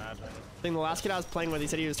 I can imagine. I think the last kid I was playing with, he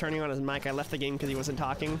said he was turning on his mic. I left the game because he wasn't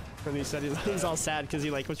talking. And he said he was all sad because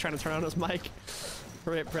he, like, was trying to turn on his mic.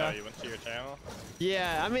 Rip, bro. Oh, you went to your channel?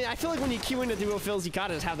 Yeah, I mean, I feel like when you queue into duo fills, you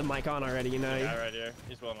gotta just have the mic on already, you know? Yeah, right here.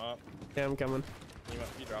 He's blowing up. Yeah, I'm coming.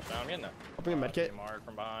 You drop down. I'm getting that. I'll bring a medkit. Mark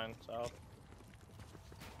from behind, south.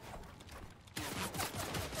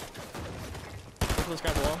 Let's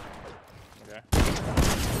grab the wall. Okay.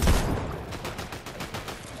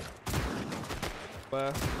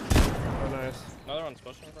 Oh, nice. Another one's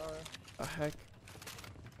pushing, probably. The heck?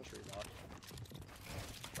 Push rebound.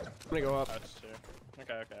 I'm gonna go up. That's two.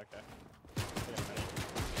 Okay. Wait a minute.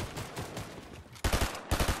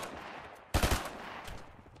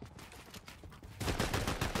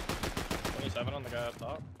 27 on the guy up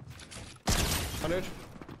top. 100.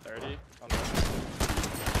 30 on the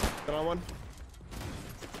Got on one.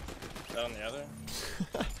 Dead on the other.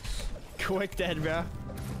 Quick dead, bro. Yeah,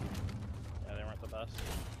 they weren't the best.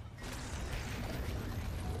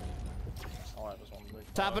 All I was one big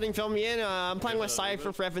What's happening? Fill me in. I'm playing with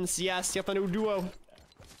Cypher for FNCS. You got the new duo.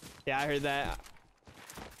 Yeah, I heard that.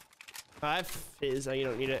 I have fizz. No, you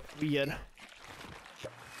don't need it. We good.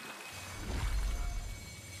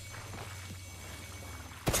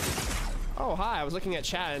 Oh, hi. I was looking at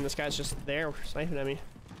chat and this guy's just there sniping at me.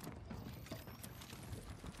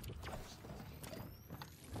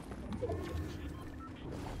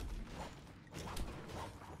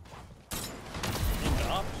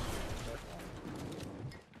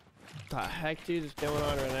 What the heck, dude, is going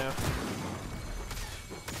on right now?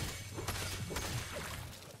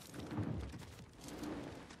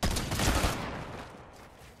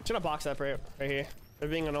 It's gonna box up right here. They're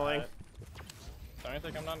being annoying. Don't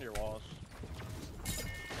think I'm down to your walls.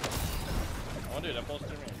 Oh, dude, that pulls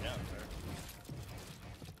through me again, sir.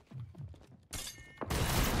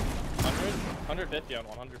 150 on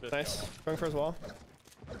 150. Nice. Going for his wall.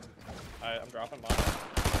 I'm dropping mine.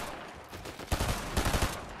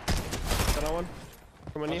 Another one.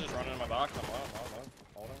 Come on, I'm you. just running in my box. I'm low.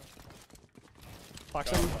 Holding. Box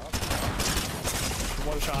him.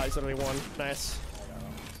 One shot. He's literally one. Nice.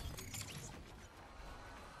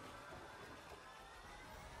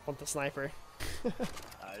 Want the sniper. You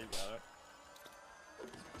got it.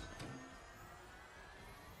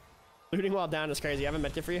 Looting while down is crazy. I haven't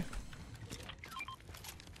met it for you.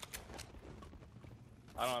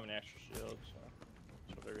 I don't have any extra shields, so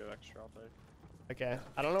if they get extra, I'll take. Okay.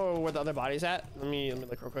 I don't know where the other body's at. Let me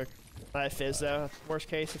look real quick. I have fizz though. Worst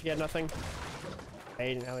case if you had nothing. I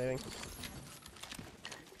didn't have anything.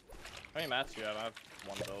 How many mats do you have? I have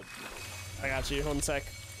one build. I got you. 1 sec.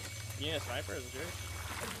 You need a sniper? Is it yours?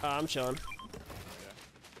 I'm chilling.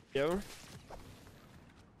 Okay. Yo.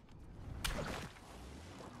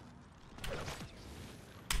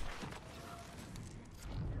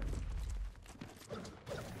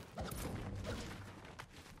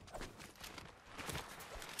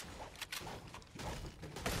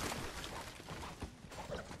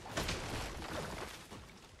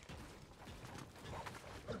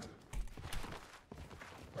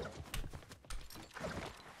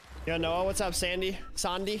 Yo, Noah, what's up, Sandy?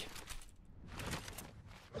 Sandy?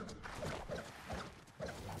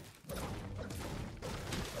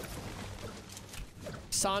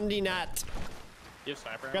 Sandy Nat. You have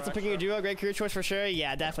sniper? Got to picking a duo, great career choice for sure.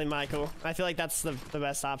 Yeah, definitely Michael. I feel like that's the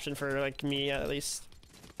best option for like me at least.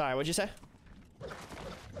 Sorry, what'd you say? Did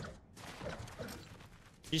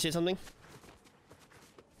you say something?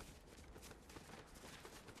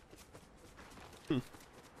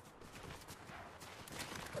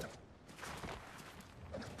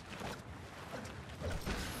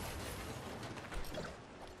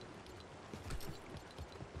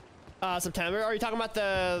 September. Are you talking about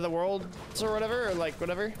the worlds or whatever, or like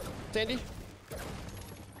whatever, Sandy?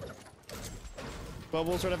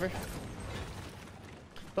 Globals, whatever.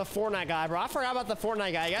 The Fortnite guy, bro. I forgot about the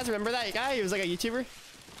Fortnite guy. You guys remember that guy? He was like a YouTuber.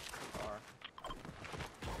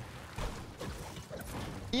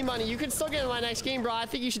 E-Money, you can still get in my next game, bro. I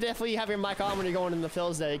think you should definitely have your mic on when you're going in the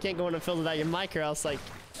fields though. You can't go in the field without your mic or else like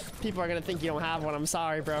people are gonna think you don't have one. I'm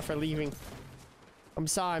sorry, bro, for leaving. I'm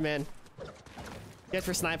sorry, man. Yes,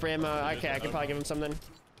 for sniper ammo. Okay, I could probably give him something.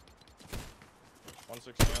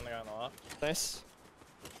 160 on the guy on the left. Nice.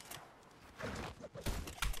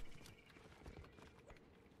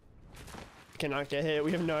 Cannot get hit.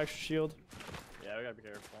 We have no extra shield. Yeah, we gotta be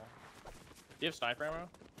careful. Do you have sniper ammo?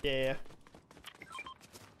 Yeah.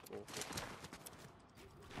 Cool.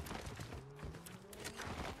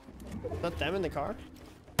 Is that them in the car?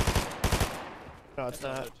 No, it's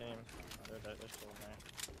not. Team. They're still in there.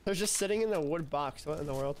 They're just sitting in the wood box. What in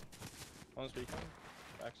the world? One's beacon.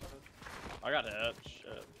 Backside. I got hit.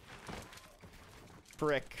 Shit.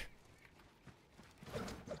 Brick.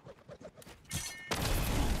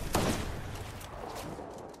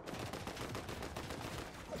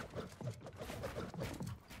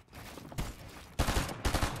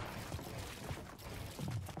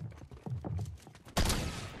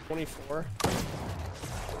 $24.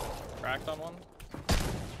 Cracked on one.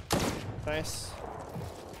 Nice.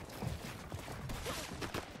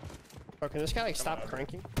 Oh, can this guy like stop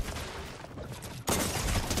cranking?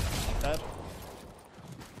 Dead.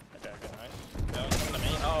 Okay, good, nice. No, he's coming to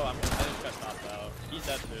me. Oh, I just got stopped out. He's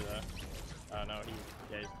dead too, though. Oh, no, he's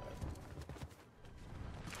dead.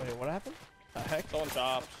 Wait, what happened? The heck? Someone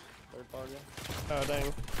chopped. Third party. Oh,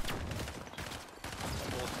 dang.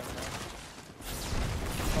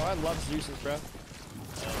 Oh, I love Zeus's, bro.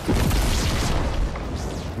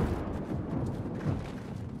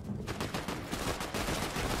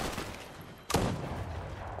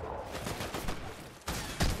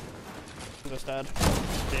 Just dead.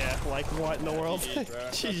 Yeah, like what in the world?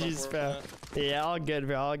 GG's, bro. Yeah, all good,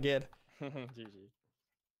 bro. All good. GG.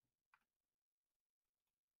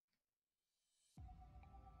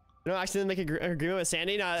 No, I accidentally make an agreement with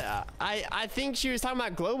Sandy. No, I think she was talking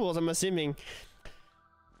about globals, I'm assuming.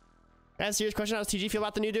 That's a serious question. How does TG feel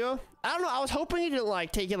about the new duo? I don't know. I was hoping you didn't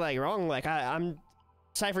like take it like wrong. Like I'm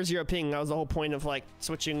Cypher 0 ping. That was the whole point of like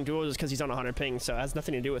switching duos because he's on 100 ping. So it has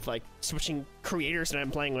nothing to do with like switching creators that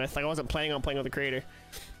I'm playing with. Like I wasn't planning on playing with the creator.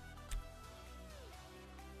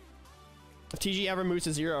 If TG ever moves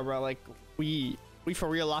to 0, bro, like we for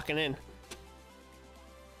real locking in.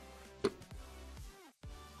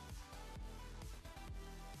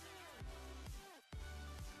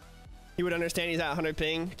 He would understand he's at 100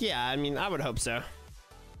 ping. Yeah, I mean, I would hope so.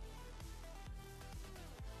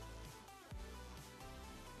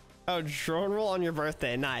 Oh, drone roll on your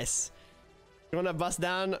birthday. Nice. You want to bust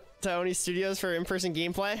down to Oni Studios for in-person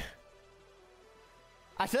gameplay?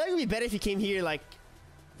 I feel like it would be better if you came here, like,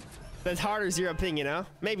 that's harder 0 ping, you know?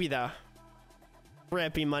 Maybe, though.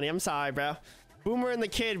 Rippy money. I'm sorry, bro. Boomer and the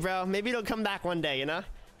kid, bro. Maybe it'll come back one day, you know?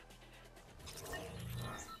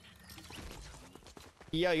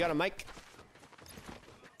 Yo, you got a mic?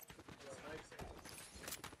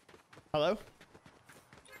 Hello?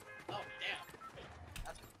 Oh, damn.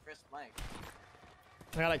 That's a crisp mic.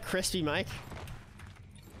 I got a crispy mic.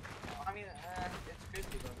 I mean, it's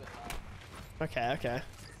crispy, but a bit loud. Okay.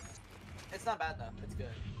 It's not bad, though. It's good.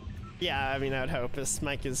 Yeah, I mean, I would hope. This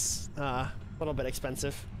mic is a little bit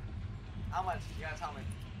expensive. How much? You gotta tell me.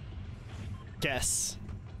 Guess.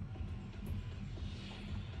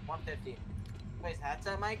 150. Wait, is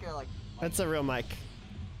headset mic or like? That's a real mic.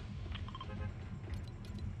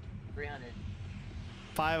 300.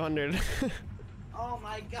 500. Oh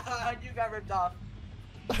my god, you got ripped off.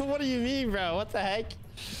 What do you mean, bro? What the heck?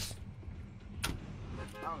 I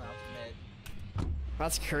don't know, mid.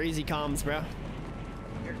 That's crazy comms, bro.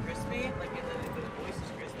 You're crispy? Like, the voice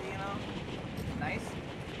is crispy, you know? Nice.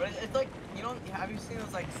 But it's like, you don't, have you seen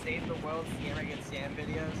those like Save the World Scammer Gets Scam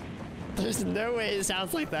videos? There's no way it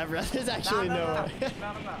sounds like that, bro. There's actually no way.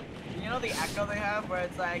 No. You know the echo they have where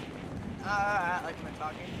it's like when they're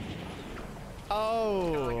talking? Oh.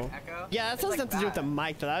 Kind of like an echo? Yeah, that It's doesn't like have to do with the that.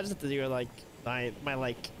 mic, though. That just have to do with like my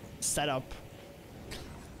like setup.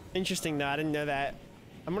 Interesting, though. I didn't know that.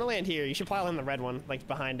 I'm gonna land here. You should probably land the red one, like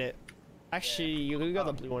behind it. Actually, you go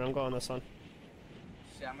the blue one. I'm going this one.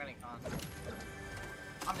 Shit, I'm getting con.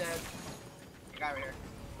 I'm dead. Guy right here.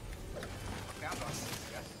 Okay, I'm going this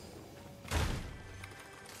guy.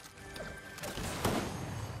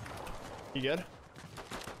 You good?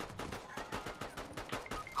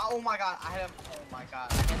 Oh my god, I hit him. Oh my god,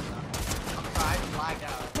 I hit him. I'm sorry, I just lagged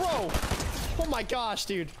out. Bro! Oh my gosh,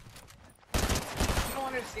 dude. You don't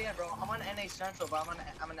understand, bro. I'm on NA Central, but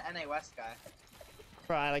I'm an NA West guy.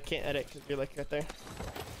 Bro, I can't edit because you're like right there.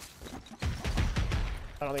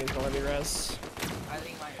 I don't think it's gonna let me res. I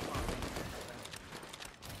think my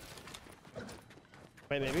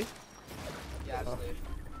Wait, maybe? Yeah, absolutely.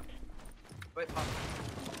 Wait, pop.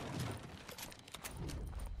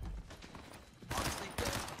 Honestly, good.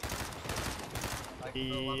 Like, for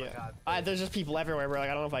the love of God, There's just people everywhere, bro. Like,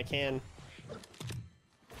 I don't know if I can.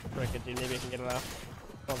 What I could do, maybe I can get it off.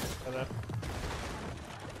 Oh, I don't know.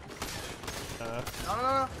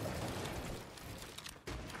 No.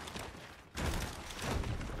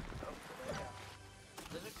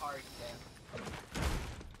 There's a car you can get.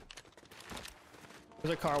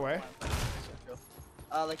 There's a car where?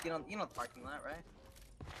 Like you know the parking lot, right?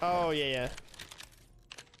 Oh, yeah.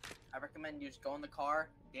 I recommend you just go in the car,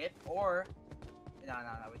 dip, or no,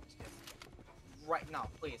 we just dip. Right now,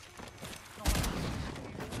 please.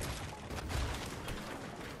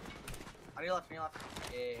 On your left,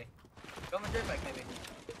 Yeah. Go on the dirt bike, maybe.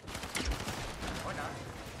 Or not.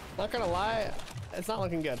 Not gonna lie, it's not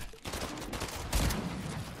looking good.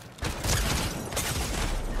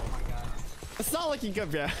 Oh my god. It's not looking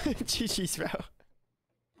good, bro. GG's, bro.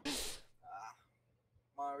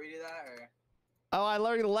 Wanna redo that or? Oh, I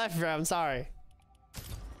already left, bro. I'm sorry.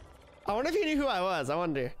 I wonder if he knew who I was. I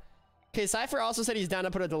wonder. Okay, Cypher also said he's down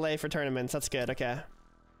to put a delay for tournaments. That's good. Okay.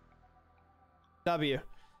 W.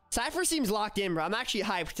 Cypher seems locked in, bro. I'm actually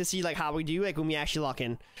hyped to see like how we do like when we actually lock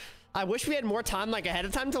in. I wish we had more time like ahead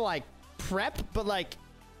of time to like prep, but like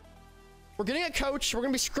we're getting a coach. We're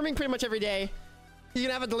gonna be scrimming pretty much every day. He's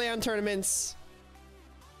gonna have a delay on tournaments.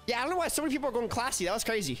 Yeah, I don't know why so many people are going classy. That was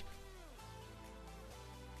crazy.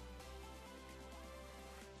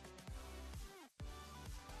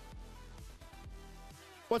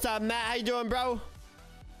 What's up, Matt? How you doing, bro?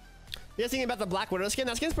 You guys thinking about the Black Widow skin?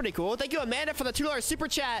 That skin's pretty cool. Thank you, Amanda, for the $2 super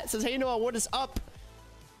chat. Says, hey, Noah, what is up?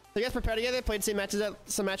 So you guys prepared together? Played some matches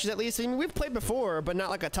at least. I mean, we've played before, but not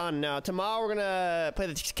like a ton. No, tomorrow we're gonna play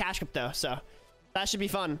the cash cup though, so that should be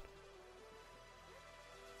fun.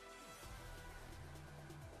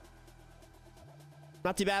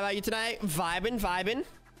 Not too bad about you tonight. Vibin', vibin'.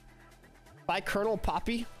 By Colonel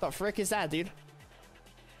Poppy. The frick is that, dude?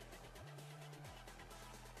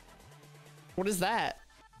 What is that?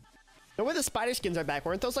 No way the spider skins are back.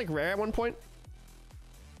 Weren't those like rare at one point?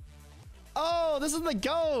 Oh, this is the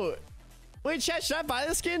goat. Wait, chat, should I buy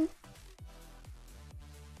this skin?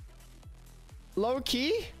 Low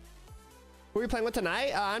key? Who are we playing with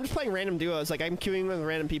tonight? I'm just playing random duos. Like, I'm queuing with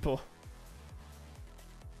random people.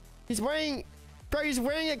 He's wearing... Bro, he's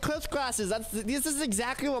wearing Eclipse glasses. This is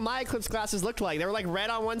exactly what my Eclipse glasses looked like. They were like red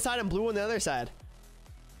on one side and blue on the other side.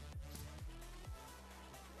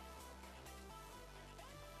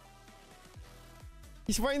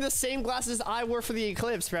 He's wearing the same glasses I wore for the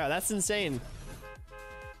Eclipse, bro. That's insane.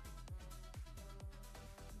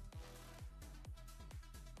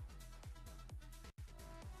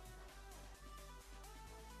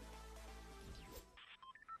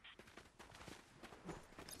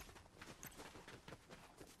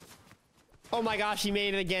 Oh my gosh, he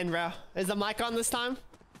made it again, bro. Is the mic on this time?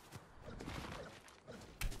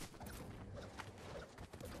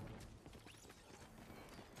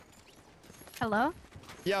 Hello?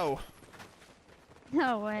 Yo,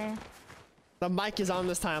 No way. the mic is on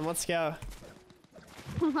this time. Let's go.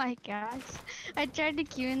 Oh my gosh. I tried to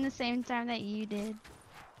queue in the same time that you did.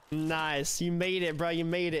 Nice. You made it, bro. You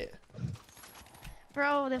made it.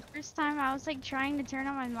 Bro, the first time I was like trying to turn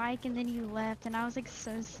on my mic and then you left and I was like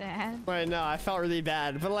so sad. Right, no, I felt really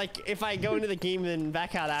bad. But like, if I go into the game and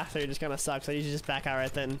back out after, it just kind of sucks. I usually just back out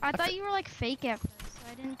right then. I thought you were like fake at first, so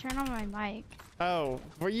I didn't turn on my mic. Oh,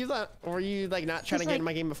 were you like not trying to get in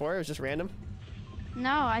my game before? It was just random?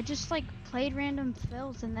 No, I just like played random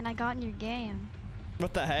fills and then I got in your game.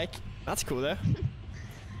 What the heck? That's cool though.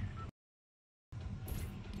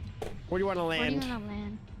 Where do you want to Where land? do you wanna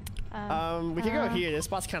land? We can go here. This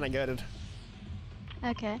spot's kind of good.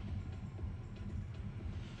 Okay.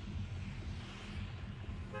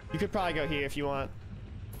 You could probably go here if you want.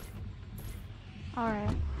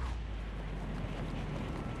 Alright.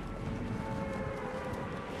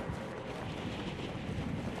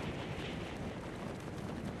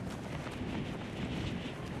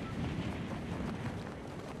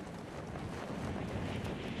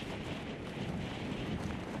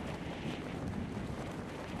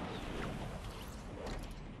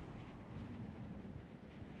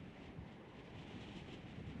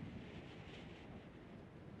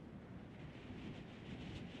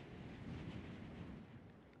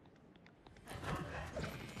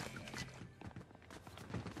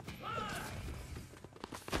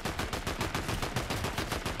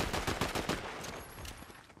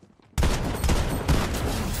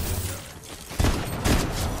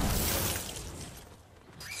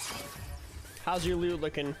 How's your loot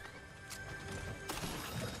looking?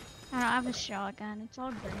 I don't have a shotgun. It's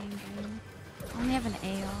all green. I only have an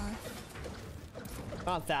AR.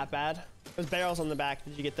 Not that bad. There's barrels on the back.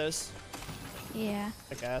 Did you get those? Yeah.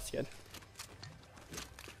 Okay, that's good.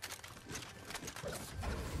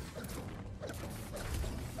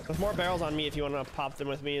 There's more barrels on me if you want to pop them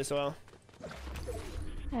with me as well.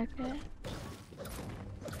 Okay.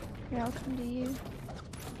 Here, I'll come to you.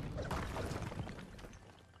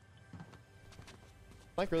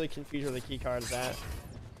 I'm like really confused where the key card is at.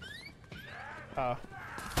 Oh.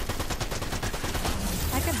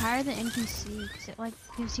 I could hire the NPC because it like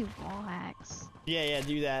gives you wall hacks. Yeah,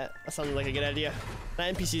 do that. That sounds like a good idea.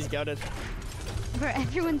 That NPC's goated. For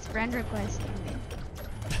everyone's friend requesting me.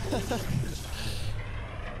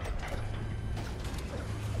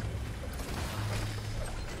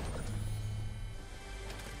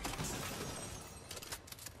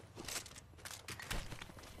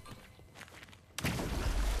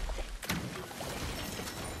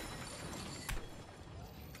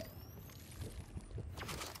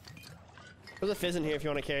 There's a fizz in here if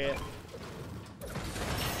you want to carry it.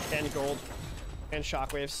 And gold. And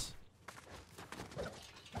shockwaves.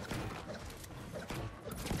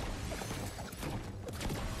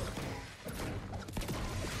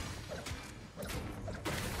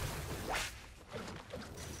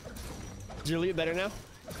 Is your loot better now?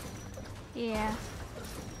 Yeah.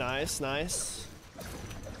 Nice, nice.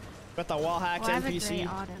 Got the wall hacks Well, I have a NPC. gray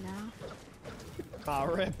auto now. Oh,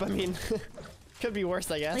 rip. I mean, could be worse,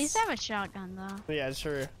 I guess. At least I have a shotgun though. Yeah,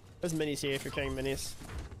 sure. There's minis here if you're carrying minis.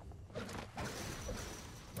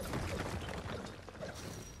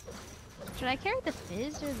 Should I carry the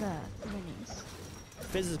fizz or the minis?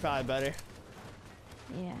 Fizz is probably better.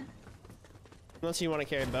 Yeah. Unless you want to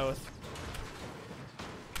carry both.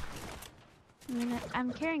 I mean,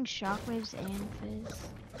 I'm carrying shockwaves and fizz.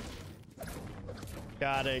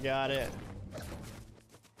 Got it, got it.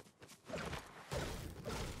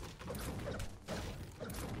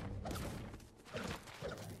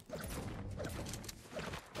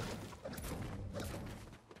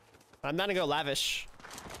 I'm down to go lavish.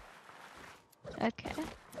 Okay.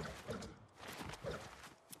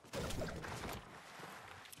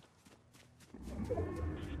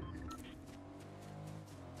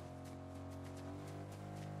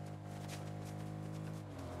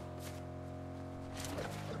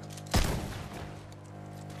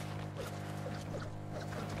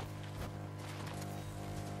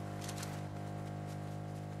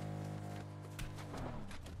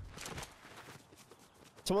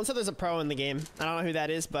 Someone said there's a pro in the game. I don't know who that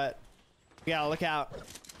is, but we gotta look out.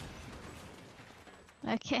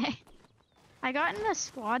 Okay. I got in a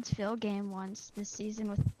squads fill game once this season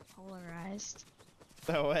with polarized.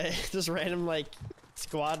 No way. Just random like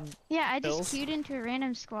squad. Yeah, I fills? just queued into a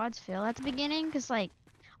random squads fill at the beginning because like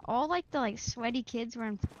all like the like sweaty kids were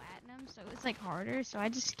in platinum, so it was like harder. So I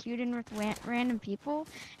just queued in with random people,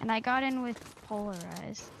 and I got in with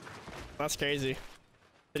polarized. That's crazy.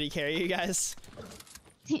 Did he carry you guys?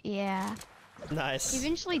 Yeah. Nice. He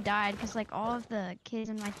eventually died because like all of the kids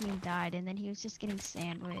in my team died, and then he was just getting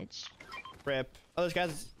sandwiched. Rip. Oh, those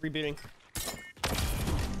guys rebooting.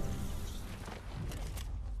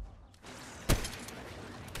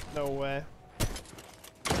 No way.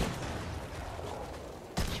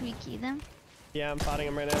 Should we key them? Yeah, I'm potting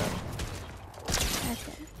him right now.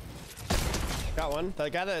 Okay. Got one. The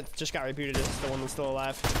guy that just got rebooted is the one that's still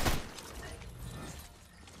alive.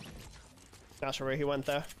 Not sure where he went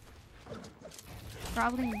though.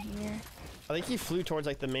 Probably in here. I think he flew towards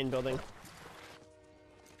like the main building.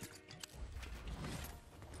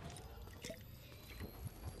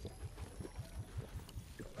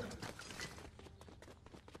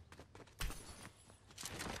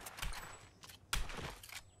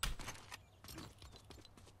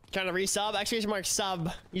 Trying to resub? Exclamation mark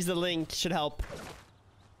sub. Use the link. Should help.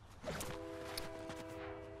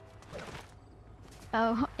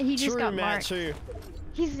 Oh, he just True, got man. marked. True.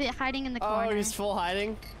 He's hiding in the corner. Oh, he's full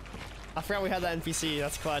hiding. I forgot we had that NPC.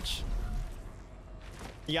 That's clutch.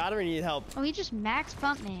 You got him or you need help? Oh, he just max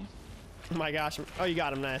bumped me. Oh my gosh. Oh, you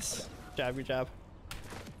got him. Nice. Good job. Good job.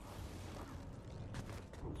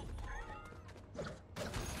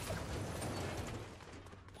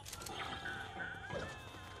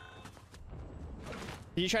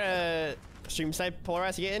 Did you try to stream snipe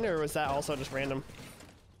Polarized to get in, or was that also just random?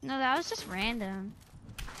 No, that was just random.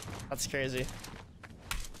 That's crazy.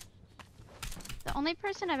 The only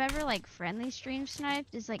person I've ever like friendly stream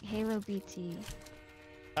sniped is like Halo BT.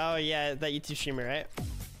 Oh yeah, that YouTube streamer, right?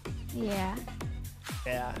 Yeah.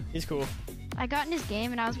 Yeah, he's cool. I got in his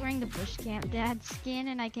game and I was wearing the bush camp dad skin,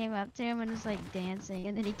 and I came up to him and was like dancing,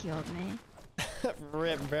 and then he killed me.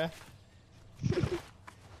 Rip, bruh.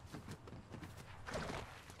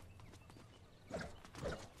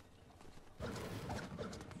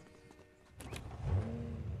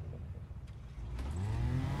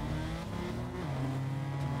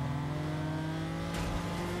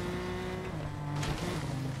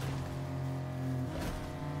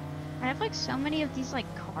 I have like so many of these like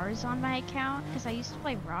cars on my account because I used to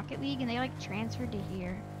play Rocket League and they like transferred to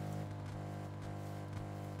here.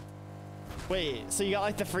 Wait, so you got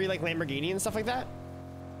like the free like Lamborghini and stuff like that?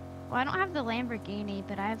 Well, I don't have the Lamborghini,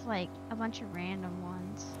 but I have like a bunch of random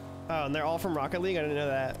ones. Oh, and they're all from Rocket League? I didn't know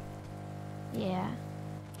that. Yeah.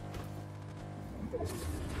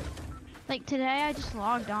 Like today I just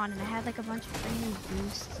logged on and I had like a bunch of free new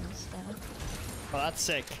boosts and stuff. Well, that's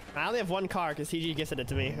sick. I only have one car because TG gifted it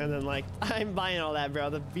to me, and then like I'm buying all that, bro.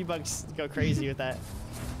 The V-Bucks go crazy with that.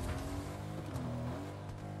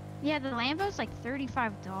 Yeah, the Lambo's like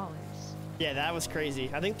 $35. Yeah, that was crazy.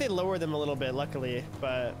 I think they lowered them a little bit, luckily.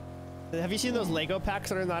 But have you seen those Lego packs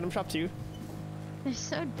that are in the item shop too? They're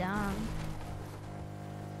so dumb.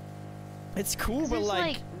 It's cool, but There's,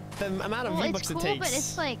 like the amount of well, V-Bucks it's cool, it takes. but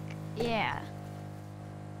it's like, yeah.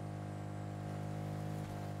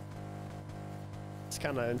 It's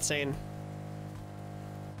kind of insane.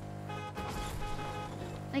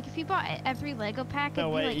 Like if you bought every Lego pack, No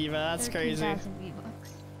it'd way, be like Eva, that's crazy. 13,000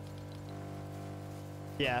 V-Bucks.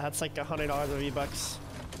 Yeah, that's like $100 of V-Bucks.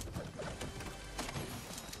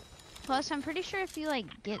 Plus, I'm pretty sure if you like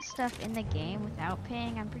get stuff in the game without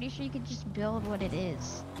paying, I'm pretty sure you could just build what it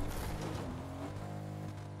is.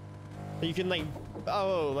 You can like,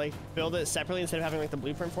 oh, like build it separately instead of having like the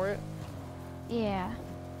blueprint for it? Yeah.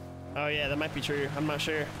 Oh yeah, that might be true. I'm not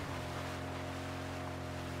sure.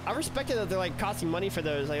 I respect it that they're like costing money for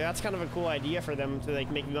those. Like that's kind of a cool idea for them to like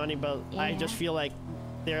make money, but I just Yeah. feel like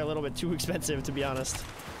they're a little bit too expensive, to be honest.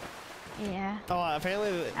 Yeah. Oh, apparently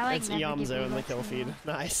I, like, it's never get Yamzo in the V-Bucks kill feed. anymore.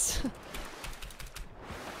 Nice.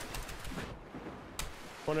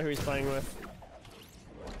 Wonder who he's playing with.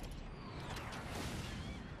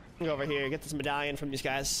 Go over here, get this medallion from these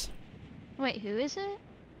guys. Wait, who is it?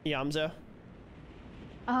 Yamzo.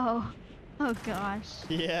 Oh. Oh gosh.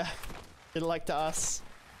 Yeah. Good luck to us.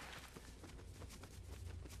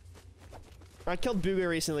 I killed Booga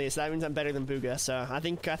recently, so that means I'm better than Booga. So I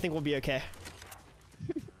think we'll be okay.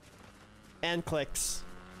 And clicks.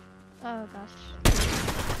 Oh gosh.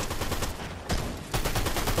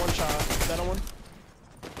 One shot. Is that a one?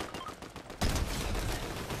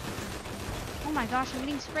 Oh my gosh, I'm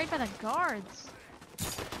getting sprayed by the guards.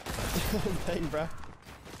 Dang, bro.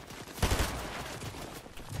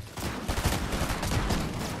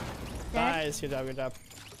 Dead. Nice. Good job. Good job.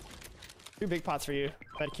 2 big pots for you.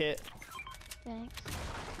 Bed kit. Thanks.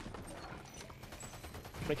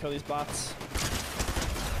 I'm gonna kill these bots.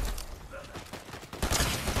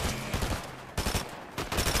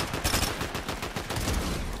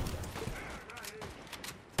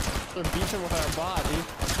 They're beefing with our bot, dude.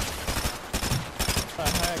 What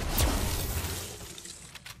the heck?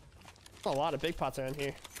 There's a lot of big pots around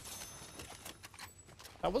here.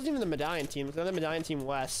 That wasn't even the medallion team. It's another medallion team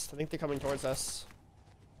west. I think they're coming towards us.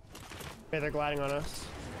 Okay, they're gliding on us.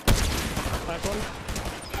 Back one.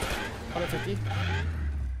 150.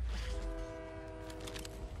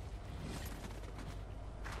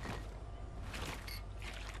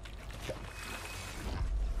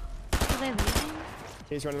 Are they leaving?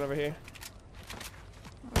 He's running over here.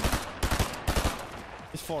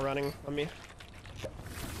 He's full running on me.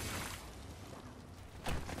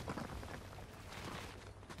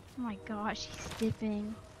 Oh my gosh, he's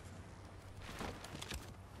dipping.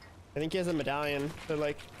 I think he has a medallion. They're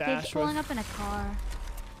like He's dash pulling with. up in a car.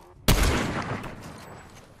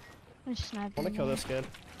 I'm I sniping. wanna kill him. this kid.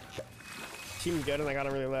 Seemed good and I got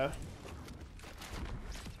him really low.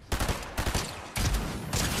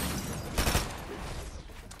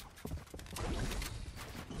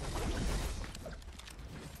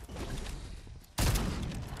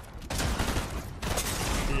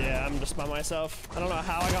 Yeah, I'm just by myself. I don't know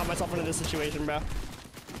how I got myself into this situation, bro.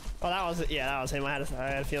 Oh, that was it. Yeah, that was him. I had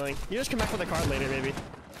a feeling. You just come back with a card later, maybe.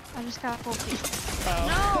 I just got full feet. Oh.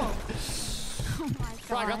 No! Oh my god.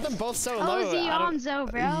 Bro, I got them both so Oh, low. it's I don't-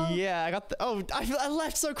 Yonzo, bro. Yeah, I got the. Oh, I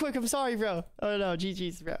left so quick. I'm sorry, bro. Oh no,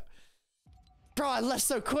 GG's, bro. Bro, I left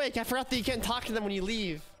so quick. I forgot that you can't talk to them when you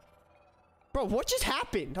leave. Bro, what just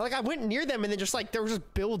happened? Like, I went near them and then just like there was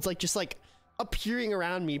just builds like just like appearing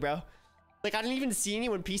around me, bro. Like I didn't even see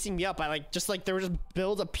anyone piecing me up. I like just like there were just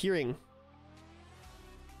builds appearing.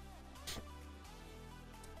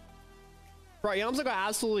 Bro, Yamzo got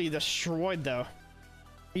absolutely destroyed though.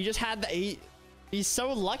 He just had the he's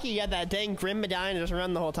so lucky he had that dang Grim medallion to just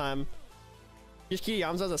run the whole time. Just keep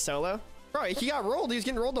Yamzo as a solo. Bro, he got rolled. He was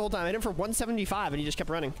getting rolled the whole time. I hit him for 175 and he just kept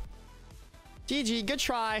running. GG, good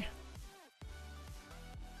try.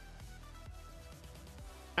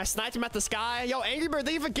 I sniped him at the sky. Yo, Angry Bird,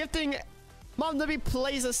 thank you for gifting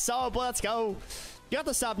NoahWPlays a sub. Let's go. You got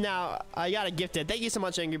the sub now. You got it gifted. Thank you so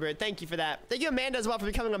much, Angry Bird. Thank you for that. Thank you, Amanda, as well, for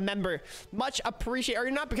becoming a member. Much appreciated. Or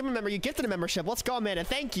you're not becoming a member. You gifted a membership. Let's go, Amanda.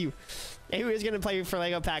 Thank you. And who is going to play for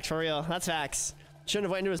Lego packs for real? That's facts. Shouldn't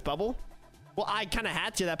have went into his bubble. Well, I kind of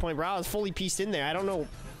had to at that point, bro. I was fully pieced in there. I don't know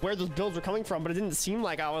where those builds were coming from, but it didn't seem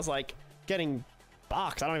like I was, like, getting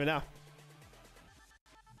boxed. I don't even know.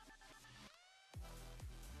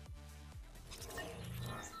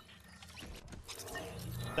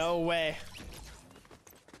 No way.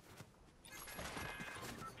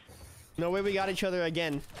 No way we got each other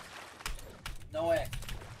again. No way.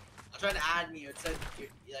 I tried to add you. It said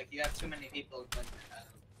you have too many people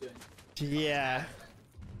doing. Yeah.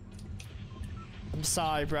 I'm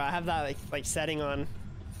sorry, bro. I have that like setting on.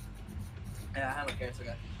 Yeah, I don't care. It's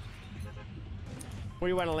okay. Where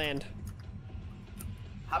do you want to land?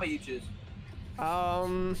 How about you choose?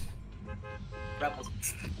 Rebels.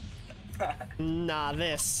 Nah,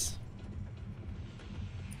 this.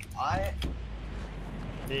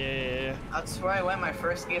 Yeah. That's where I went my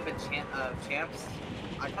first game of champs.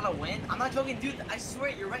 I got a win. I'm not joking, dude. I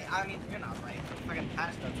swear you're right. I mean, you're not right. I'm fucking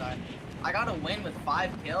passionate outside. I got a win with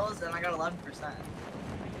 5 kills and I got 11%.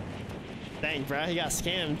 Dang, bro. He got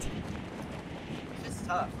scammed. It's just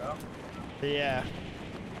tough, bro. Yeah.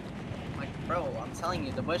 Like, bro, I'm telling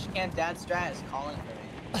you, the bush camp dad strat is calling for me.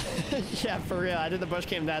 Yeah, for real. I did the bush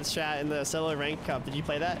cam dad strat in the solo rank cup. Did you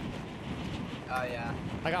play that? Oh yeah.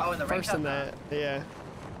 I got in the rank first in cup, that. Yeah.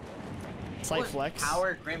 Slight What? flex.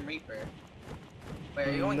 Power Grim Reaper. Wait,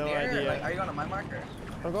 are you going No there? idea. Like, are you going to my marker?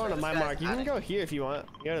 I'm going to This my guy's mark. You can adding. go here if you want.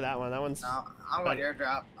 Go to that one. That one's. No, I'm going to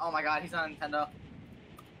airdrop. Oh my god, he's on Nintendo.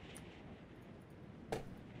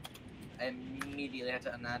 I immediately had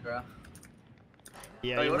to end that, bro.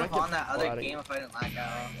 Yeah. Bro, you would might have get won that other flooding. game if I didn't lag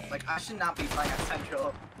out. Like, I should not be playing at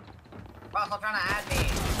Central. Bro, stop trying to add me.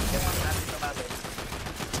 They want to add me so badly.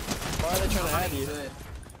 Why are they trying to add you? Good.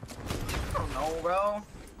 I don't know, bro.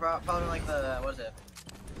 Probably like the, what is it?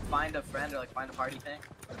 Find a friend or like find a party thing.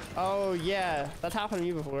 Oh yeah, that's happened to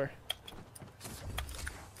me before.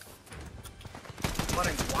 I'm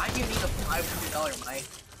wondering, why do you need a $500 mic?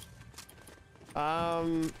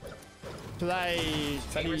 Cause I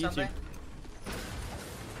study Game or YouTube. something?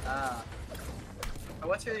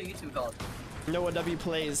 What's your YouTube called?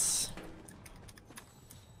 NoahWPlays.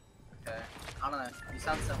 Okay. I don't know. You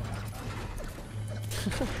sound similar.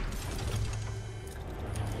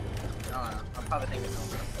 I don't know. I'm probably thinking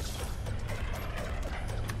over.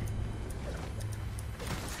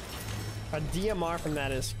 A DMR from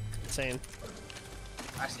that is insane.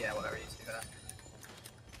 Actually, yeah, whatever you do that.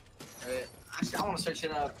 Alright. Actually, I want to search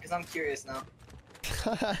it up because I'm curious now.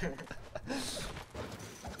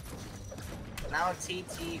 Now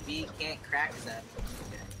TTV can't crack that.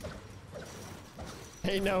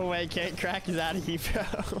 Ain't no way, can't crack his out of you, bro.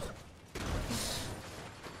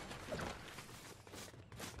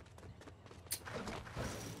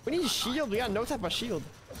 We need a shield. We got no type of shield.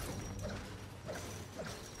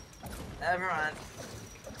 Never mind.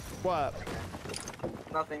 What?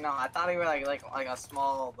 Nothing. No, I thought you were like a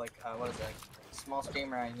small what is it? Like, small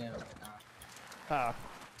streamer I knew. But no. Oh.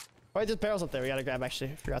 Wait, there's barrels up there. We gotta grab.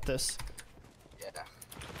 Actually, forgot this. Yeah.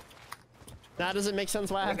 Now does it make sense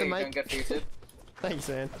why I have the You're doing mic? good for YouTube. Thanks,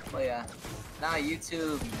 man. Well, yeah. Now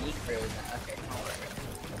YouTube unique for it. Okay.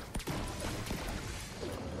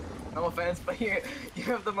 No offense, but you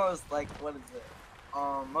have the most what is it?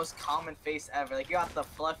 Most common face ever. Like you got the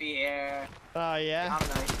fluffy hair. Oh yeah. I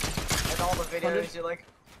don't know. And all the videos you're like,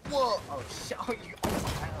 whoa. Oh shit. Oh, you.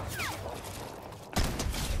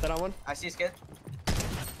 Is that on one? I see a skid.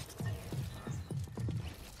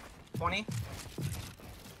 20.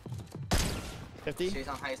 50. He's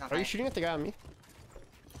on high. He's on Are high. you shooting at the guy on me?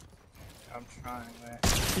 I'm trying. Wait.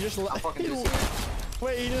 You just I'll let. fucking do this.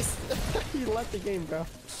 Wait, you just you left the game, bro.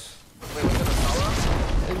 Wait, was it a solo?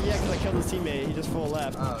 And yeah, because I killed his teammate. He just full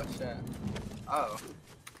left. Oh shit. Oh.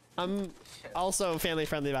 I'm Shit. also family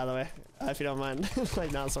friendly, by the way, if you don't mind.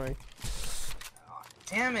 Like, not sorry. Oh,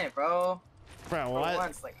 damn it, bro. Bro, For what?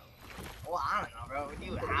 once, well, I don't know, bro.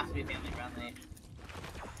 You have to be family friendly.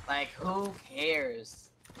 Like, who cares?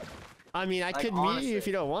 I mean, I Like, could honestly. be if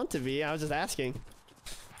you don't want to be. I was just asking.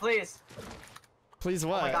 Please. Please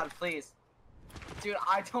what? Oh my god, please. Dude,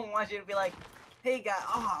 I don't want you to be like, hey guy,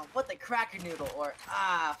 oh, what the cracker noodle, or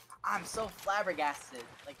I'm so flabbergasted.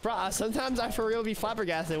 Like, Bro, sometimes I for real be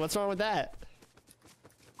flabbergasted. What's wrong with that?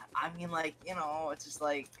 I mean, like, you know, it's just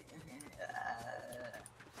like.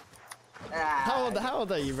 How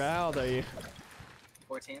old are you, bro? How old are you?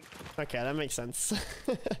 14. Okay, that makes sense.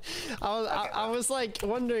 I was like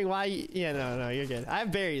wondering why. Yeah, no, you're good. I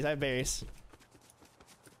have berries. Okay.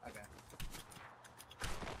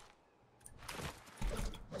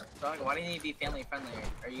 So, why do you need to be family friendly?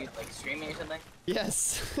 Are you like streaming or something?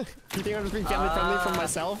 Yes. You think I'm just being family friendly for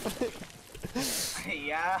myself?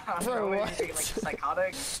 Yeah. Bro, what? what? You think, like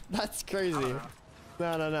psychotic? That's I crazy. don't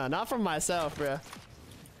know. No, not from myself, bro.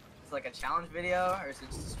 It's like a challenge video, or is it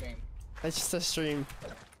just a stream? It's just a stream.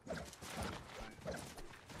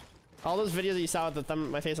 All those videos that you saw with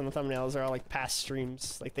my face on the thumbnails are all like past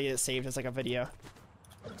streams. Like they get saved as like a video.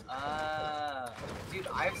 Dude,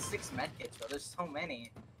 I have 6 medkits, bro. There's so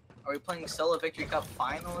many. Are we playing solo victory cup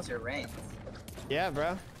finals or reigns? Yeah,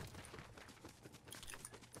 bro.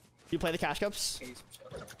 You play the cash cups? Okay, some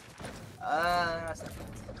chill. Sometimes.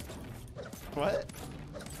 What?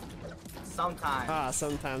 Sometimes. Ah,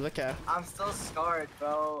 sometimes. Okay. I'm still scarred,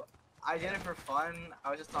 bro. I did it for fun. I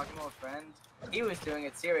was just talking to a friend. He was doing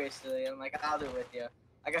it seriously. I'm like, I'll do it with you.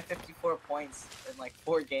 I got 54 points in like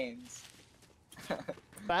 4 games.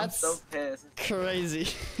 That's I'm so pissed. crazy.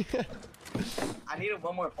 I needed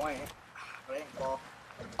 1 more point. But I didn't fall.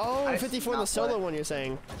 Oh, I 54 in the not solo play. one you're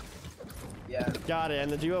saying. Yeah. Got it.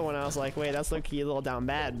 And the duo one, I was like, wait, that's low-key a little down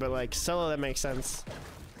bad. But like solo, that makes sense.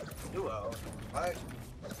 Duo. What?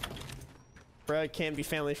 Bro, it can't be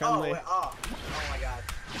family Oh, friendly. wait, oh my god.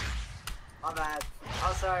 My bad.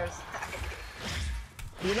 I'm sorry.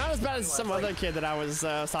 You're not as bad as some other kid that I was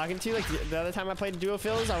talking to. Like the other time I played duo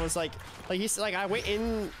fills, I was like he's like I went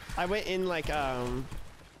in like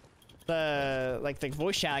the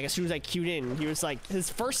voice chat like as soon as I queued in. He was like his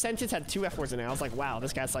first sentence had 2 F words in it. I was like, wow,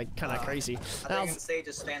 this guy's like kind of crazy. I And think I I was, can say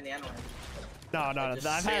just spam the N-word. no, just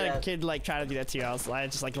I've say had a that. kid like try to do that too. I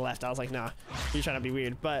just like left. I was like, nah, you're trying to be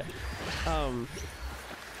weird. But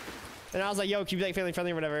and I was like, yo, can you be like family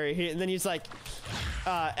friendly or whatever? And then he's like,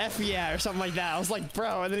 F yeah or something like that. I was like,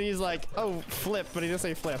 bro, and then he's like, oh, flip, but he didn't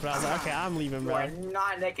say flip. And I was like, okay, I'm leaving, You bro. are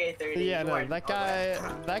not Nick A30. Yeah, You no, are- that oh,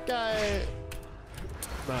 guy.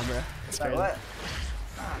 Nah, bro. It's Sorry, crazy. what?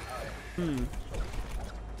 Ah, oh, yeah.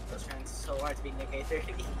 I was trying so hard to be Nick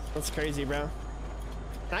A30. That's crazy, bro.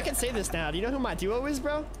 And I can say this now. Do you know who my duo is,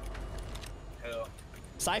 bro? Who?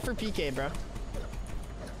 Cypher PK, bro.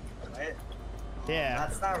 What? Yeah.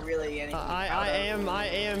 That's not really anything. I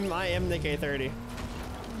am Nick A30.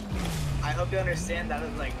 I hope you understand that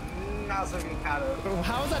is like not something to be proud of.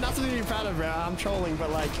 How is that not something to be proud of, bro? I'm trolling,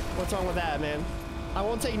 but like, what's wrong with that, man? I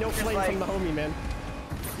won't take no Just flame like- from the homie, man.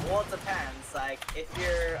 Well, it depends. Like, if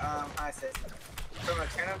you're, how I say this? From a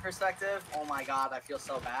tournament perspective, oh my god, I feel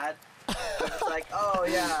so bad. It's like, oh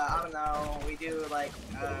yeah, I don't know, we do like,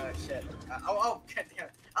 shit. Oh, goddamn.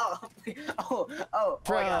 Oh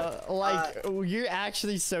Bro, my god. like, you're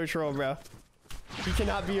actually so troll, bro. You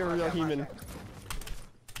cannot be a real human.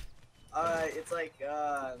 It's like,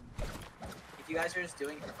 if you guys are just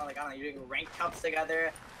doing it for fun, like, I don't know, you're doing ranked cups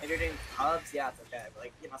together, and you're doing pubs, yeah, it's okay. But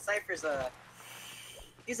like, you know, Cypher's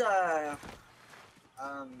he's a,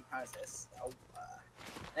 how is this?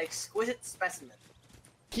 An exquisite specimen.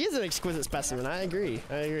 He is an exquisite specimen. I agree.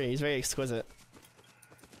 He's very exquisite.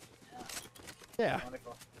 Yeah.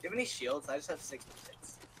 Wonderful. Do you have any shields? I just have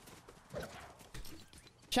 66.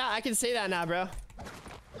 Chat, I can say that now, bro.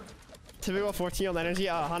 Typical 14-year-old energy.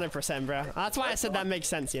 Oh, 100%, bro. That's why I said that makes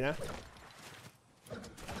sense, you know?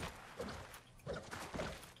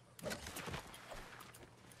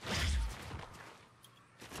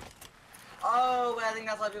 Oh, but I think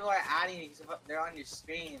that's why people are adding you, because they're on your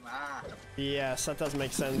stream. Ah. Yes, that does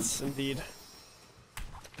make sense, indeed.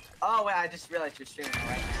 Oh, wait, I just realized you're streaming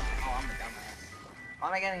right now. Oh, I'm a dumbass. Why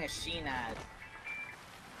am I getting a Sheen ad?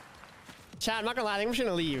 Chat, I'm not gonna lie, I think I'm just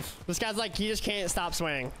gonna leave. This guy's like, he just can't stop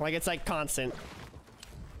swearing. Like, it's like constant.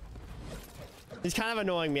 He's kind of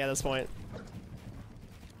annoying me at this point.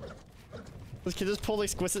 This kid just pulled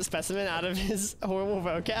exquisite specimen out of his horrible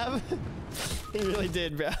vocab. He really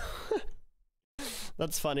did, bro.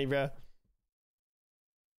 That's funny, bro.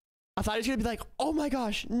 I thought he was gonna be like, oh my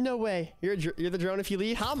gosh, no way. You're the drone if you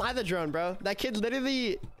leave? How am I the drone, bro? That kid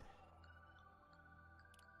literally...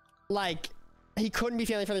 Like, he couldn't be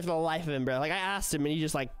family friendly for the life of him, bro. Like, I asked him and he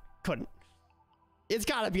just, like, couldn't. It's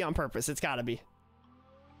gotta be on purpose. It's gotta be.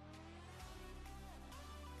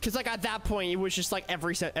 Because, like, at that point, it was just, like,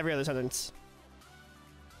 every other sentence.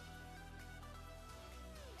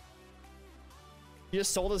 You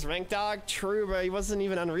just sold his rank, dog? True, bro. He wasn't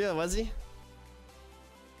even Unreal, was he?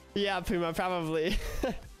 Yeah, Puma, probably.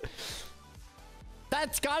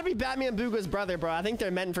 That's gotta be Batman Booga's brother, bro. I think they're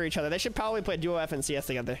meant for each other. They should probably play Duo F and CS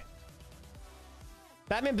together.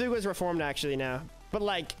 Batman Booga's reformed, actually, now. But,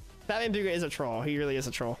 like, Batman Booga is a troll. He really is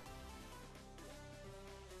a troll.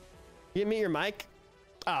 You meet your mic?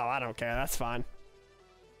 Oh, I don't care. That's fine.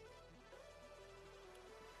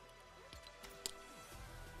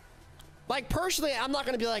 Like, personally, I'm not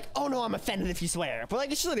gonna be like, oh no, I'm offended if you swear. But,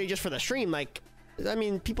 like, it's literally just for the stream. Like, I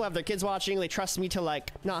mean, people have their kids watching. They trust me to,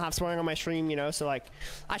 like, not have swearing on my stream, you know? So, like,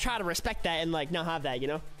 I try to respect that and, like, not have that, you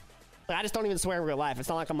know? Like, I just don't even swear in real life. It's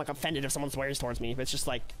not like I'm, like, offended if someone swears towards me. It's just,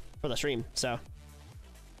 like, for the stream, so.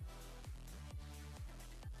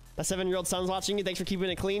 A 7-year-old son's watching you. Thanks for keeping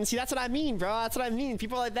it clean. See, that's what I mean, bro. That's what I mean.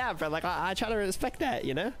 People like that, bro. Like, I try to respect that,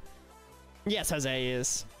 you know? Yes, Jose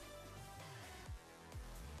is.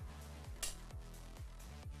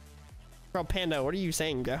 Bro, Panda, what are you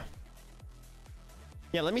saying, bro?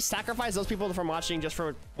 Yeah, let me sacrifice those people from watching just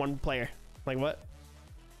for one player. Like, what?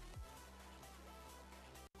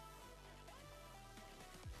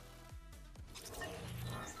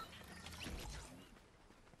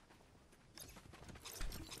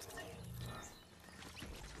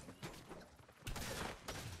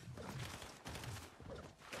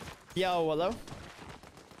 Yo, hello?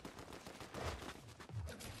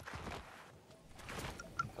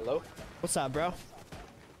 Hello? What's up, bro?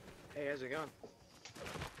 Hey, how's it going?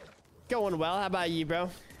 Going well. How about you, bro?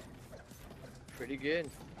 Pretty good.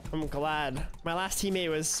 I'm glad. My last teammate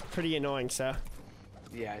was pretty annoying, so.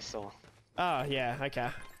 Yeah, I saw. Oh, yeah, okay.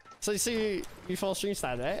 So you full stream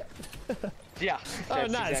side, right? Yeah. Oh,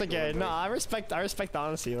 that's nice. exactly Okay. what No, it was. I respect the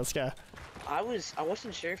honesty. Let's go. I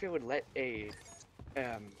wasn't sure if it would let a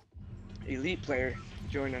elite player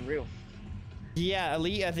join Unreal. Yeah,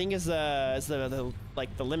 elite. I think is the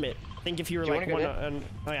like the limit. I think if you were Do you like wanna one, go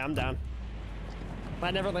oh yeah, I'm down. I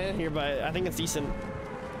never landed here, but I think it's decent.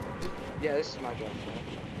 Yeah, this is my job.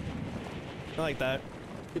 I like that.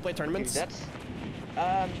 You play Dude, tournaments? that's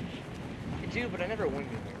I do, but I never won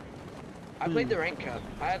anything. I played the rank cup.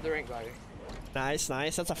 I have the rank glider. Nice,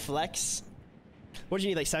 nice. That's a flex. What'd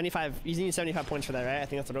you need? Like 75? You need 75 points for that, right? I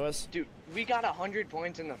think that's what it was. Dude, we got 100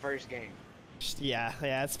 points in the first game. Yeah,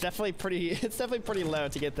 yeah. It's definitely pretty. It's definitely pretty low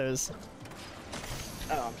to get those.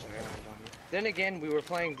 Oh, I'm sorry. I landed on you. Then again, we were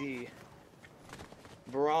playing the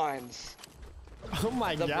bronze. Oh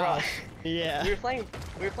my The god. Yeah. We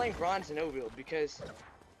were playing bronze and Oval because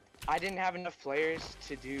I didn't have enough players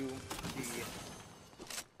to do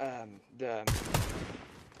the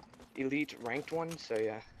elite ranked one. So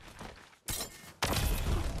yeah.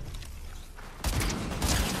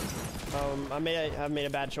 I made a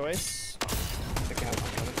bad choice. Okay, I'm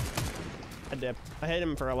coming. I dipped. I hit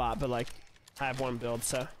him for a lot, but like, I have one build,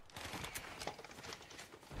 so.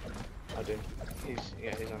 Oh, dude. He's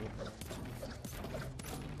on me.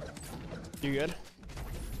 You good?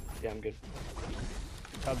 Yeah, I'm good.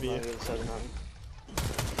 I'll be. On the other side of the mountain.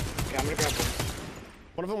 Okay, I'm gonna grab one.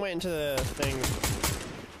 One of them went into the thing.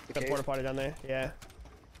 The cave? porta potty down there. Yeah.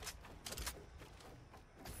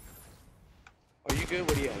 Are you good?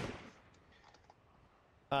 What do you have?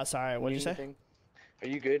 Sorry. What did you say? Anything? Are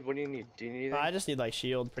you good? What do you need? Do you need anything? I just need like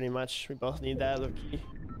shield, pretty much. We both need that. Look,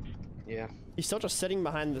 Yeah. he's still just sitting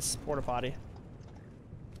behind this porta potty.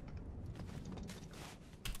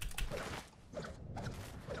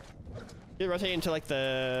 You rotate into like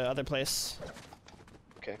the other place.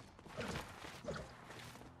 Okay.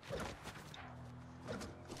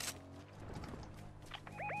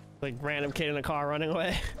 Like random kid in a car running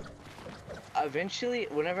away. Eventually,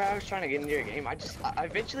 whenever I was trying to get into your game, I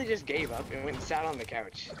eventually just gave up and went and sat on the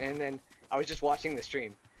couch. And then I was just watching the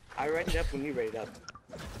stream. I read up when you read up.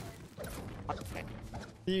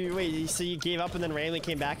 You wait, so you gave up and then randomly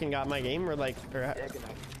came back and got my game, or like, or Yeah, good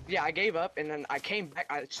night. Yeah, I gave up and then I came back.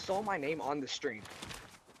 I saw my name on the stream.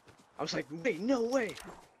 I was like, wait, no way.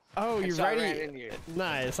 oh, And you're so I ran ready. in here.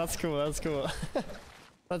 Nice, that's cool. That's cool.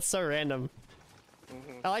 That's so random.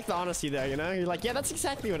 I like the honesty there. You know, you're like, yeah, that's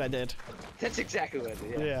exactly what I did. That's exactly what I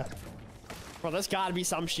did. Yeah. Yeah. Bro, there's gotta be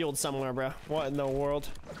some shield somewhere, bro. What in the world?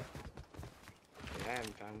 I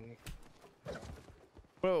haven't found any.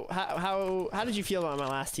 Bro, how did you feel about my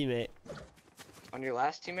last teammate? On your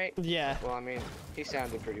last teammate? Yeah. Well, I mean, he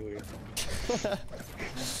sounded pretty weird.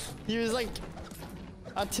 He was like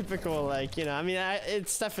a typical, like, you know, I mean,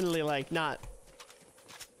 it's definitely like not.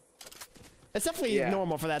 It's definitely Yeah.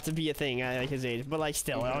 normal for that to be a thing at like his age, but like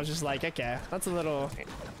still, I was just like, okay, that's a little.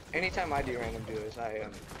 Anytime I do random duos, I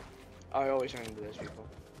always run into those people.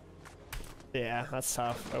 Yeah, that's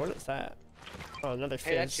tough. Wait, what is that? Oh, another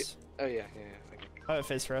Hey, that's fizz. Oh yeah. Okay. Oh, a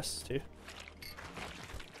fizz for us too.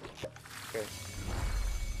 Okay.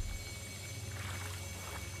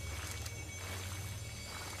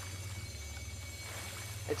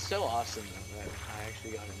 It's so awesome though that I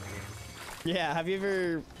actually got in the game. Yeah, have you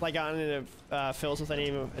ever like gotten into fills with any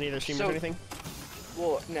of their streamers or anything?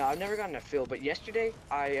 Well, no, I've never gotten a fill, but yesterday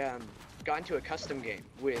I got into a custom game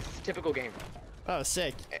with Typical Gamer, Oh,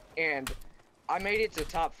 sick. and I made it to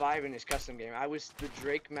top 5 in his custom game. I was the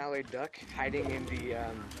Drake Mallard duck hiding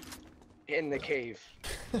in the cave.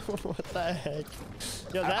 What the heck?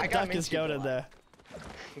 Yo, I that got duck is minted a goated lot. there.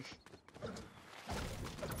 It's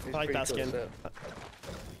I like pretty that cool skin. stuff.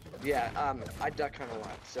 Yeah, I duck hunt a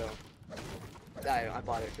lot, so I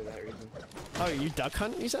bought it for that reason. Oh, you duck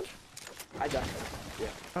hunt, you said? I duck hunt, yeah.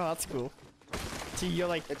 Oh, that's cool. So you're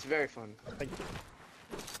like It's very fun.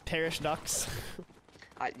 parish ducks.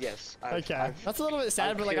 Yes. Okay, that's a little bit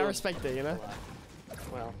sad, I've but like I killed respect it, you know? a lot.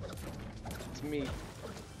 Well, it's me.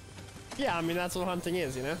 Yeah, I mean that's what hunting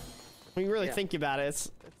is, you know? When you really Yeah. think about it,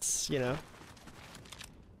 it's you know,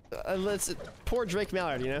 it's poor Drake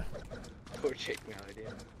Mallard, you know? Poor Jake Mallard,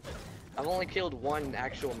 yeah. I've only killed one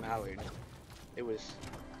actual mallard. It was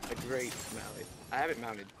a great mallard. I have it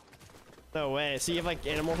mounted. No way. So you have like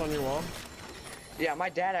animals on your wall? Yeah, my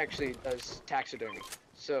dad actually does taxidermy,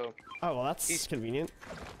 so Oh well, that's He's- convenient.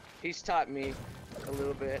 he's taught me a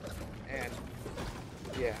little bit, and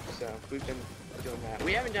yeah, so we've been doing that.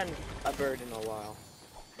 We haven't done a bird in a while.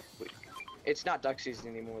 It's not duck season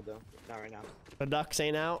anymore, though. Not right now. The ducks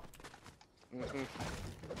ain't out. Mm-mm.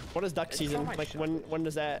 What is duck It's season? on my Like shop when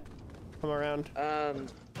does that come around?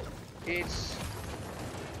 It's.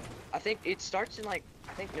 I think it starts in like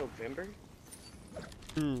November.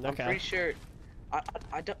 Hmm. I'm Okay. pretty sure.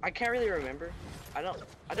 I can't really remember. I don't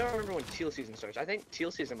remember when teal season starts. I think teal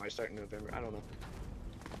season might start in November. I don't know.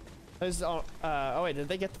 There's oh wait, did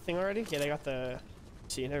they get the thing already? Yeah, they got the.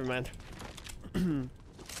 See, never mind.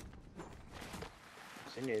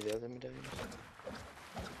 Is any of the other medallions?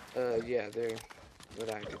 Yeah, they're. What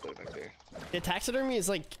I have to put it back there. Yeah, taxidermy is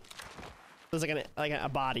like there's like a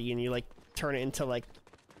body, and you like turn it into like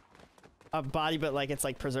a body, but like it's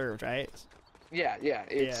like preserved, right? Yeah,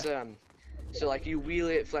 it's So like you wheel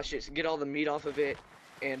it, flesh it, get all the meat off of it,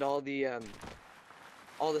 and all the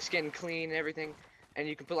skin clean and everything, and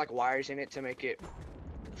you can put like wires in it to make it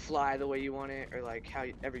fly the way you want it, or like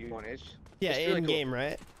however you want it. Yeah, it's really in cool. game,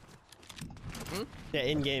 right? Hmm? Yeah,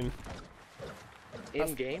 in game.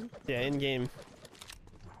 In game? Yeah, in game.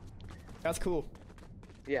 That's cool.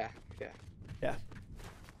 Yeah, yeah. Yeah.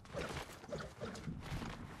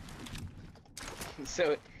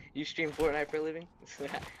 So you stream Fortnite for a living?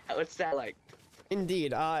 What's that like?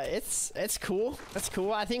 Indeed. It's cool. That's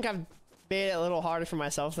cool. I think I've made it a little harder for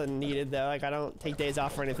myself than needed though. Like I don't take days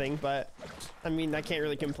off or anything, but I mean I can't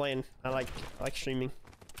really complain. I like streaming.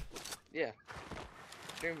 Yeah.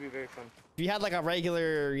 Streaming would be very fun. If you had like a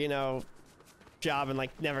regular, you know, job and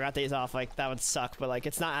like never got days off, like that would suck. But like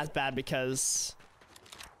it's not as bad because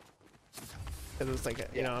it's like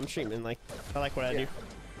you know I'm streaming. Like I like what I do.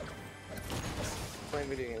 Playing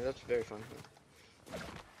video games, that's very fun.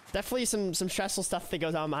 Definitely some stressful stuff that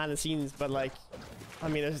goes on behind the scenes, but like I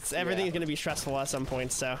mean it's everything's gonna be stressful at some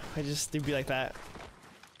point, so I just do be like that.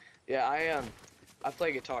 Yeah, I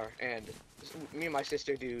play guitar, and me and my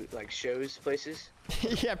sister do like shows places.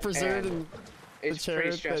 Yeah, preserved and it's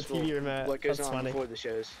pretty stressful TV remote. what goes That's on funny. before the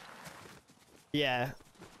shows. Yeah.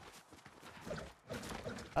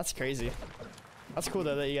 That's crazy. That's cool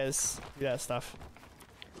though that you guys do that stuff.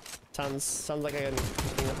 Sounds like a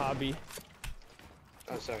hobby.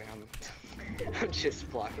 Oh, sorry, I'm just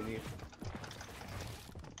blocking you.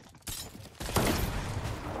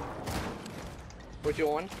 What you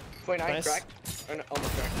on? 29, Nice. cracked? Or no,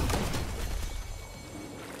 almost cracked.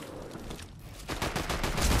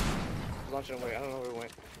 Launching away, I don't know where it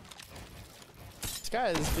went. This guy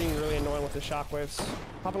is being really annoying with the shockwaves.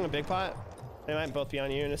 Popping a big pot. They might both be on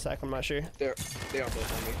you in a sec, I'm not sure. They are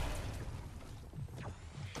both on me.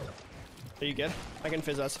 Are you good? I can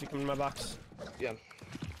fizz us if you come in my box. Yeah.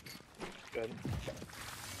 Good.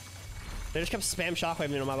 They just kept spam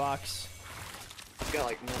shockwaving into my box. You got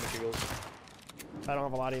like no materials. I don't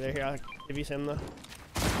have a lot either. Here, I'll give you some though.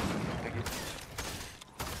 Thank you.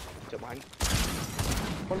 Is it mine?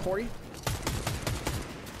 140.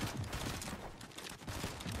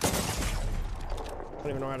 I don't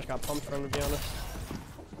even know where I just got pumped from, to be honest.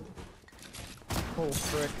 Oh,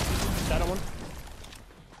 frick. That one?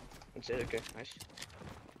 That's it, okay, nice.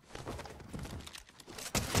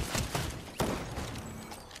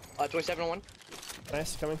 27 on 1.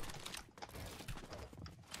 Nice, coming.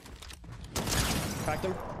 Cracked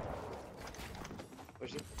him.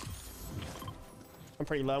 Where's he? I'm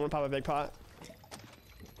pretty low. I'm gonna pop a big pot.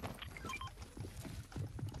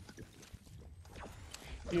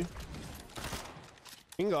 You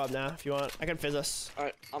can go up now if you want. I can fizz us.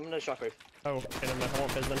 Alright, I'm gonna shockwave. Oh, okay, never mind. I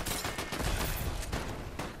won't fizz then.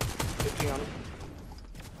 15 on him.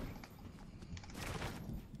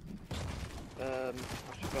 I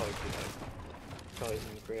should probably do that. Probably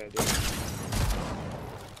isn't a great idea.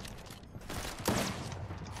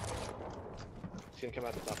 He's gonna come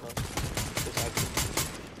out the top left. This side.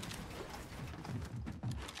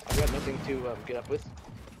 I've got nothing to get up with.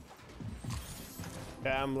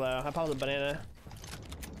 Yeah, I'm low. I popped a banana.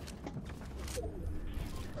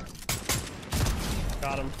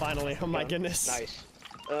 Got him, finally. Oh my goodness. Nice.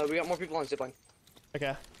 We got more people on zipline.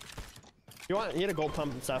 Okay. You need a gold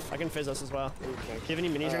pump and stuff. I can fizz us as well. Okay. Do you have any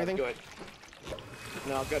minis or anything? Go ahead.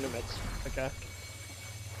 No, I've got no meds. Okay.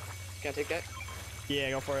 Can I take that? Yeah,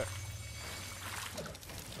 go for it.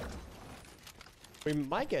 We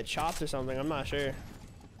might get chopped or something. I'm not sure.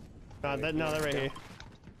 No, they're right here.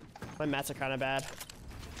 My mats are kind of bad.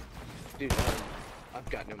 Dude, I've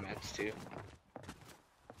got no meds too.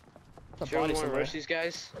 The Sure, we body want to somewhere. rush these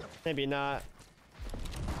guys? Maybe not.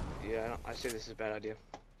 Yeah, I say this is a bad idea.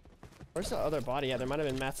 Where's the other body? Yeah, there might have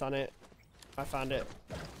been mats on it. I found it.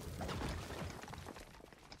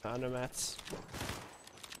 No mats.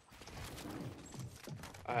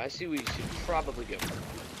 I see we should probably go.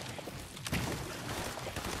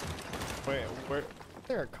 Wait, is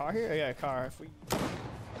there a car here? Oh, yeah, a car. If we... Come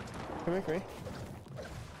here, come here.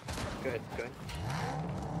 Go ahead, go ahead.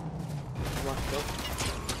 Come on, go.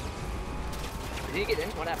 Did he get in?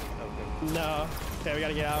 What happened? Oh, good. No. Okay, we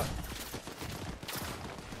gotta get out.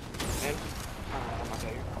 Man, I'm not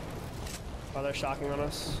here. Oh, they're shocking on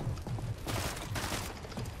us.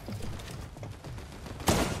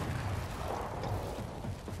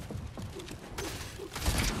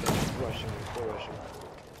 Rushing, full rushing.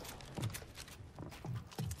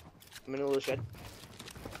 I'm in a little shed.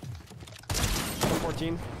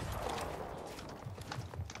 14.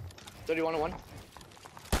 31 on 1.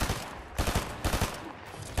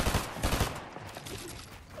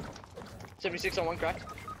 $76 on 1 cracked.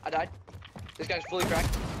 I died. This guy's fully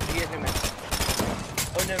cracked. He has no meds.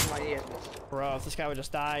 Oh, never mind. He has this. Bro, if this guy would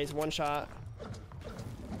just die, he's one shot.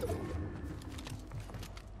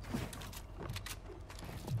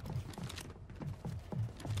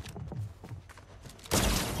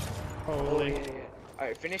 Oh, Holy. yeah.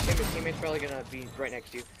 Alright, finish him. His teammate's probably gonna be right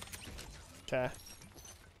next to you. Okay.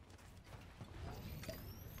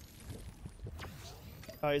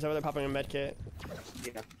 Oh, he's over there popping a med kit.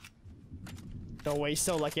 Yeah. No way, he's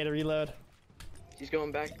so lucky to reload. He's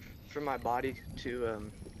going back for my body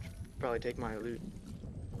to probably take my loot.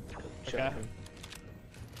 Okay. Shotgun.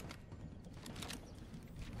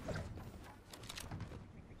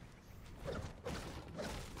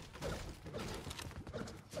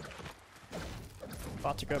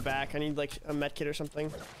 About to go back. I need like a med kit or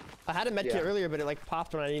something. I had a med kit Yeah. earlier, but it like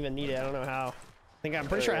popped when I didn't even need it. I don't know how. I'm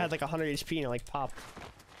pretty sure I had like 100 HP and it like popped.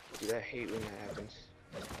 Dude, I hate when that happens.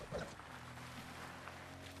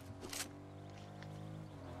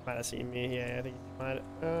 Might have seen me. Yeah, I think he might.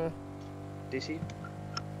 DC?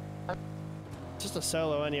 Just a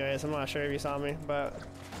solo, anyways. I'm not sure if you saw me, but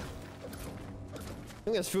I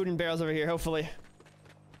think there's food in barrels over here. Hopefully.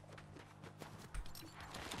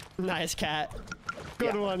 Nice cat.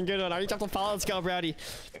 Good one, good one. Already dropped a follow. Let's go, Browdy.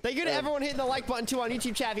 Thank you to everyone hitting the like button too on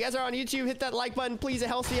YouTube chat. If you guys are on YouTube, hit that like button, please. It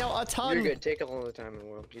helps me out a ton. You're good. Take all the time in the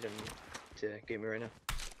world. You don't need to get me right now.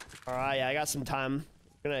 All right, yeah, I got some time.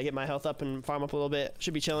 Gonna get my health up and farm up a little bit.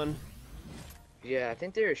 Should be chilling. Yeah, I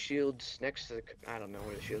think there are shields next to the... I don't know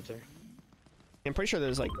where the shields are. I'm pretty sure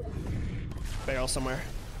there's like barrels somewhere.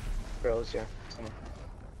 Barrels, yeah. Somewhere.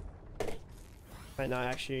 Might not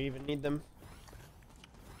actually even need them.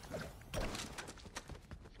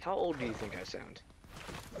 How old do you think I sound?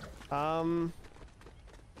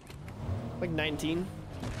 Like 19.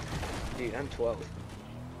 Dude, I'm 12.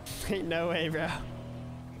 Ain't no way, bro.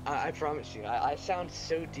 I promise you, I sound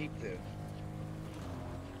so deep though.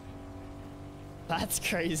 That's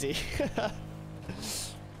crazy. I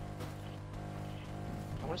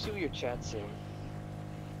want to see what your chat's saying.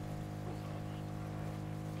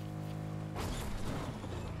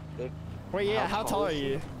 Wait, yeah, how tall are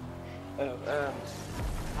you? Oh,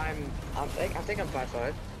 I think I'm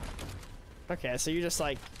 5'5". Okay, so you're just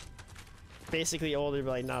like basically older, but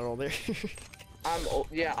like not older. I'm old.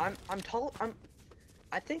 Yeah, I'm tall.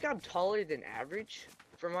 I think I'm taller than average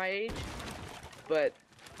for my age, but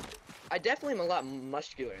I definitely am a lot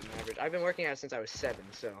muscular than average. I've been working out since I was 7,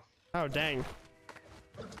 so. Oh dang.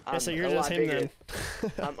 Yeah, I'm so you're a just lot him bigger.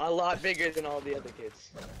 then. I'm a lot bigger than all the other kids.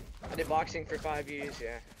 I did boxing for 5 years.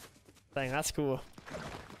 Yeah. Dang, that's cool.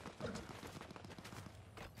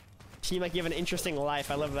 Seem like you have an interesting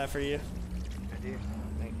life. I love that for you. I do.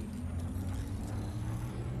 Thank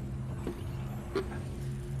you.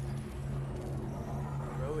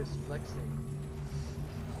 Bro is flexing.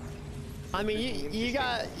 I mean, you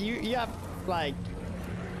got like,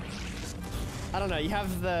 I don't know, you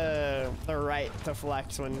have the right to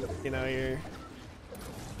flex when you know you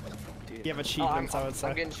have achievements. I would say.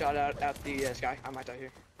 I'm getting shot out at the sky. I might die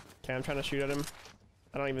here. Okay, I'm trying to shoot at him.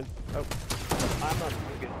 I don't even. Oh. I'm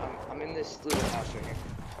good. I'm in this little house right here.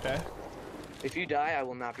 Okay. If you die, I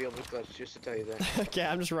will not be able to clutch. Just to tell you that. Okay,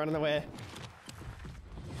 I'm just running away.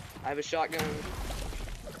 I have a shotgun.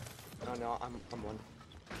 Oh no, I'm one.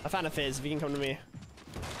 I found a fizz. If you can come to me.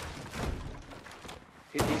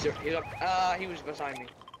 He's up. He was behind me.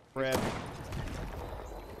 Rip.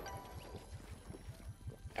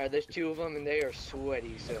 There's 2 of them, and they are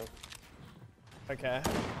sweaty. So. Okay.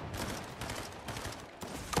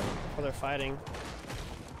 Oh, they're fighting.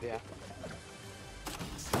 Yeah.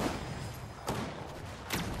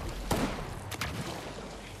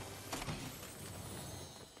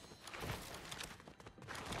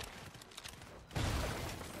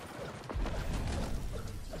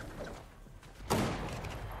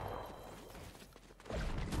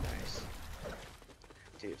 Nice.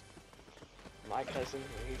 Dude. My cousin,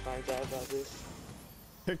 when he finds out about this.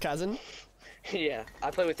 Your cousin? Yeah, I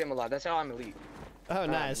play with him a lot. That's how I'm elite. Oh,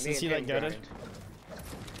 nice. Me Is he and like him goated? grind.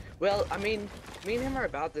 Well, I mean, me and him are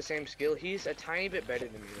about the same skill. He's a tiny bit better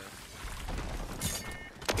than me though.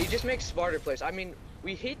 He just makes smarter plays. I mean,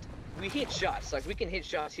 we hit shots. Like we can hit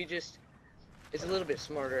shots. He just is a little bit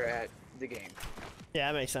smarter at the game. Yeah,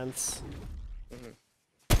 that makes sense.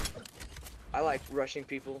 I like rushing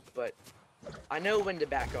people, but I know when to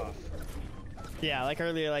back off. Yeah, like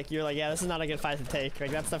earlier, like you're like, yeah, this is not a good fight to take. Like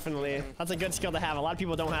that's definitely that's a good skill to have. A lot of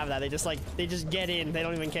people don't have that. They just get in. They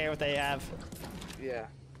don't even care what they have. Yeah.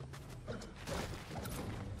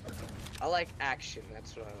 I like action.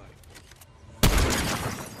 That's what I like.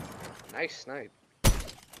 Nice snipe.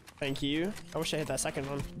 Thank you. I wish I hit that second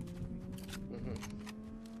one.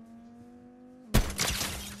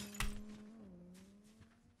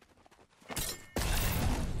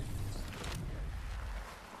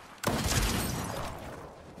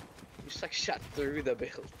 just like shot through the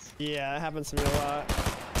builds. Yeah, it happens to me a lot.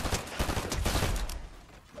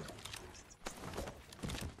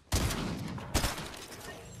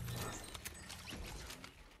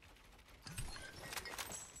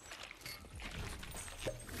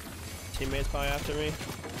 Teammates probably after me.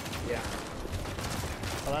 Yeah.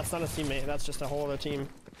 Oh, that's not a teammate. That's just a whole other team.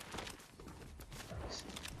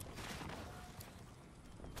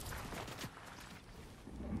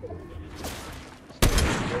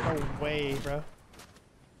 No way, bro.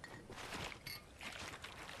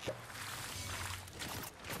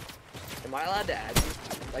 Am I allowed to add you?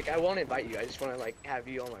 Like, I won't invite you. I just want to like have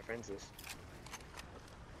you on my friends list.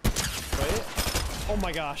 Wait. Oh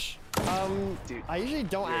my gosh. Dude, I usually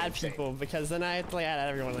don't you're add insane. people because then I have to like add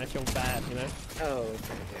everyone and I feel bad, you know? Oh, okay,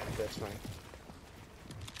 yeah, that's fine.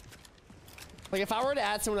 Like if I were to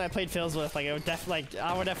add someone I played Phils with, like I would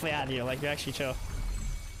definitely add you. Like you're actually chill.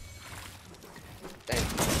 Thank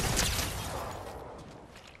you.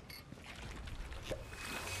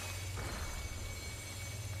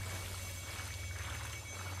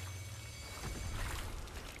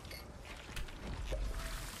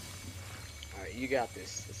 All right, you got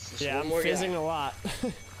this. It's just Yeah, one I'm more fizzing guy. a lot.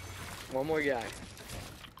 One more guy.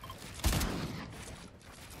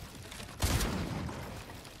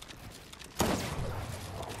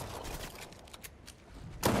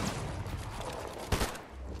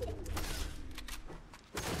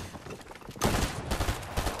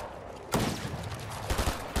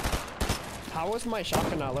 How was my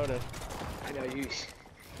shotgun not loaded? I know you.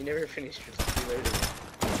 You never finished reloading it.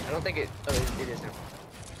 I don't think it. Oh, it is now.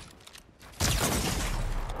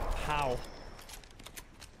 How?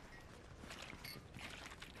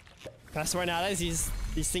 I swear nowadays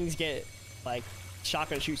these things get like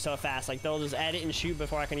shotgun shoot so fast. Like they'll just edit and shoot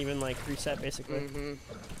before I can even like reset basically. Mm-hmm.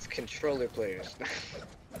 It's controller players.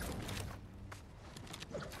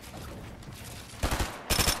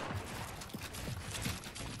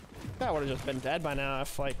 I would have just been dead by now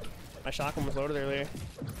if like my shotgun was loaded earlier.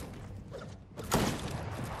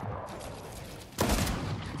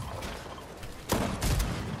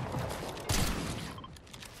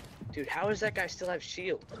 Dude, how does that guy still have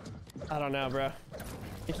shield? I don't know, bro. I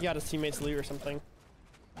think he got his teammates loot or something.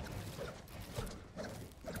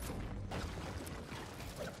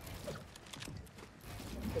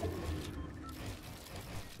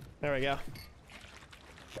 There we go.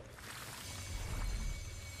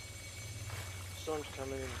 Storm's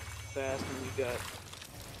coming in fast, and you got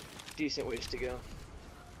decent ways to go.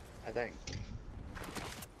 I think.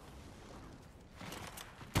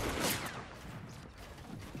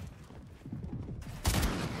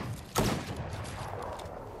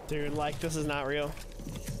 Dude, like this is not real.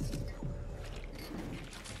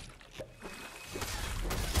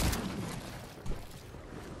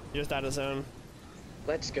 Just out of zone.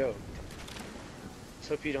 Let's go. Let's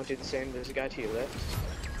hope you don't do the same. There's a guy to your left.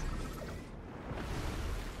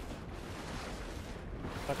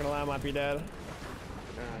 Not gonna lie, I might be dead.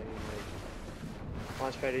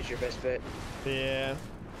 Launchpad is your best bet. Yeah.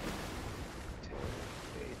 10,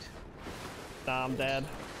 8. Nah, I'm dead.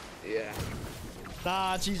 Yeah.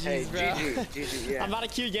 Nah, GG's, Hey, bro. GG, yeah. I'm about to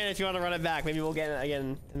queue again if you want to run it back. Maybe we'll get it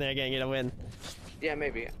again in there again, get a win. Yeah,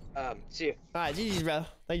 maybe. See you. Alright, GG's, bro.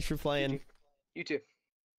 Thanks for playing. You too.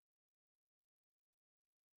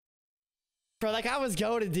 Bro, that guy was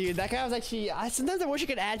goated, dude. That guy was actually... sometimes I wish I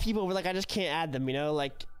could add people, but like I just can't add them, you know?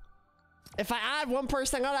 Like, if I add one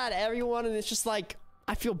person, I gotta add everyone, and it's just like,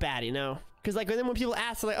 I feel bad, you know? Because like, then when people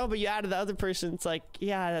ask, they're like, oh, but you added the other person. It's like,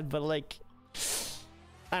 yeah, but like...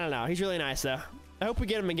 I don't know. He's really nice, though. I hope we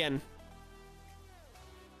get him again.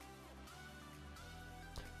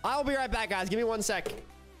 I'll be right back, guys. Give me 1 sec.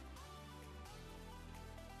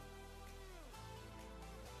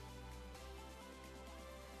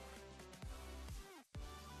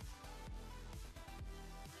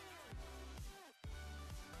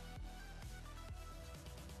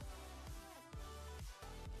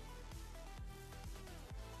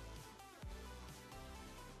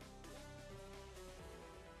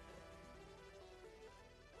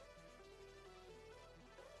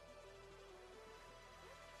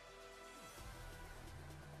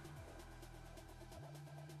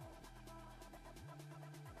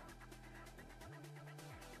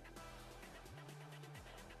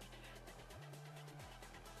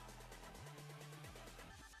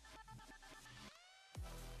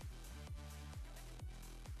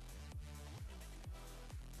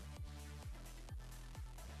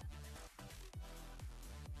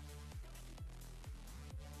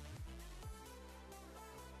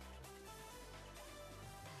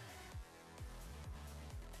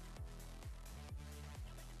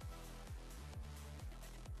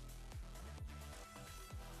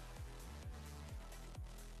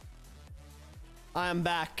 I'm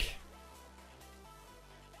back.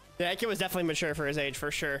 Yeah, that kid was definitely mature for his age,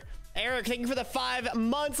 for sure. Eric, thank you for the 5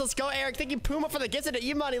 months. Let's go, Eric. Thank you, Puma, for the gifted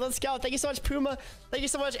e-money. Let's go. Thank you so much, Puma. Thank you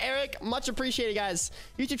so much, Eric. Much appreciated, guys.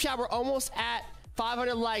 YouTube chat, we're almost at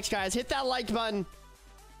 500 likes, guys. Hit that like button.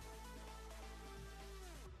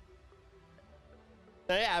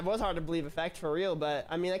 Yeah, it was hard to believe Effect for real, but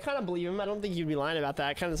I mean, I kind of believe him. I don't think you'd be lying about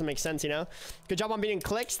that. It kind of doesn't make sense, you know? Good job on beating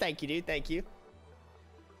clicks. Thank you, dude. Thank you.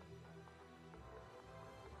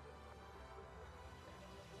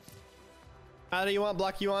 How do you want?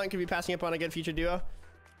 Block you want? Could be passing up on a good future duo.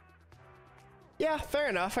 Yeah, fair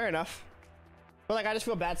enough. Fair enough. But like, I just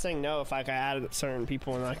feel bad saying no if like I added certain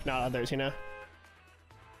people and like not others, you know?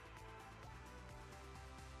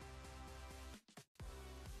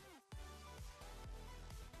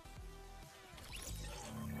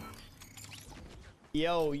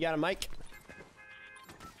 Yo, you got a mic?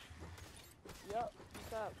 Yup,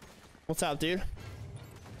 what's up? What's up, dude?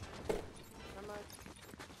 How much?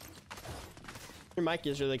 Your mic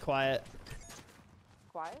is really quiet.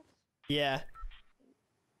 Quiet? Yeah.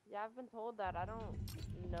 Yeah, I've been told that. I don't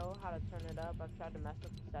know how to turn it up. I've tried to mess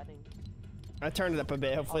with the settings. I turned it up a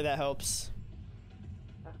bit. Hopefully that helps.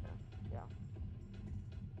 Okay, yeah.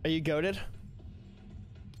 Are you goated?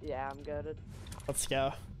 Yeah, I'm goated. Let's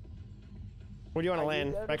go. Where do you want to Are you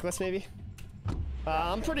land? goated? Reckless, maybe?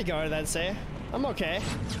 I'm pretty goated, I'd say. I'm okay.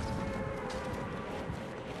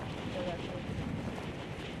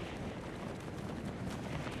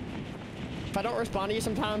 If I don't respond to you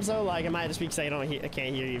sometimes, though, like, it might just be because I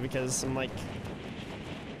can't hear you because I'm, like,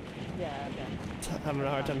 Yeah, okay. having a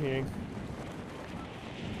hard time hearing.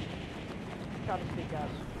 Try to speak up.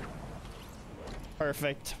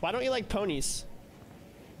 Perfect. Why don't you like ponies?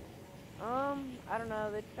 I don't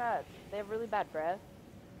know. They have really bad breath.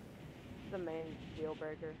 It's the main deal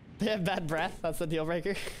breaker. They have bad breath? That's the deal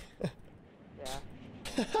breaker?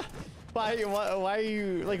 Yeah. Why are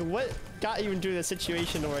you, like, what got you into the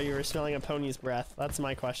situation where you were smelling a pony's breath? That's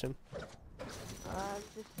my question. It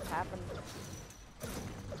just happened.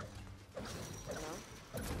 You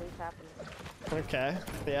know? Things happen. Okay.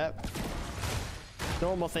 Yep.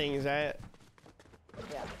 Normal things, right?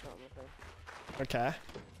 Yeah, it's normal thing. Okay.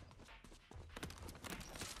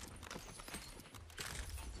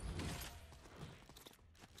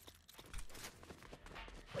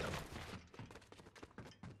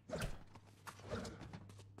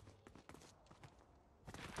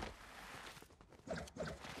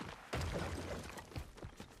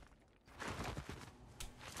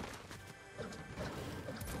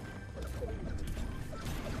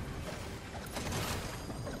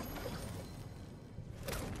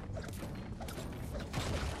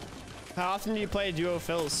 How often do you play duo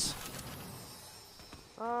fills?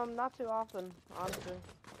 Not too often, honestly.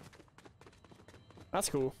 That's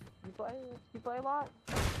cool. You play a lot?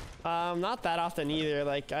 Not that often either.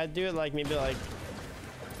 Like, I do it like maybe like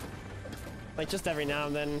just every now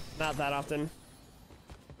and then. Not that often.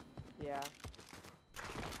 Yeah.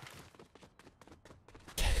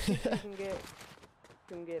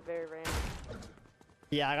 can get very random.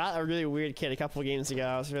 Yeah, I got a really weird kid a couple games ago.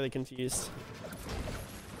 I was really confused.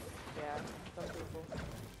 Yeah, some people.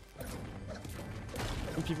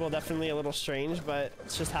 Some people are definitely a little strange, but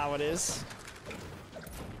it's just how it is.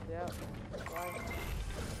 Yeah. Why?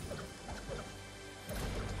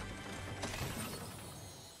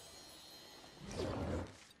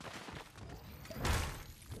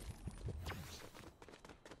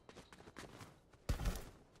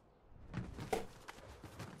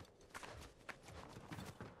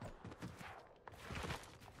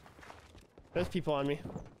 There's people on me.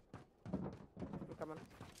 I'm coming.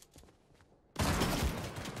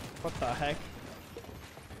 What the heck?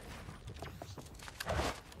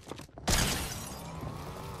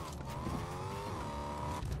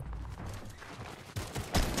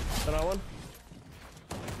 Another one?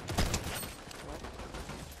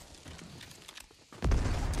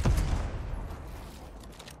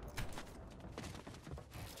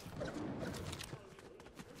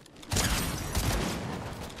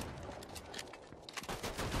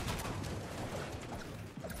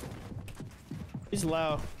 He's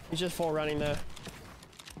low. He's just full running though.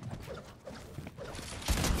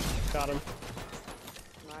 Got him.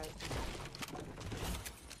 Nice.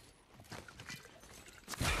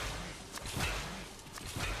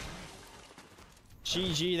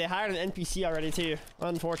 GG. They hired an NPC already too.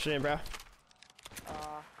 Unfortunate, bro.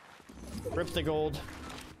 Rip the gold.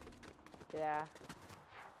 Yeah.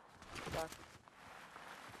 Sucks.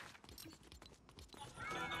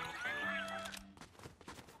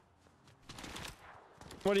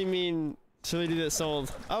 What do you mean? Silly dude that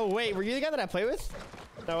sold. Oh wait, were you the guy that I play with?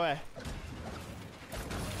 No way.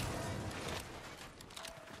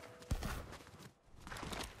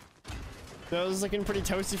 Those looking pretty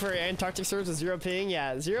toasty for Antarctic servers with 0 ping.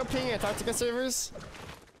 Yeah, 0 ping Antarctica servers.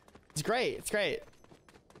 It's great. It's great.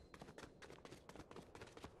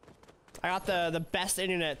 I got the best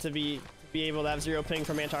internet to be able to have 0 ping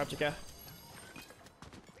from Antarctica.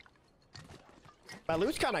 My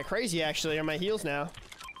loot's kind of crazy actually on my heals now.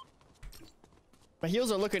 My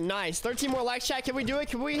heals are looking nice. 13 more likes, chat. Can we do it?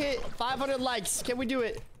 Can we hit 500 likes? Can we do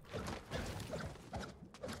it?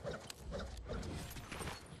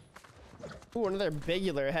 Ooh, another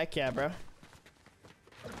bigular. Heck yeah, bro.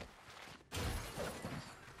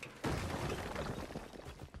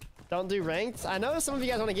 Don't do ranked. I know some of you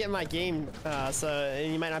guys want to get in my game,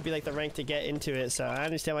 and you might not be like the rank to get into it. So I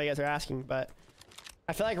understand why you guys are asking, but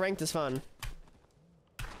I feel like ranked is fun.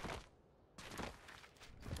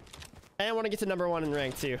 And I want to get to #1 in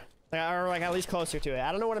rank too, or like at least closer to it.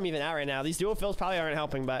 I don't know what I'm even at right now. These dual fills probably aren't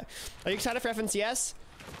helping, but are you excited for FNCS?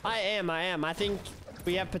 I am. I think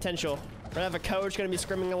we have potential. We're gonna have a coach gonna be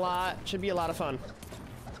scrimming a lot. Should be a lot of fun.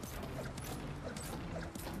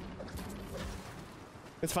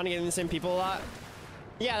 It's funny getting the same people a lot.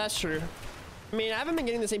 Yeah, that's true. I mean, I haven't been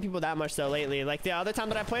getting the same people that much though lately. Like the other time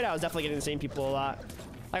that I played, I was definitely getting the same people a lot.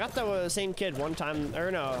 I got the same kid one time,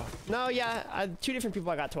 or no, yeah, 2 different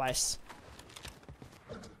people I got twice.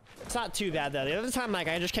 It's not too bad though. The other time, like,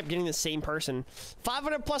 I just kept getting the same person.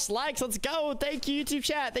 500 plus likes, let's go. Thank you, YouTube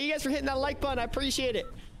chat. Thank you guys for hitting that like button. I appreciate it.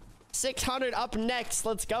 600 up next,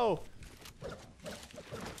 let's go.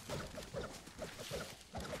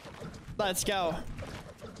 Let's go.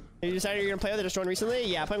 You decided you're gonna play with it just joined recently?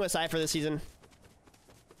 Yeah, playing with Cypher this season.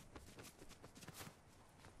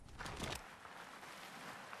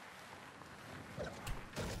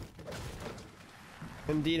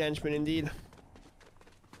 Indeed, henchman, indeed.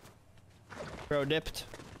 Bro dipped.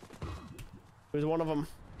 It was one of them.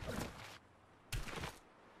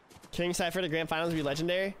 King Cypher to grand finals would be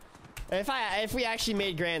legendary. If we actually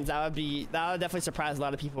made grands, that would definitely surprise a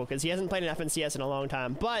lot of people because he hasn't played an FNCS in a long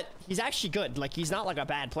time. But he's actually good. Like, he's not like a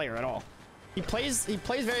bad player at all. He plays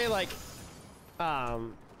very like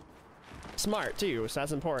smart too, so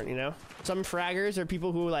that's important, you know. Some fraggers or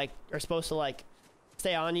people who like are supposed to like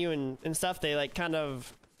stay on you and stuff, they like kind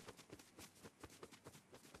of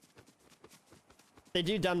they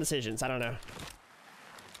do dumb decisions. I don't know.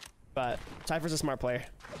 But Cypher's a smart player.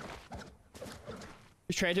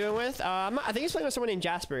 Who's Trey doing with? I think he's playing with someone named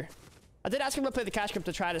Jasper. I did ask him to play the cash script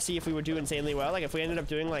to try to see if we would do insanely well. Like if we ended up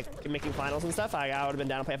doing like making finals and stuff, I would have been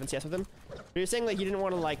down to play FNCS with him. But he was saying like he didn't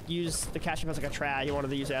want to like use the cash script as like a trad. He wanted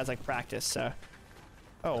to use it as like practice. So,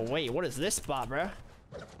 oh wait, what is this spot, bro?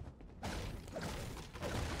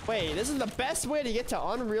 Wait, this is the best way to get to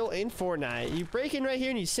Unreal in Fortnite. You break in right here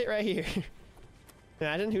and you sit right here.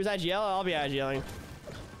 Imagine who's IGL? I'll be IGLing.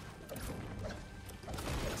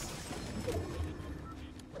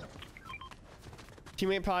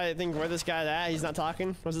 Teammate probably think where this guy's at. He's not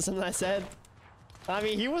talking. Was it something I said? I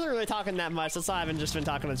mean, he wasn't really talking that much. That's why I haven't just been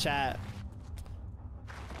talking to chat.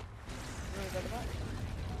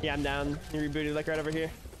 Yeah, I'm down. You rebooted like right over here.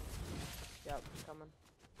 Yep, coming.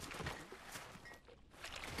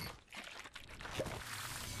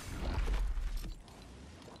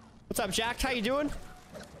 What's up, Jack? How you doing?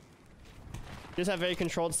 Just have very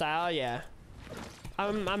controlled style, yeah.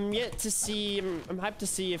 I'm yet to see. I'm hyped to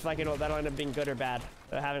see if like that'll end up being good or bad.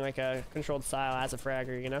 Having like a controlled style as a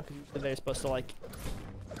fragger, you know, because they're supposed to like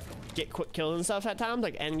get quick kills and stuff at times,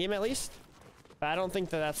 like end game at least. But I don't think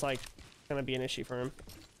that that's like gonna be an issue for him.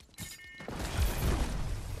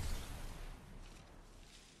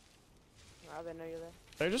 How they know you're there?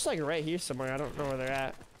 They're just like right here somewhere. I don't know where they're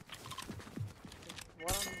at.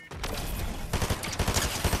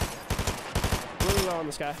 Really low on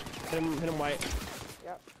this guy. Hit him white.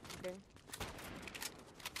 Yep. Okay.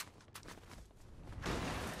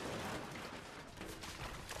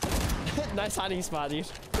 Nice hiding spot, dude.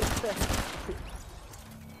 This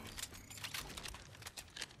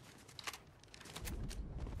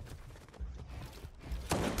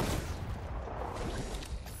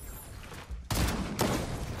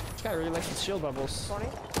guy really likes his shield bubbles. 20.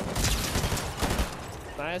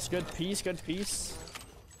 Nice, good piece, good piece.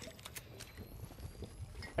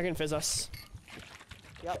 I can fizz us.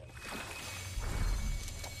 Yep.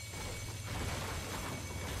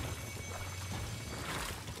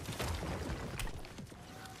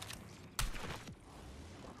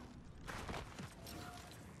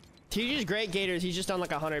 TG's great Gators, he's just on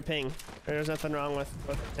like 100 ping. There's nothing wrong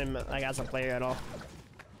with him like as a player at all.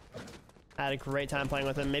 I had a great time playing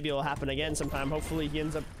with him. Maybe it'll happen again sometime. Hopefully he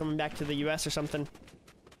ends up coming back to the US or something.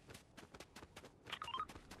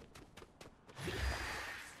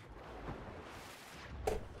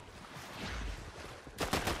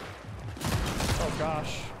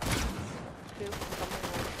 gosh. Two. I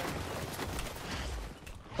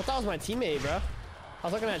thought that was my teammate, bro. I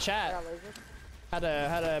was looking at chat. Yeah, laser.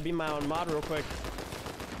 Had to be my own mod real quick.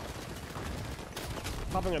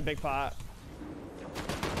 Popping a big pot.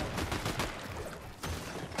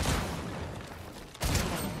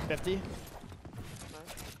 $50. Nice.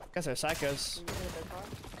 Guess they're psychos. You using a big pot?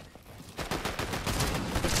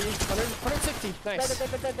 50, 100, 160. Nice.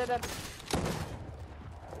 Dead.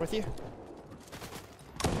 With you.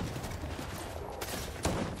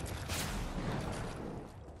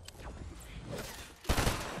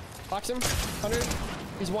 Box him. 100.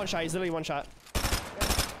 He's one shot. He's literally one shot.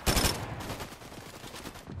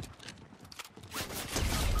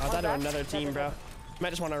 Oh, that to another team, bro. Might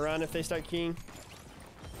just want to run if they start keying.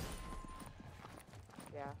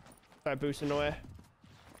 Yeah. Start boosting away.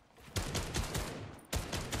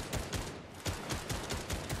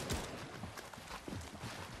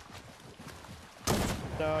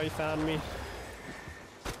 No, he found me.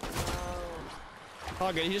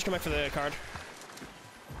 Oh, good. He just come back for the card.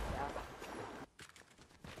 Yeah.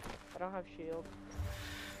 I don't have shield.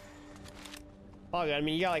 Oh, good. I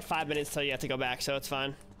mean, you got like 5 minutes till you have to go back, so it's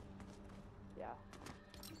fine. Yeah.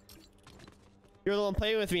 You're the one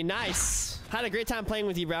playing with me. Nice. Had a great time playing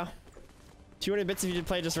with you, bro. 200 bits if you did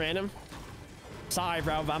play just random. Sorry,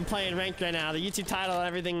 bro, but I'm playing ranked right now. The YouTube title and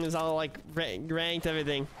everything is all like ranked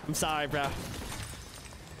everything. I'm sorry, bro.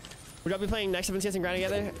 Would y'all be playing next up in CS and grind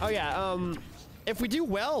together? Oh yeah, if we do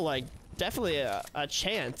well, like, definitely a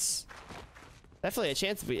chance. Definitely a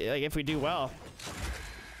chance, like, if we do well.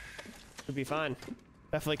 Would be fine.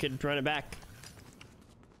 Definitely could run it back.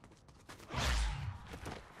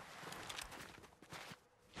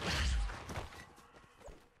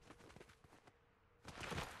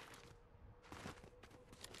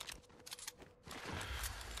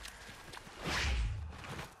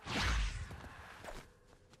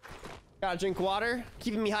 Gotta drink water,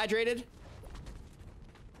 keeping me hydrated.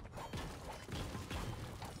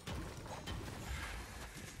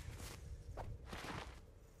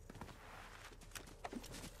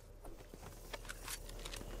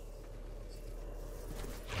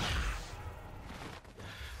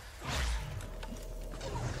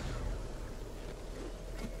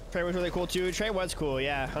 Trey was really cool too. Trey was cool,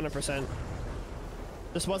 yeah, 100%.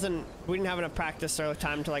 Just wasn't, we didn't have enough practice or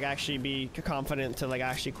time to like actually be confident to like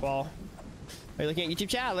actually qual. Are you looking at YouTube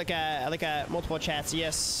chat? Look at multiple chats,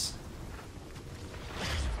 yes.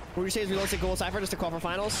 What would you say is realistic goal, Cypher, just to qual for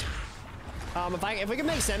finals? If we can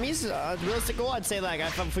make semis, realistic goal, I'd say like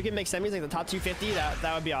if we can make semis like the top 250,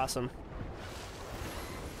 that would be awesome.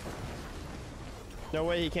 No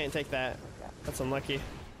way he can't take that. That's unlucky.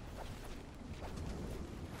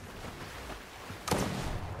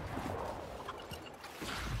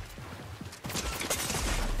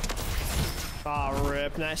 Oh,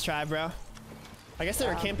 rip. Nice try, bro. I guess they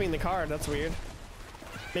were camping the card. That's weird.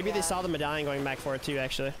 Maybe they saw the medallion going back for it too,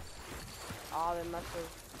 actually. Oh, they must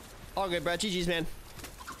have. All good, bro. GG's, man.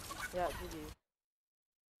 Yeah, GG.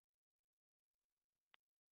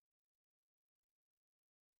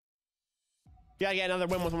 You gotta get another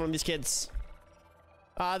win with one of these kids.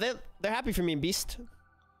 They're happy for me, Beast.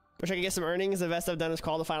 Wish I could get some earnings. The best I've done is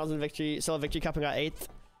call the finals and victory. Still a victory cup and got 8th.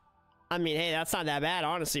 I mean, hey, that's not that bad,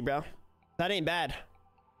 honestly, bro. That ain't bad.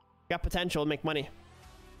 Got potential to make money.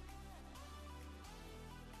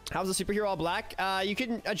 How's the superhero all black? You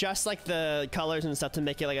can adjust like the colors and stuff to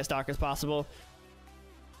make it like as dark as possible.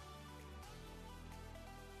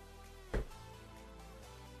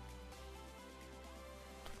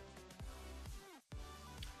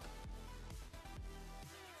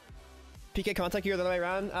 PK contact you the other way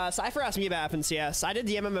around. Cypher asked me about FNCS. I did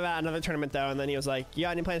DM him about another tournament though, and then he was like,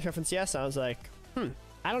 "Yeah, any plans for FNCS?" I was like,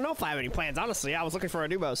 I don't know if I have any plans, honestly. I was looking for a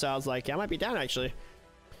duo, so I was like, yeah, I might be down actually.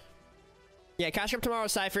 Yeah, cash up tomorrow,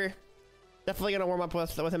 Cypher. Definitely gonna warm up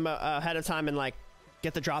with him ahead of time and like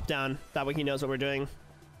get the drop down. That way he knows what we're doing.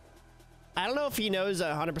 I don't know if he knows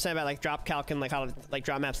 100% about like drop calc and like how to like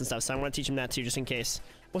drop maps and stuff, so I'm gonna teach him that too, just in case.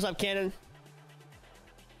 What's up, Cannon?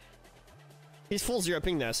 He's full 0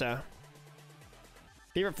 ping though, so.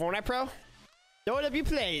 Favorite Fortnite pro?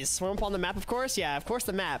 NoahWPlays. Warm up on the map, of course. Yeah, of course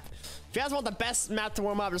the map. If you guys want the best map to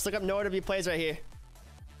warm up, just look up NoahWPlays right here.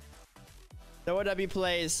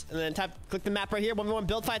 NoahWPlays, and then click the map right here. 1v1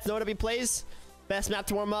 build fights, NoahWPlays. Best map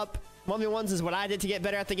to warm up. 1v1s is what I did to get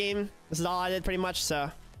better at the game. This is all I did pretty much,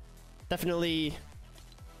 so definitely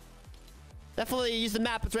use the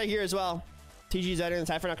map. It's right here as well. TG's better than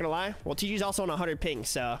Cypher, not gonna lie. Well, TG's also on 100 ping,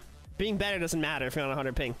 so being better doesn't matter if you're on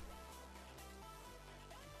 100 ping.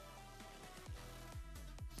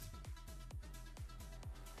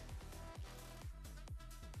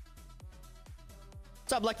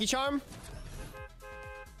 What's up, Lucky Charm?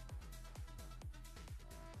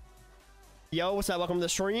 Yo, what's up? Welcome to the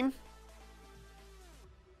stream.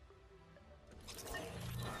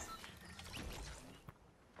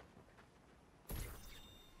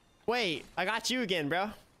 Wait, I got you again, bro.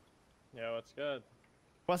 Yeah, what's good?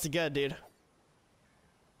 What's good, dude?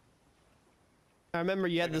 I remember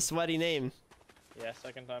you had the sweaty name. Yeah,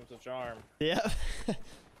 second time's a charm. Yep.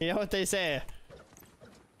 You know what they say.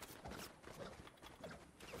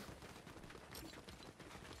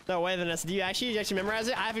 No way, Vanessa. Do you actually memorize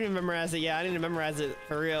it? I haven't even memorized it yet. I need to memorize it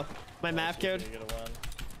for real. My math code.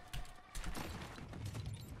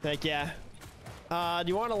 Heck yeah. Do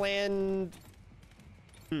you want to land?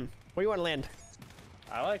 Where do you want to land?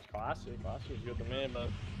 I like classy. Classy is good to me, but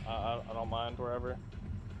I don't mind wherever.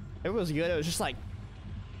 It was good. It was just like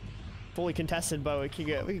fully contested, but we could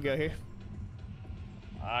go here.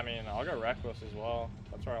 I mean, I'll go reckless as well.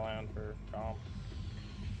 That's where I land for comp.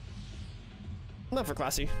 Not for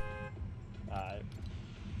classy. Alright.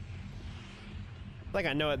 Like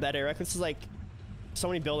I know it better. Reckless is like so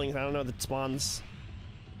many buildings. I don't know the spawns.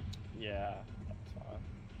 Yeah,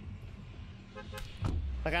 that's fine.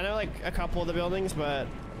 Like I know like a couple of the buildings, but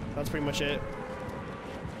that's pretty much it.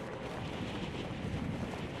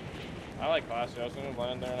 I like classy. I was gonna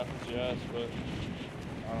land there enough in GS, but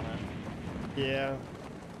I don't know. Yeah.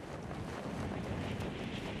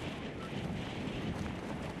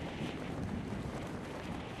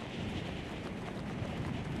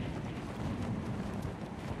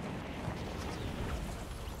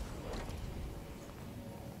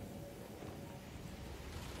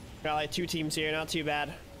 Got like 2 teams here, not too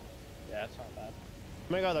bad. Yeah, it's not bad.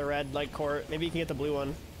 I'm gonna go the red like court. Maybe you can get the blue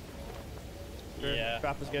one. Yeah.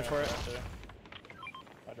 Drop is good for it.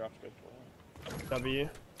 My drop's good for it. W.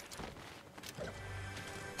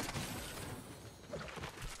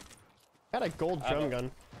 Got a gold drum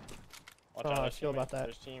gun. Watch Oh, out, I there's feel team- about that.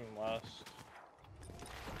 There's team west.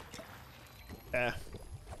 Yeah.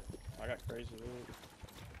 I got crazy loot.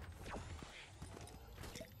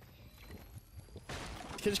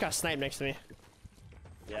 Kid just got sniped next to me.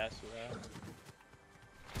 Yeah, I see that.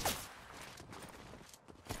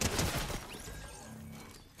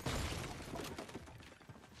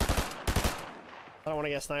 I don't want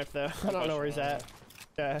to get sniped though. I don't know where he's at.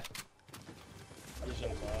 Yeah. He's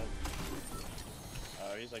inside.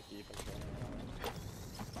 Oh, he's like deep inside.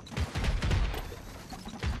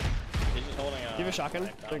 He's just holding a. Do you have a shotgun?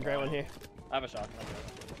 There's a great one here. I have a shotgun.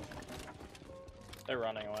 They're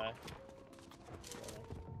running away.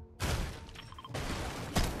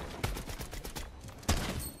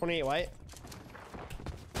 28 white.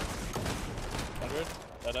 100.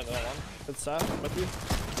 That one. Good stuff. With you.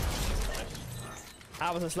 Nice.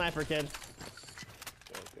 I was a sniper, kid.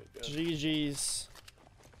 Good. GG's.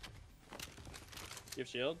 You have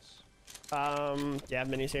shields? Yeah, I have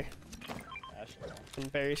minis here. Ash.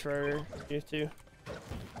 And berries for you too.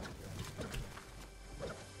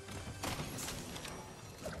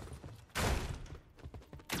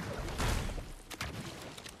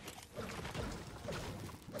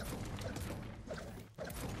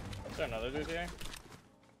 Is there another dude here?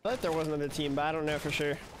 I thought there was another team, but I don't know for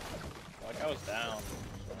sure. Like I was down.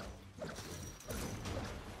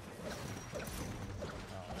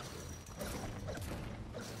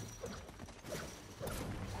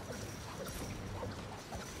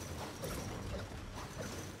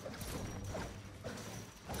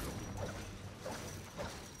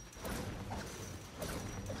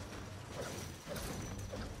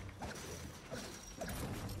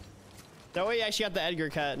 No way you actually got the Edgar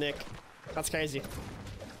cut, Nick. That's crazy.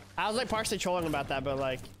 I was like partially trolling about that, but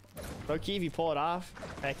like, low-key, if you pull it off,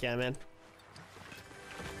 heck yeah, man.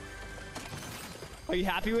 Are you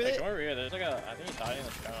happy with Hey, it? come over here. There's like a. I think he's hiding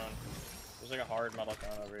this cone. There's like a hard metal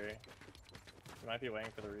cone over here. He might be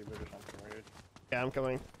waiting for the reboot or something weird. Yeah, I'm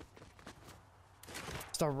coming.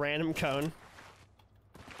 Just a random cone.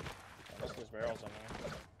 Unless there's barrels in there.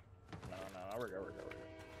 No, we're good.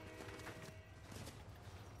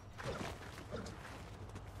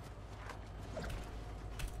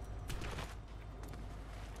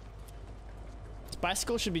 This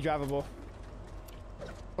bicycle should be drivable.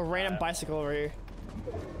 A random bicycle over here.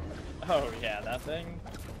 Oh yeah, that thing.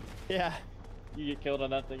 Yeah. You get killed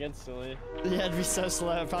on that thing instantly. Yeah, it'd be so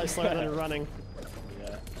slow. Probably slower than running.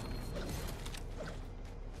 Yeah.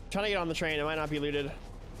 Trying to get on the train. It might not be looted.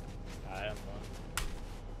 I am fun.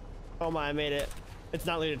 Oh my, I made it. It's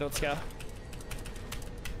not looted. Let's go.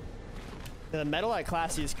 The metal at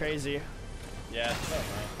Classy is crazy. Yeah, it's so nice.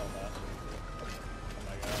 So fast. Oh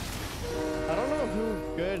my god. I don't know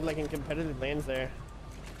who good like in competitive lanes there.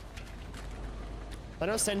 I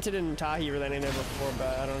know Scented and Tahi were landing there before,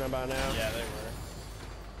 but I don't know about now. Yeah, they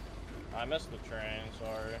were. I missed the train,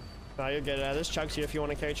 sorry. No, you're good. There's chugs here if you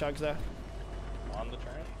want to carry chugs though. On the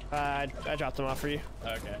train? I dropped them off for you.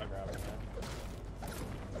 Okay, I'll grab it then.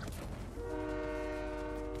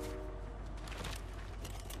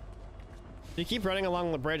 If you keep running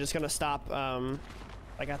along the bridge, it's gonna stop.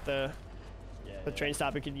 Like at the train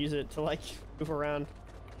stop, you could use it to like move around.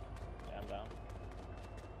 Yeah, I'm down.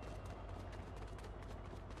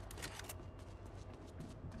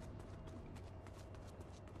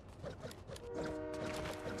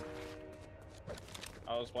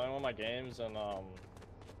 I was playing one of my games in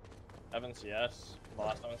FNCS, the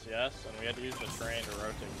last FNCS, and we had to use the train to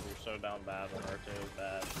rotate because we were so down bad when rotate was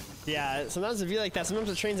bad. Yeah, sometimes if you like that, sometimes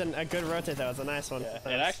the train's a good rotate though. It's a nice one. Yeah,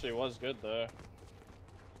 it actually was good though.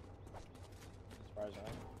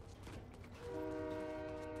 Surprisingly.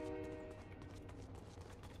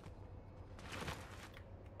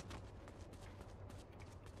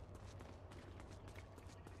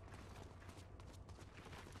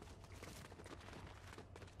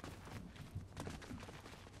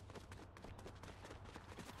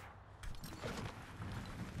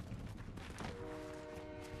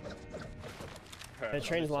 The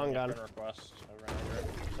train's long gone. Request over and over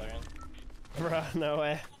for a second. Bruh, no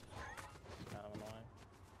way. Kind of annoying.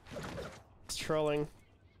 It's trolling.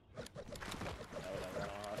 Yeah,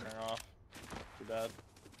 whatever. I'll turn it off. Too bad.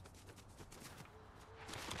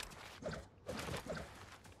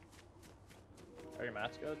 Are your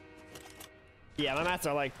mats good? Yeah, my mats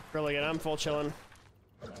are like really good. I'm full chilling.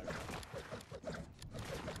 Okay.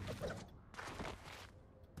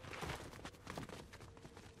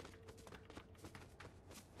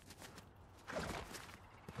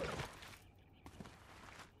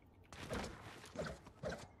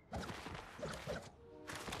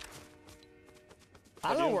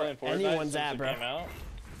 I don't know where anyone's at, bro. Came out?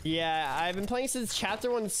 Yeah, I've been playing since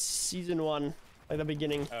Chapter 1, Season 1, like the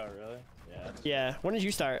beginning. Oh, really? Yeah. Yeah. When did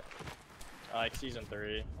you start? Like Season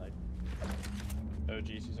 3, like OG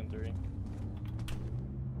Season 3.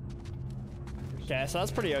 Okay, so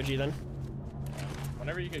that's pretty OG then. Yeah.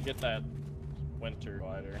 Whenever you could get that winter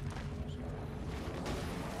glider.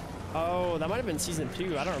 Oh, that might have been Season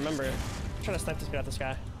 2. I don't remember. I'm trying to snipe this guy at this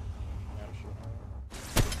guy. Yeah, I'm sure.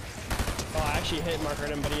 Oh, I actually hit Marker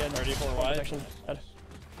at him, but he had Already full full wide. protection. Dead.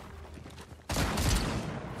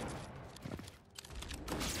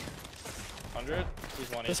 He's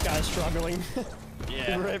one. This guy's struggling.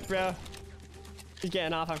 Yeah. Rip, bro. He's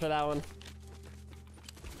getting off after that one.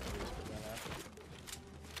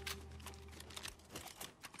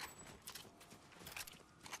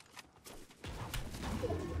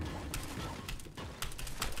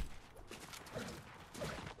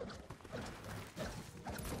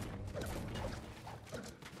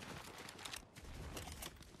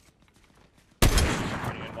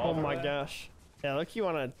 Oh my gosh. Yeah, look, you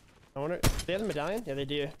wanna... I wonder... Do they have the medallion? Yeah, they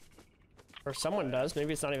do. Or someone does.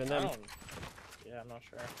 Maybe it's not even them. Yeah, I'm not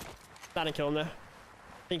sure. Not a kill him though.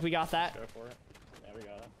 Think we got that? Go for it. Yeah, we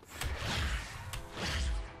got it.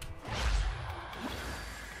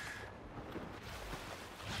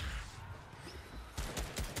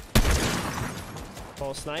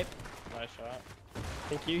 Full snipe. Nice shot.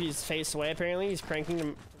 Thank you. He's face away apparently. He's cranking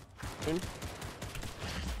him.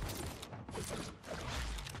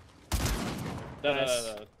 Nice.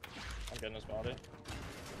 I'm getting his body.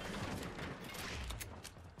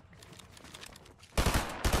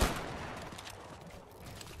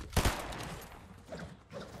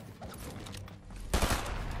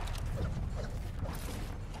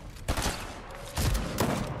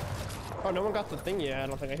 Oh, no one got the thing yet. I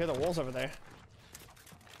don't think. I hear the wolves over there.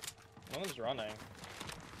 No one's running.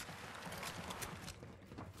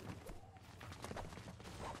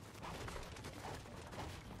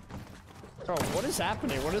 Bro, what is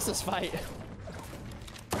happening? What is this fight?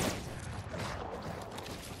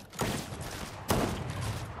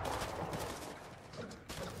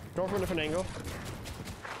 Go from a different angle.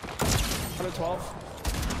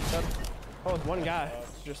 112. Dead. Oh, it's one guy.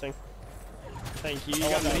 Interesting. Thank you. You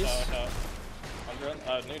got minis?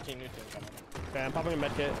 100. New team coming. Okay, I'm popping a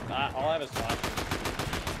med kit. All I have is flash.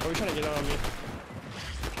 What are you trying to get on me?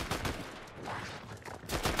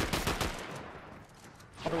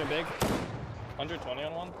 Popping a big. 120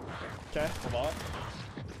 on one. Okay. Full bot.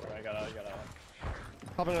 Alright, got out.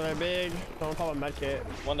 Popping another big. Don't pop a med kit.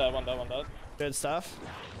 One dead. Good stuff.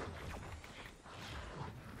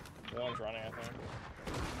 The other one's running, I think.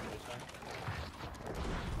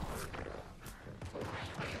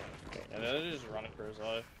 Yeah, they're just running for his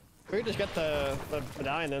life. We could just get the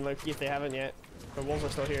medallion then, like, if they haven't yet. The wolves are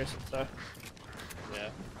still here, so. Yeah.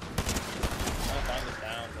 I'm trying to find this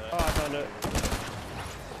found it.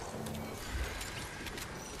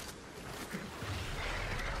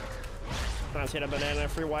 Let's hit a banana,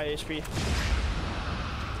 free Y HP.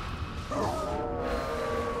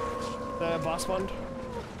 The boss fund.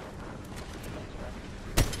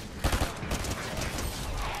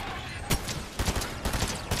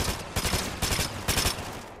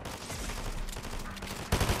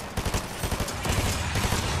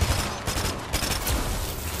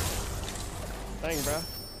 Dang, bro.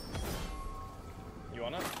 You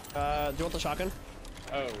want it? Do you want the shotgun?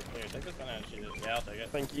 Oh, here, take this banana and shoot it. Yeah, I'll take it.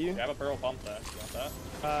 Thank you. Grab a pearl pump though. You want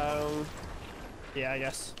that? Yeah, I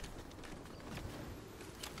guess.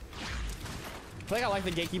 I think I like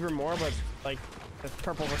the gatekeeper more, but like the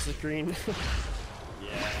purple versus green.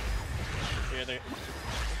 Yeah. Here, they.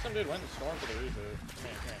 Some dude went and stormed for the reboot. Come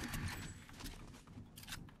here, come here.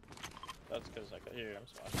 That's because I could hear him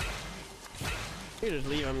swatting. You can just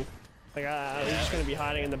leave him. Like, he's just gonna be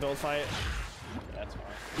hiding in the build fight. Yeah, that's fine.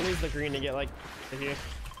 He needs the green to get like to here.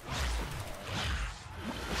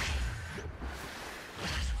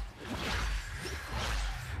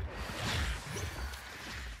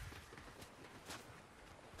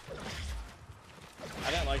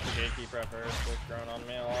 I didn't like the gatekeeper at first. It was growing on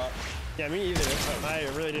me a lot. Yeah, me either. I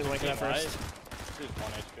really didn't like it at first. Dude's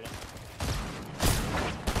 1 HP.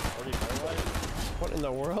 44 life? What in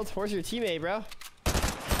the world? Where's your teammate, bro?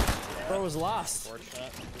 Yeah, Bro was lost.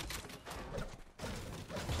 unfortunate.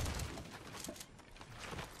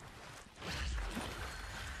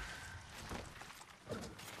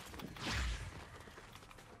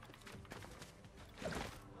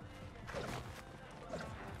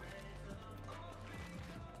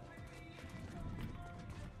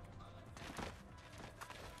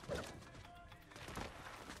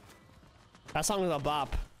 That song was a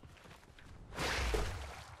bop.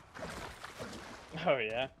 Oh,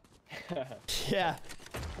 yeah? Yeah.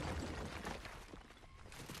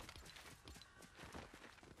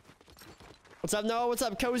 What's up, Noah? What's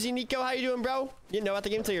up, Cozy Nico? How you doing, bro? You didn't know about the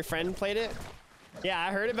game until your friend played it? Yeah,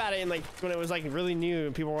 I heard about it and like when it was like really new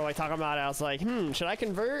and people were like talking about it. I was like, should I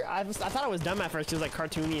convert? I thought it was dumb at first because it was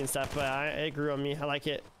like cartoony and stuff, but it grew on me. I like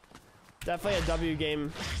it. Definitely a W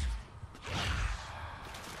game.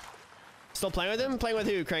 Still playing with him? Playing with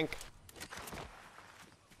who, Crank?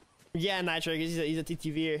 Yeah, Nitro, he's a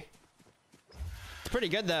TTVer. It's pretty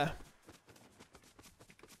good though.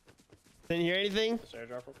 Didn't hear anything? Sarah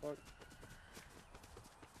drop real quick.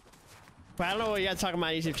 But I don't know what you guys talking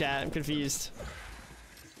about in YouTube chat. I'm confused.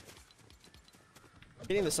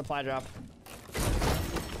 Getting the supply drop.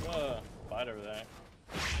 Fight over there.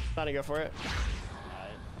 Trying to go for it.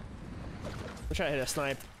 Alright. I'm trying to hit a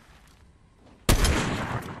snipe.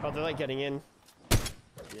 Oh, they're like getting in.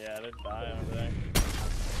 Yeah, they're dying over there.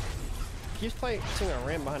 He's playing a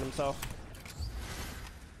ram behind himself.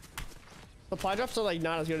 Supply drops are like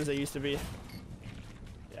not as good as they used to be.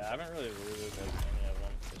 Yeah, I haven't really looted any of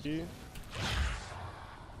them. Do you?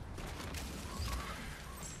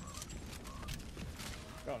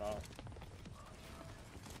 What's going on?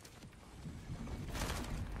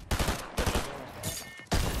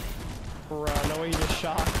 Bruh, no way you just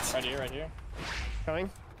shocked. Right here, right here. Coming.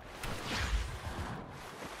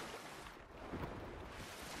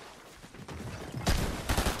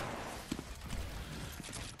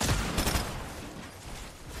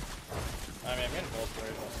 I mean, I'm getting both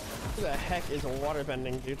players. Who the heck is water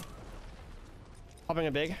bending, dude? Popping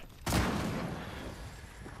a big.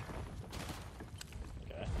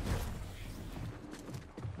 Okay.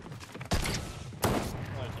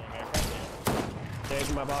 Another team here.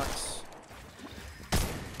 There's my box.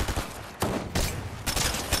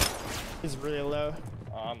 He's really low.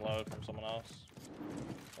 Oh, I'm low from someone else.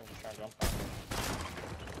 I'm just trying to jump on.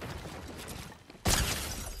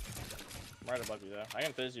 I'm right above you though. I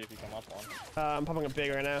can fizz you if you come up one. I'm popping a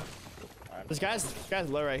big right now. Alright, This guy's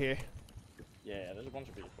low right here. yeah, there's a bunch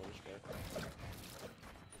of people. Just go.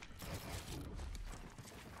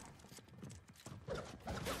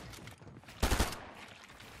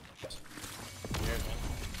 You heard me.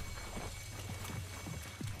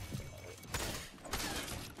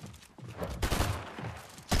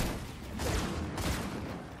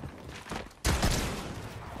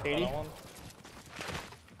 80. Another one?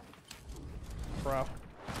 Bro.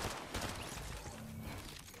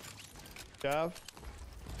 Job.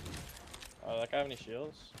 Oh, that guy have any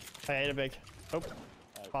shields? I ate a big. Oh,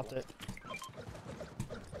 Alright, popped cool. it.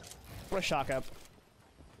 What a shock up.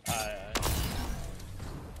 Aye.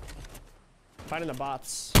 Finding the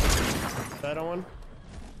bots. That one.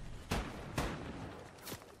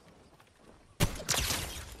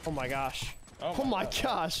 Oh my gosh. Oh my God.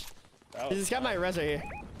 gosh. That He's was got my fun. res right here.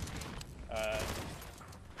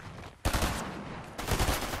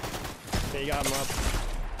 you got him up.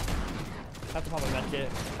 Have to pop a med kit.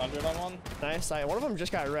 100 on one. Nice. One of them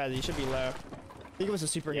just got red. He should be low. I think it was a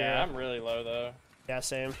superhero. Yeah, I'm really low though. Yeah,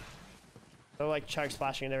 same. They're like chug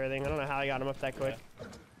splashing and everything. I don't know how I got him up that quick. Yeah.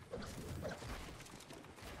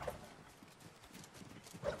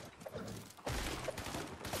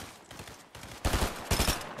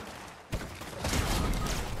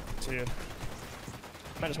 Dude.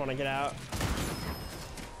 I just want to get out.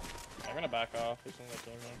 I'm gonna back off. He's in the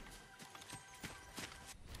team here.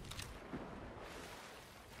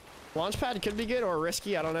 Launchpad could be good or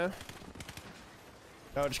risky. I don't know.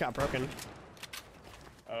 Oh, it just got broken.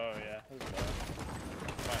 Oh yeah, this is bad.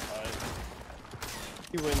 Might fight.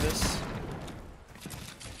 You win this.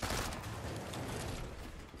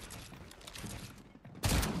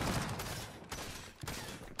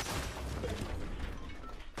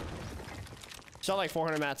 Still like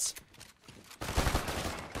 400 mats.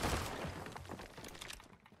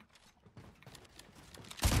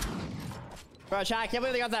 Bro, chat, I can't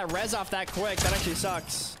believe they got that res off that quick. That actually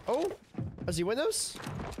sucks. Oh, does he win those?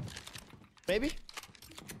 Maybe.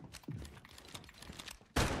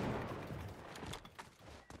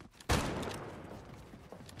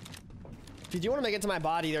 If you do want to make it to my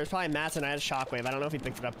body, there's probably mats and I had a shockwave. I don't know if he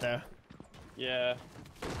picked it up though. Yeah.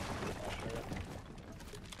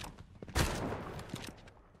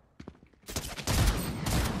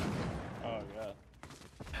 Oh god.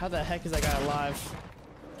 How the heck is that guy alive?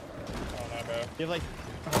 Oh no, bro. You have like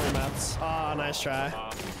 100 mats. Oh, nice try.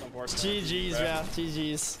 Unfortunate. GG's, Bro. yeah.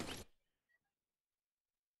 GG's.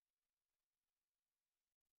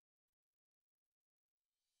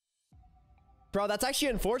 Bro, that's actually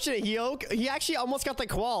unfortunate. He actually almost got the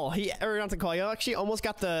qual. Or not the qual. He actually almost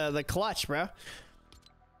got the clutch, bro.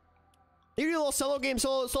 You do a little solo game,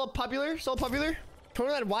 solo popular.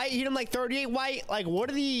 29 white, hit him like 38 white. Like, what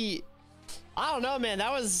are the... I don't know, man.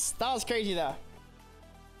 That was crazy, though.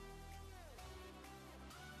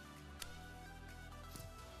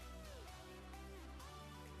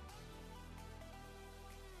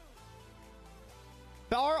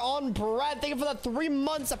 Bar on Brad, thank you for the 3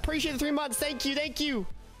 months. Appreciate the 3 months. Thank you.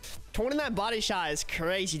 29 body shot is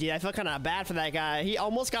crazy, dude. I feel kind of bad for that guy. He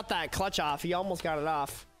almost got that clutch off. He almost got it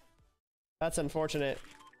off. That's unfortunate.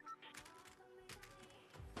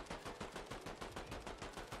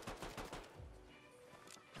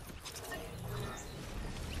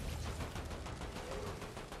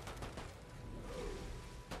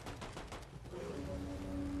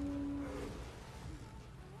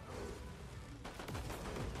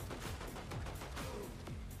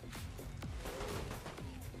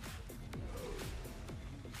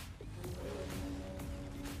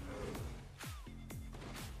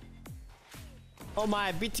 Oh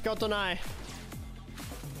my, beat Kotonai.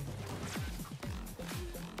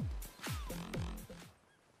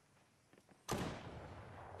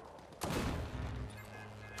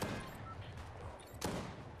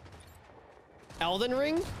 Elden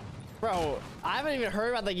Ring? Bro, I haven't even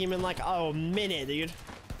heard about that game in like a minute, dude.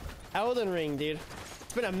 Elden Ring, dude.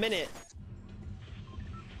 It's been a minute.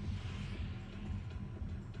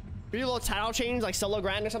 Maybe a little title change, like solo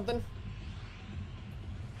grind or something?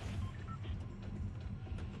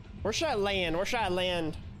 Where should I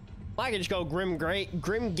land? I could just go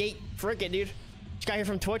Grimgate. Frick it, dude. Just got here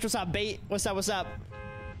from Twitch. What's up, Bait? What's up?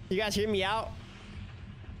 You guys hear me out?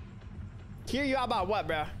 Hear you out about what,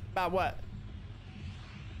 bro? About what?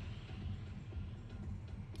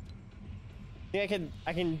 Think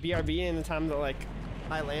I can BRB in the time that like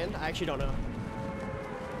I land? I actually don't know.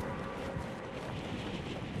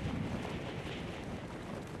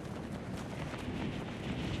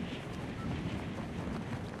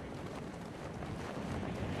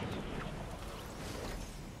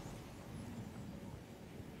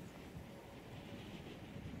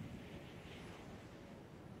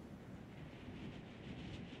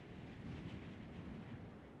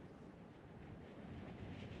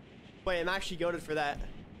 Wait, I'm actually goated for that.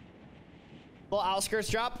 Little outskirts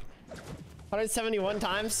drop. 171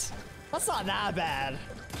 times. That's not that bad.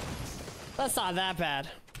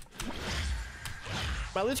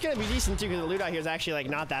 My loot's gonna be decent too, because the loot out here is actually like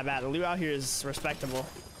not that bad. The loot out here is respectable.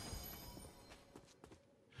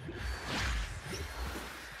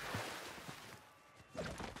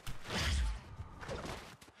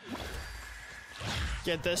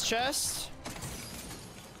 Get this chest.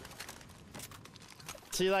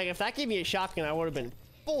 See, like, if that gave me a shotgun, I would have been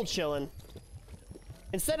full chilling.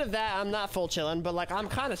 Instead of that, I'm not full chilling, but like, I'm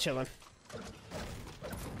kind of chilling.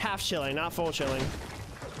 Half chilling, not full chilling.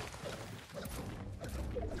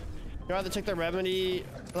 You rather took the remedy,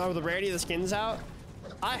 or the rarity of the skins out?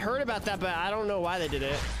 I heard about that, but I don't know why they did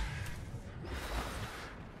it.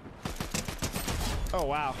 Oh,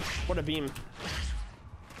 wow. What a beam.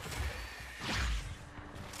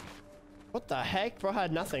 What the heck? Bro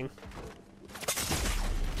had nothing.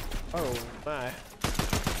 Oh, my.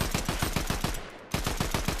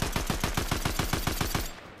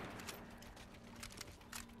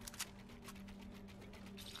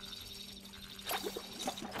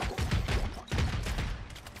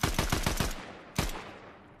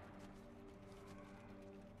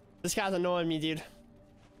 This guy's annoying me, dude.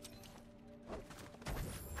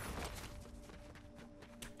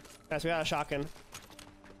 Guys, we got a shotgun.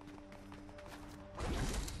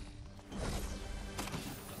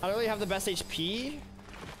 I don't really have the best HP,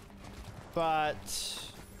 but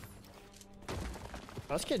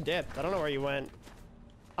let's get dipped. I don't know where you went.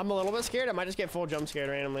 I'm a little bit scared. I might just get full jump scared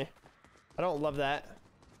randomly. I don't love that.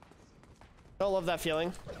 Don't love that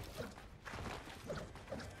feeling.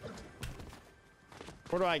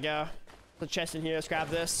 Where do I go? The chest in here. Let's grab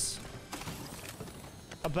this.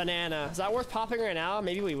 A banana. Is that worth popping right now?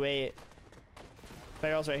 Maybe we wait.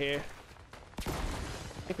 Barrel's right here. I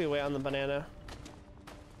think we wait on the banana.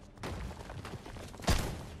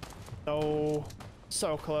 Oh,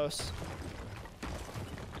 so close.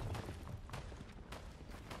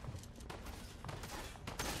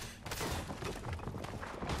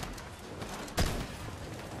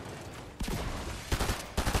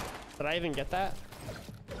 Did I even get that?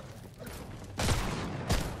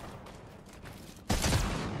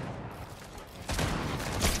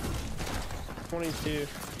 $22.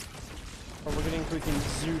 Oh, we're getting freaking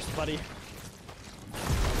Zeus, buddy.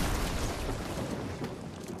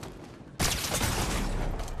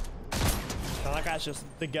 Oh, that guy's just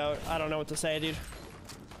the goat. I don't know what to say, dude.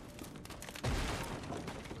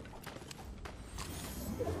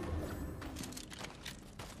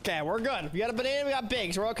 Okay, we're good. We got a banana, we got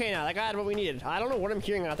bigs. We're okay now. That guy had what we needed. I don't know what I'm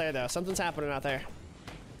hearing out there, though. Something's happening out there.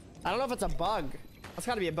 I don't know if it's a bug. That's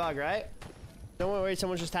gotta be a bug, right? Don't worry,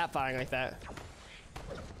 someone's just tap firing like that.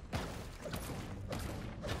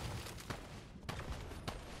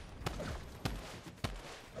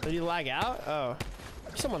 Did you lag out? Oh.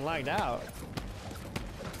 Someone lagged out.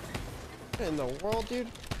 What in the world, dude?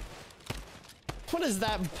 What is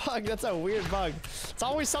that bug? That's a weird bug. It's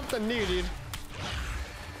always something new, dude.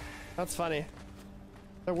 That's funny.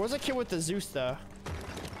 There was a kid with the Zeus, though.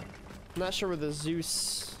 I'm not sure where the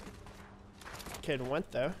Zeus kid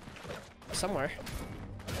went, though. Somewhere.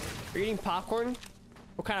 Are you eating popcorn?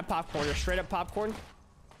 What kind of popcorn? Or straight up popcorn?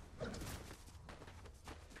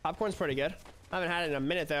 Popcorn's pretty good. I haven't had it in a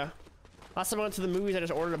minute, though. Last time I went to the movies, I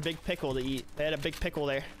just ordered a big pickle to eat. They had a big pickle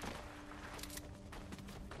there.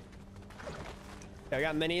 Yeah, I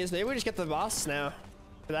got minis. Maybe we just get the boss now.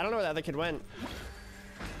 Because I don't know where the other kid went.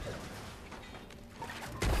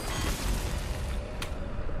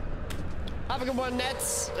 Have a good one,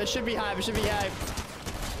 Nets. It should be hype. It should be hype.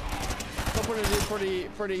 Hoping to do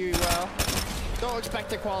pretty well. Don't expect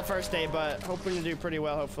to qual first day, but hoping to do pretty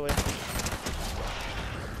well, hopefully.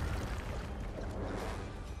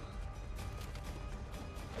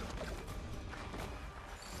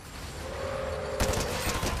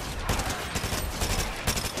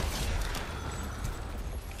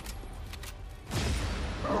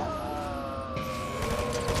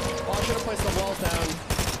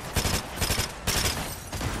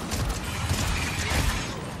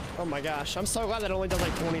 Oh my gosh, I'm so glad that only does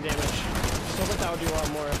like 20 damage. I feel like that would do a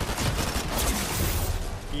lot more.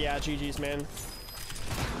 Yeah, GG's, man.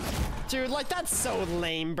 Dude, like, that's so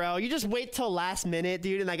lame, bro. You just wait till last minute,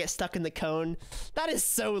 dude, and I get stuck in the cone. That is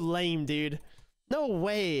so lame, dude. No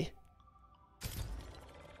way.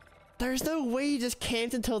 There's no way you just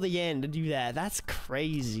camped until the end to do that. That's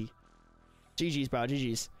crazy. GG's, bro,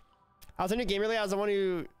 GG's. I was in your game earlier. I was the one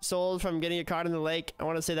who sold from getting a card in the lake. I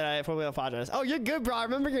want to say that I fully apologize. Oh, you're good, bro. I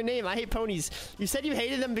remember your name. I hate ponies. You said you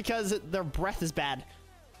hated them because their breath is bad.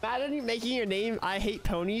 Imagine you making your name, I hate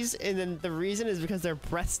ponies, and then the reason is because their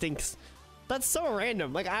breath stinks. That's so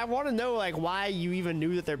random. Like, I want to know, like, why you even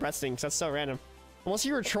knew that their breath stinks. That's so random. Unless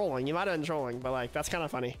you were trolling. You might have been trolling, but, like, that's kind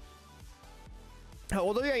of funny. How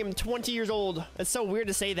old are you? I am 20 years old. It's so weird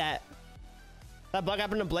to say that. That bug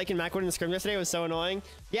happened to Blake and Mac in the scrim yesterday. It was so annoying.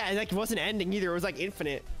 Yeah, and like it wasn't ending either. It was like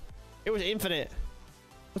infinite. It was infinite.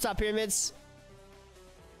 What's up, Pyramids?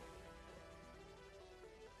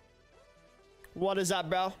 What is up,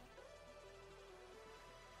 bro?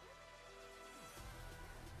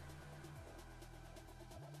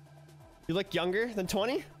 You look younger than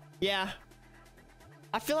 20? Yeah.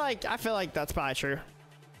 I feel like that's probably true.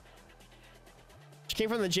 You came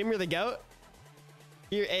from the gym, you're the GOAT?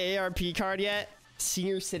 Your AARP card yet?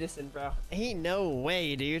 Senior citizen, bro. Ain't no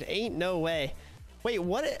way, dude. Ain't no way. Wait,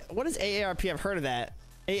 what is AARP? I've heard of that.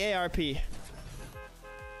 AARP.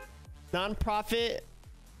 Non-profit,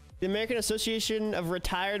 the American Association of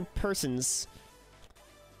Retired Persons,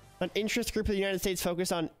 an interest group of the United States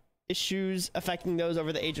focused on issues affecting those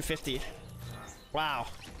over the age of 50. Wow.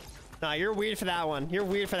 Nah, you're weird for that one. You're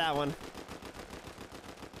weird for that one.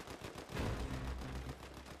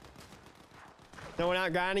 No one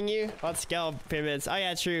out grinding you? Let's go, pivots. Oh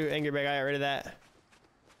yeah, true. Angry Bird, I got rid of that.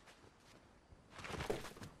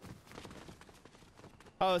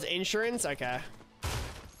 Oh, it's insurance? Okay.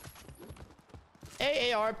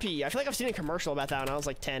 AARP. I feel like I've seen a commercial about that when I was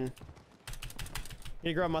like 10.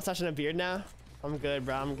 You grow a mustache and a beard now? I'm good,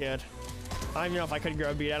 bro. I'm good. I don't even know if I could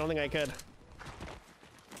grow a beard. I don't think I could.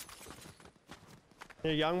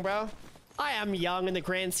 You're young, bro? I am young in the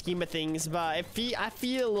grand scheme of things, but I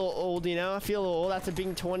feel a little old, you know? I feel a little old after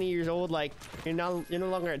being 20 years old. Like, you're no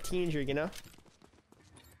longer a teenager, you know?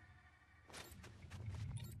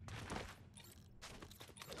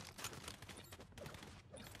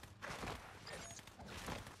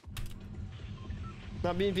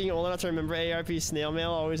 Not being old enough to remember ARP snail mail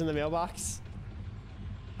always in the mailbox.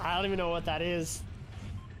 I don't even know what that is.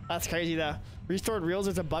 That's crazy though. Restored reels,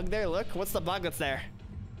 there's a bug there. Look, what's the bug that's there?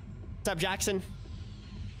 What's up, Jackson?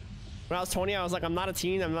 When I was 20, I was like, I'm not a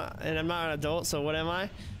teen, I'm not an adult, so what am I?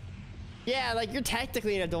 Yeah, like you're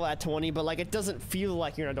technically an adult at 20, but like it doesn't feel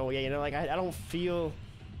like you're an adult yet, you know? Like I don't feel.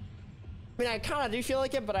 I mean, I kind of do feel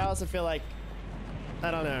like it, but I also feel like I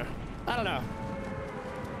don't know.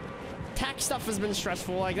 Tax stuff has been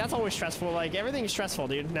stressful. Like that's always stressful. Like everything's stressful,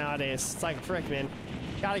 dude. Nowadays, it's like frick, man.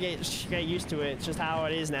 Gotta get used to it. It's just how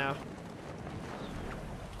it is now.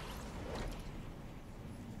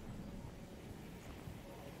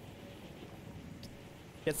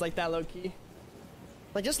 It's like that low key.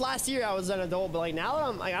 Like just last year I was an adult, but like now that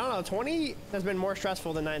I'm like, I don't know, 20 has been more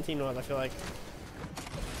stressful than 19 was. I feel like.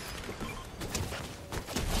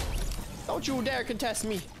 Don't you dare contest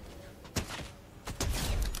me.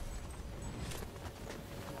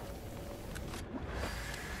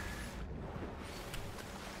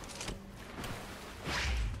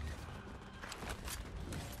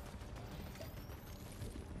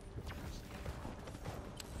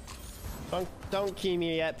 Don't key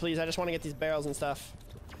me yet, please. I just want to get these barrels and stuff.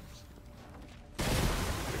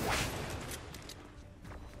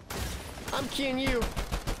 I'm keying you.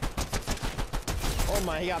 Oh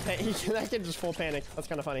my, he got that kid just full panic. That's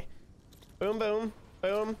kind of funny. Boom, boom,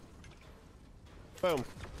 boom, boom.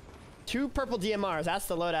 2 purple DMRs. That's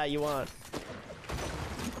the loadout you want.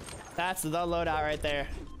 That's the loadout right there.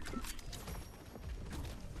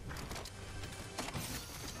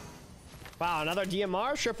 Wow, another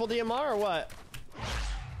DMR? Triple DMR or what?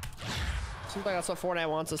 Seems like that's what Fortnite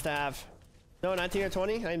wants us to have. No, 19 or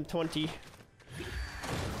 20? I'm 20.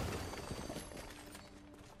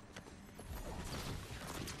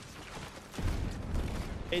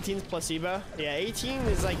 '18's placebo. Yeah, 18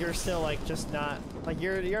 is like you're still like just not like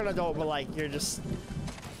you're an adult, but like you're just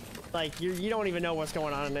like you don't even know what's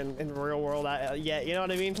going on in the real world yet. You know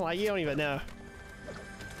what I mean? Like you don't even know.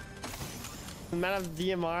 The amount of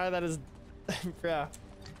DMR that is, bro.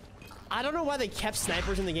 I don't know why they kept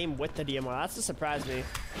snipers in the game with the DMR. That's just surprised me.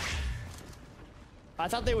 I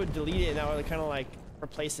thought they would delete it and that would kind of like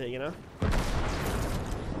replace it, you know?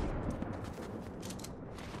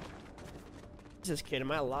 What's this kid?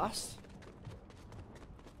 Am I lost?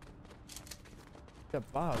 The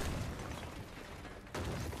bug.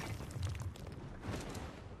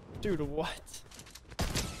 Dude, what?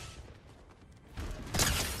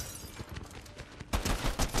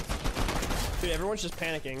 Dude, everyone's just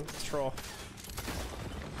panicking. It's troll.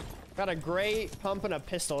 Got a great pump and a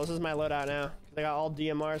pistol. This is my loadout now. I got all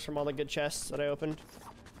DMRs from all the good chests that I opened.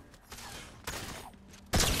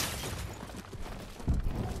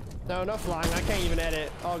 No, no flying. I can't even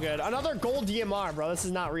edit. All good. Another gold DMR, bro. This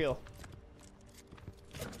is not real.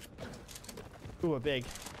 Ooh, a big.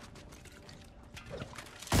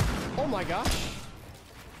 Oh my gosh.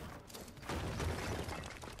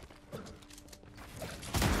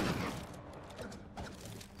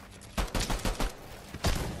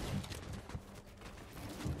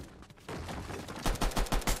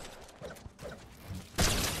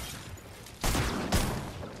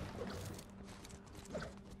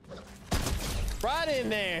 Right in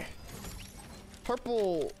there.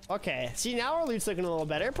 Purple. Okay. See, now our loot's looking a little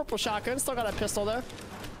better. Purple shotgun. Still got a pistol though.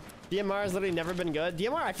 DMR has literally never been good.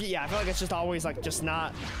 DMR, I feel like it's just always like just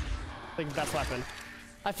not like the best weapon.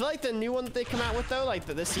 I feel like the new one that they come out with though, like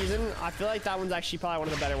this season, I feel like that one's actually probably one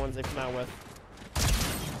of the better ones they've come out with.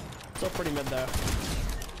 Still pretty mid though.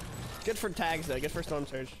 Good for tags though. Good for storm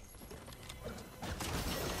surge.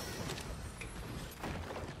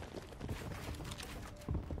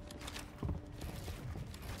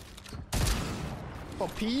 Oh,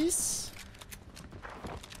 peace.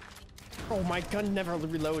 Oh, my gun never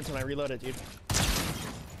reloads when I reload it, dude.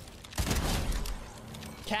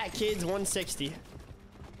 Cat Kids 160.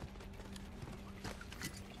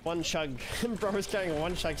 One chug. Bro is carrying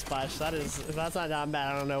one chug splash. That's not that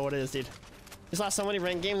bad. I don't know what it is, dude. Just lost so many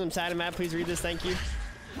ranked games. I'm sad and mad. Please read this. Thank you.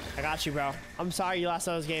 I got you, bro. I'm sorry you lost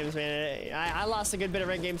those games, man. I lost a good bit of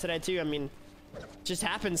ranked games today, too. I mean, it just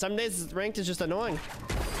happens. Some days ranked is just annoying.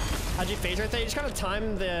 How'd you phase right there? You just gotta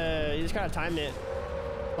time it,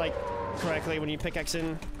 like, correctly when you pick X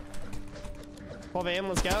in. 12 a.m.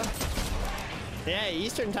 Let's go. Yeah,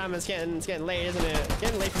 Eastern time is getting late, isn't it?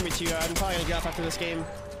 Getting late for me too. I'm probably gonna get off after this game.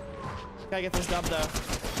 Gotta get this dub though.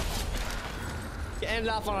 Get ended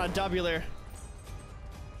off on a W-ler.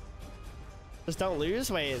 Just don't lose.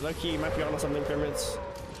 Wait, low-key, you might be onto something, Pyramids.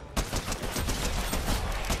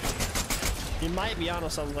 You might be onto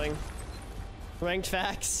something. Ranked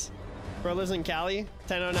facts. Bro lives in Cali.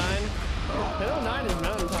 10:09. 10:09 is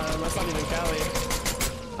mountain time. That's not even Cali.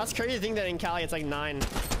 That's crazy to think that in Cali it's like 9.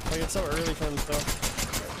 Like, it's so early for them still.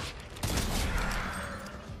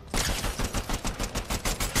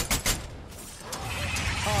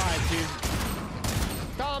 Alright, dude.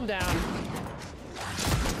 Calm down.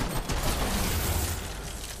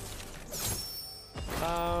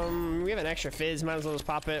 We have an extra fizz. Might as well just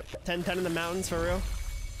pop it. 10-10 in the mountains for real.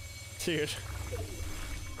 Dude.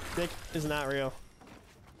 Nick is not real.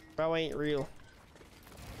 Bro ain't real.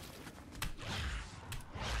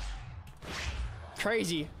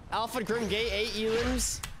 Crazy. Alpha Grim Gate, 8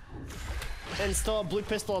 elims, and still a blue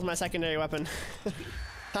pistol as my secondary weapon.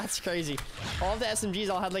 That's crazy. All of the SMGs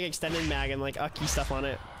all had like extended mag and like Ucky stuff on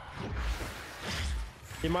it.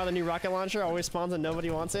 The new rocket launcher always spawns and nobody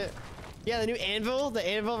wants it. Yeah, the new Anvil, the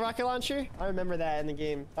Anvil rocket launcher. I remember that in the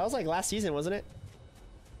game. That was like last season, wasn't it?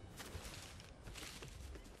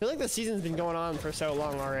 I feel like the season's been going on for so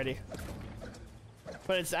long already.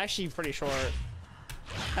 But it's actually pretty short.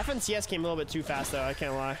 FNCS came a little bit too fast though, I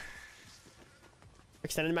can't lie.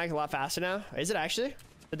 Extended mag a lot faster now. Is it actually?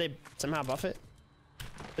 Did they somehow buff it?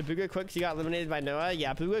 Did Booga quit because he got eliminated by Noah?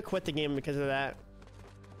 Yeah, Booga quit the game because of that.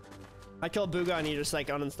 I killed Booga and he just like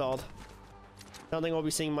uninstalled. I don't think we'll be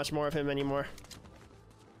seeing much more of him anymore.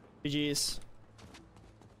 GG's.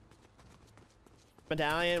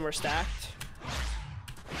 Medallion, we're stacked.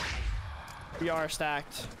 We are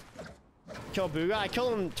stacked. Kill Booga. I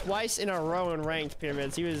killed him twice in a row in ranked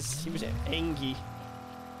Pyramids. He was angry.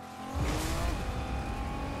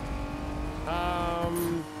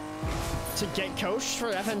 To get coached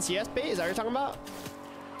for FNCS bait? Is that what you're talking about?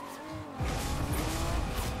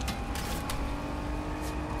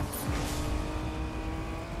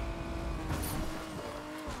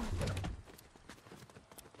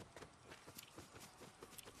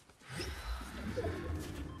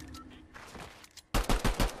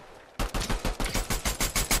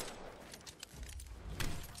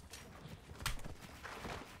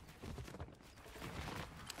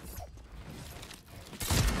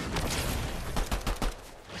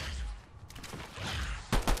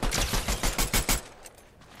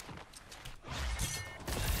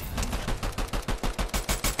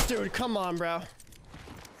 Dude, come on, bro.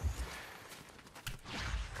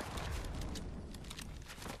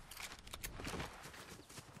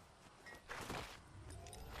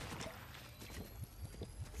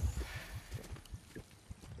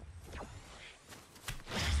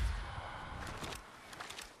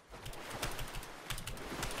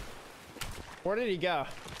 Where did he go?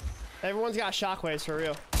 Everyone's got shockwaves for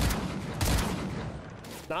real.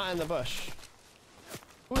 Not in the bush.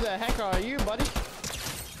 Who the heck are you, buddy?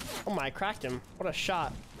 Oh my, I cracked him. What a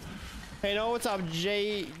shot. Hey, no, what's up,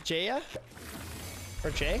 Jaya?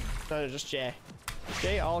 Or Jay? No, just Jay.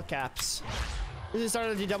 Jay, all caps. This is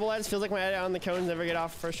starting to do double edits. Feels like my edit on the cones never get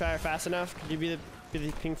off first try fast enough. Could you be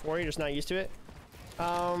the ping 4? You're just not used to it.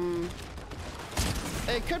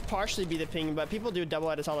 It could partially be the ping, but people do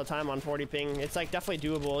double edits all the time on 40 ping. It's like definitely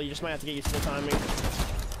doable. You just might have to get used to the timing.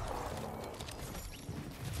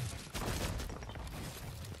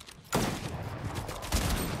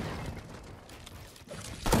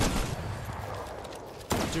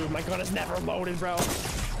 Dude, my gun is never loaded, bro.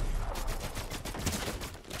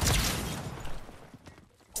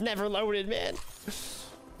 It's never loaded, man.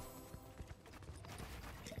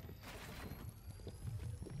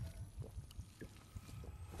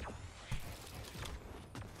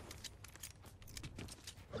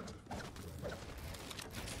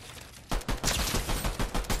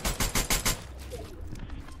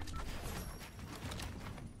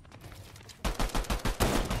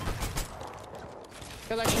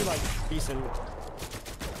 That's actually like decent.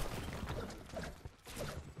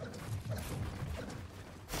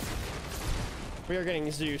 We are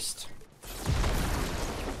getting Zeused.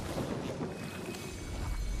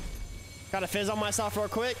 Gotta fizz on myself real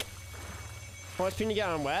quick. How much ping you get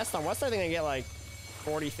on West? On West, I think I get like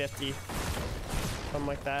 40, 50. Something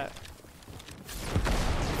like that.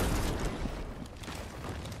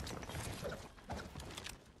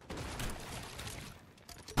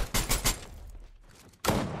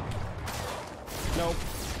 Nope.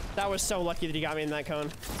 That was so lucky that he got me in that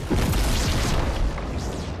cone.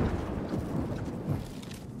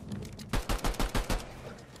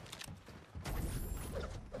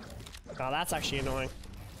 Oh, that's actually annoying.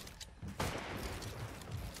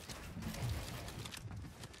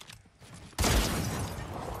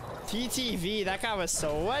 TTV, that guy was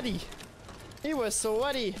sweaty. He was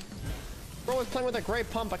sweaty. Bro was playing with a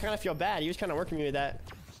great pump. I kind of feel bad. He was kind of working me with that.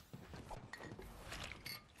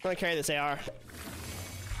 I'm gonna carry this AR.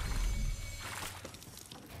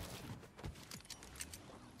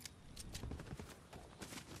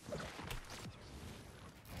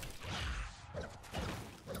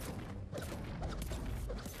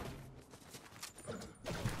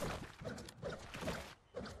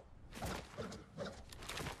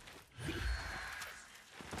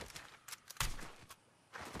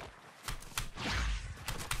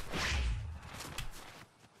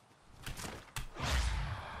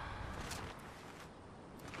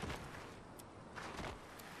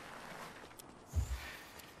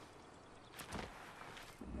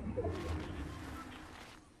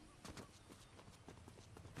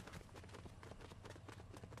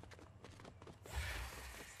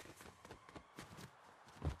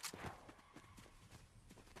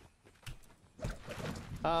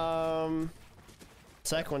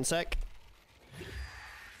 One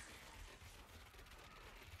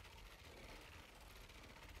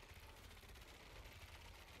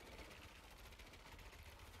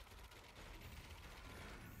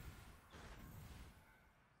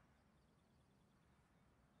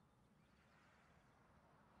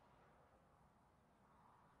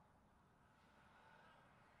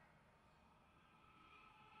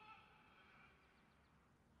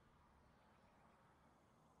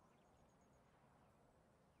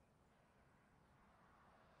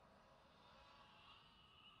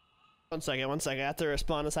sec. One second. I have to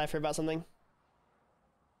respond to Cypher about something.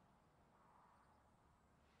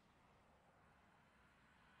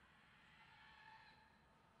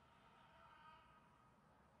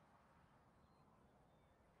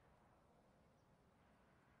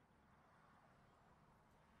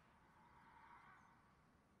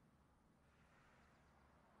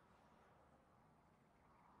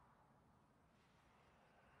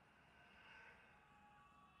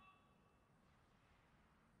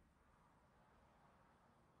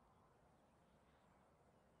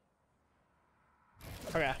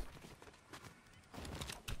 Okay.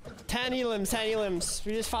 10 elims, 10 elims.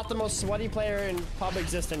 We just fought the most sweaty player in pub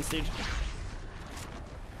existence, dude.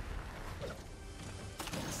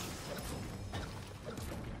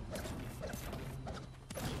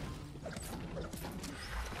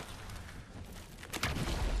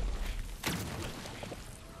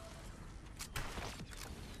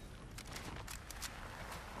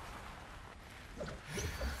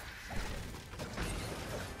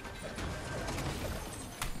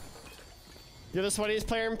 You're the sweatiest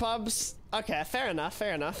player in pubs? Okay, fair enough,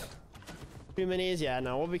 fair enough. 2 minis, yeah,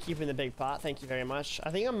 no, we'll be keeping the big pot. Thank you very much. I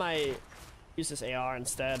think I might use this AR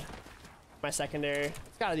instead. My secondary.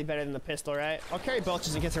 It's gotta be better than the pistol, right? I'll carry both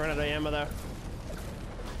just in case I run out of ammo, though.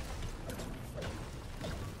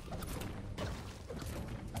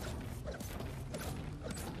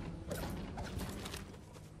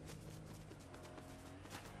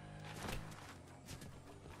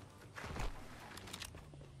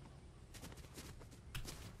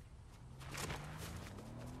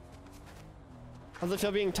 How's it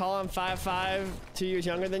feel being tall? I'm 5'5", 2 years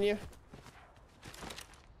younger than you?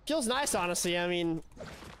 Feels nice, honestly. I mean,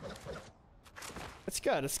 it's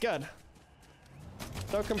good. It's good.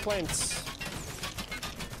 No complaints.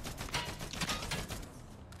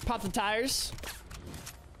 Pop the tires.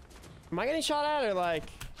 Am I getting shot at or like?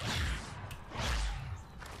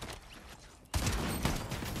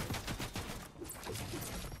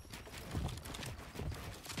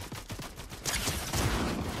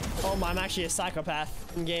 Oh my, I'm actually a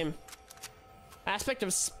psychopath in game. Aspect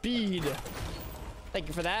of speed. Thank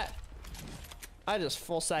you for that. I just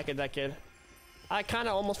full sacked that kid. I kind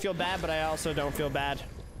of almost feel bad, but I also don't feel bad.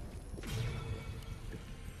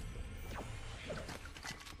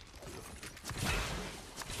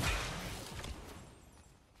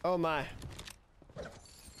 Oh my.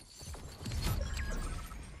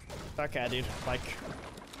 Okay, dude. Like,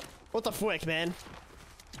 what the frick, man?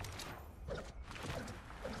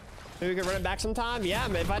 Maybe we could run it back sometime. Yeah,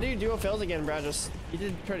 man, if I do duo fills again, bro, just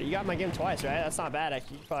you got my game twice, right? That's not bad. I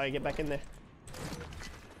can probably get back in there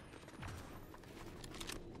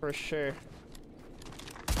for sure.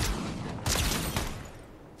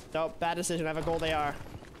 Nope, bad decision. I have a gold AR.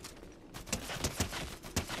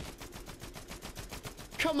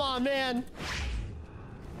 Come on, man.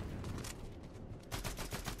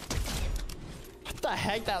 What the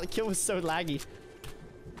heck? That kill was so laggy.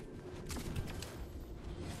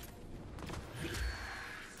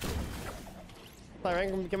 Sorry,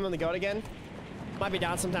 I'm giving him the goat again. Might be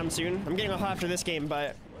down sometime soon. I'm getting off after this game,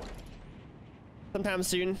 but sometime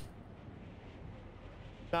soon.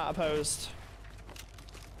 Not opposed.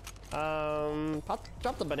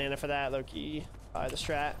 Drop the banana for that, low-key. The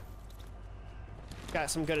strat.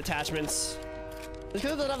 Got some good attachments. Just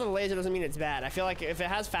because it doesn't have the laser doesn't mean it's bad. I feel like if it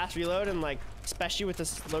has fast reload and like, especially with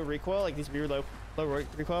this low recoil, like these weird low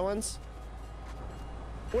recoil ones.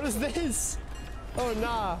 What is this? Oh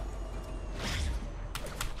nah.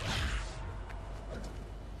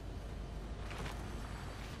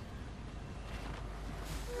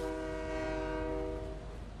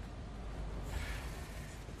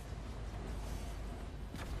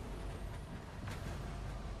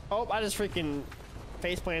 Oh, I just freaking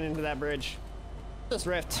face planted into that bridge. Just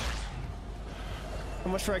rift.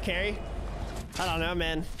 How much for a carry? I don't know,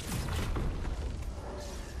 man.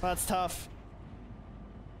 Well, that's tough.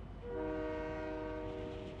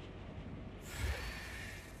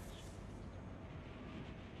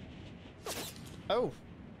 Oh,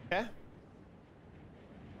 okay.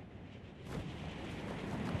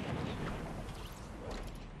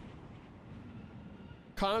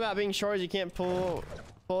 Con about being short is you can't pull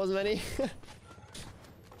as many.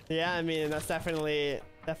 Yeah, I mean that's definitely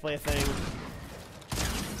a thing.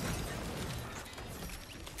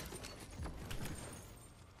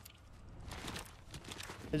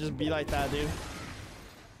 It just be like that, dude. I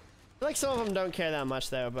feel like some of them don't care that much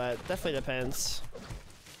though, but definitely depends.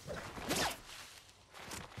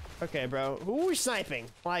 Okay, bro, who was sniping?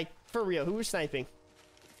 Like for real, who was sniping?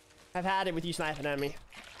 I've had it with you sniping at me,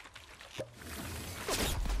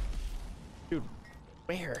 dude.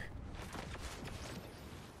 Where?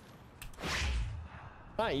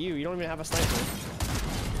 Not you. You don't even have a sniper.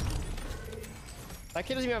 That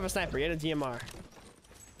kid doesn't even have a sniper. He had a DMR.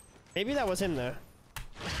 Maybe that was him though.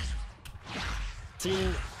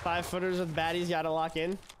 Seen 5-footers with baddies you gotta lock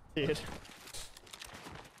in, dude.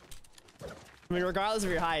 I mean, regardless of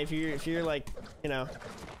your height, if you're like, you know,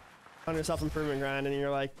 on your self-improvement grind and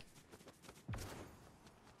you're like,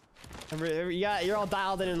 you're all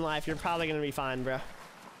dialed in life, you're probably gonna be fine, bro.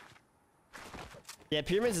 Yeah,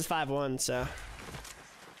 Pyramids is 5'1", so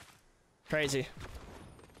crazy.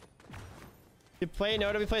 If you play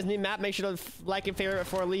NoahWPlays new map, make sure to like and favorite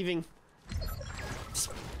before leaving.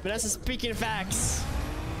 Vanessa speaking facts.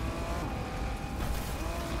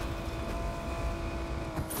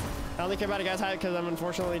 I only care about a guy's height because I'm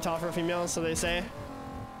unfortunately tall for a female, so they say.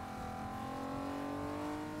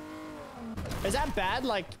 Is that bad?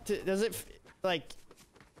 Like, does it, like,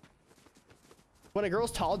 when a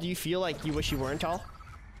girl's tall, do you feel like you wish you weren't tall?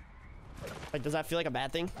 Like, does that feel like a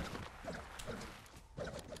bad thing?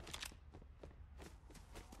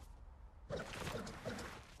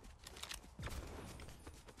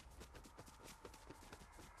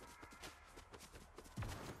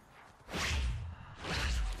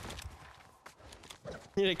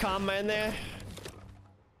 Need a comma in there?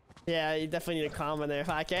 Yeah, you definitely need a comma in there.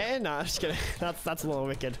 5K? No, I'm just kidding. That's a little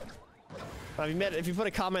wicked. If you put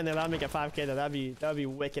a comma in there, that'd make it 5K though. That'd be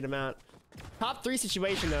wicked amount. Top 3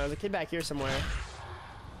 situation though. There's a kid back here somewhere.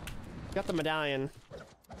 Got the medallion.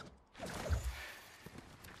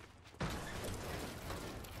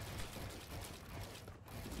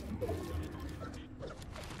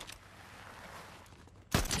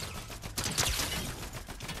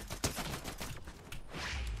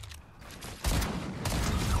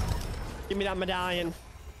 Give me that medallion.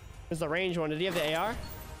 There's the range one. Did he have the AR?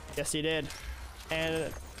 Yes, he did. And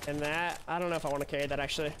that, I don't know if I want to carry that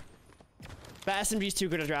actually. That SMG's too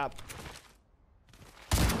good to drop.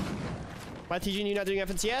 Why TG you not doing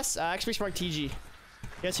FNCS? Actually smart TG.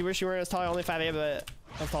 Yes, you wish you weren't as tall, only 5'8", but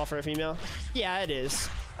that's tall for a female. Yeah, it is.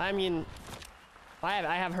 I mean,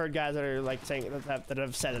 I have heard guys that are like saying that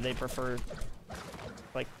have said that they prefer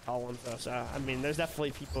like tall ones though. So I mean, there's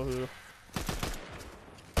definitely people who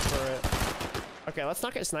prefer it. Okay, let's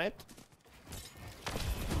not get sniped.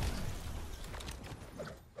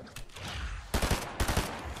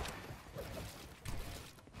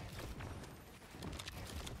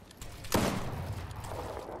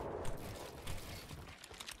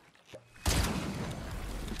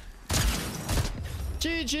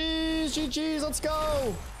 GG's, GG's, let's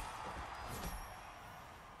go.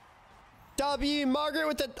 W, Margaret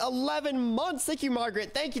with the 11 months. Thank you,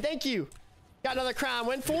 Margaret. Thank you, thank you. Got another crown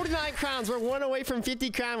win. 49 crowns. We're 1 away from 50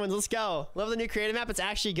 crown wins. Let's go. Love the new creative map. It's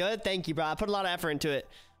actually good. Thank you, bro. I put a lot of effort into it.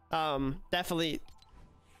 Definitely.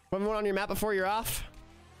 One more on your map before you're off.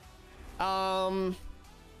 I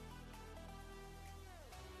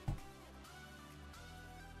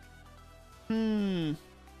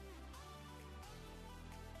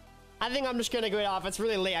think I'm just gonna go off. It's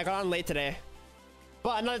really late. I got on late today.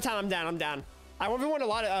 But another time I'm down. I'm down. I won a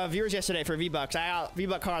lot of viewers yesterday for V-Bucks. I got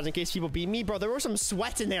V-Buck cards in case people beat me, bro. There were some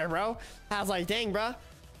sweats in there, bro. I was like, dang, bro.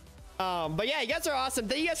 But yeah, you guys are awesome.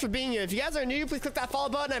 Thank you guys for being here. If you guys are new, please click that follow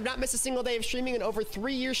button. I've not missed a single day of streaming in over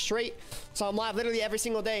 3 years straight. So I'm live literally every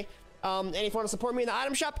single day. And if you want to support me in the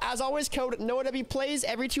item shop, as always, code NoahWPlays.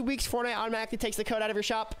 Every 2 weeks, Fortnite automatically takes the code out of your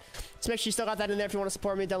shop. So make sure you still got that in there if you want to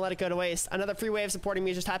support me. Don't let it go to waste. Another free way of supporting me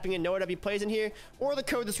is just typing in NoahWPlays in here, or the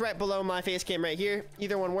code that's right below my face cam right here.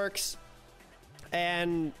 Either one works.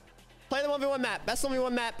 And play the 1v1 map. Best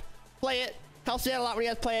 1v1 map. Play it. Helps you out a lot when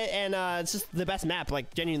you guys play it, and it's just the best map,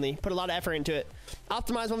 like, genuinely. Put a lot of effort into it.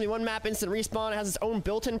 Optimized 1v1 map, instant respawn. It has its own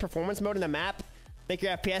built-in performance mode in the map. Make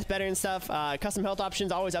your FPS better and stuff. Custom health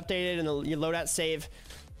options always updated, and your loadout save.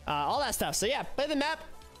 All that stuff. So yeah, play the map.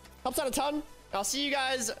 Helps out a ton. I'll see you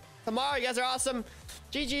guys tomorrow. You guys are awesome.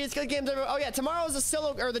 GG's, good games, everyone. Oh yeah, tomorrow is the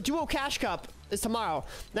solo, or the Duo Cash Cup is tomorrow.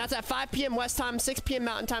 That's at 5 p.m. West time, 6 p.m.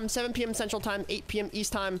 Mountain time, 7 p.m. Central time, 8 p.m.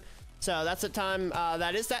 East time. So that's the time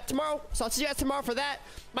that is that tomorrow. So I'll see you guys tomorrow for that.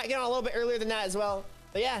 Might get on a little bit earlier than that as well.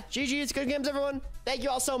 But yeah, GG's, good games, everyone. Thank you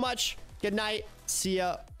all so much. Good night. See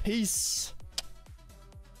ya. Peace.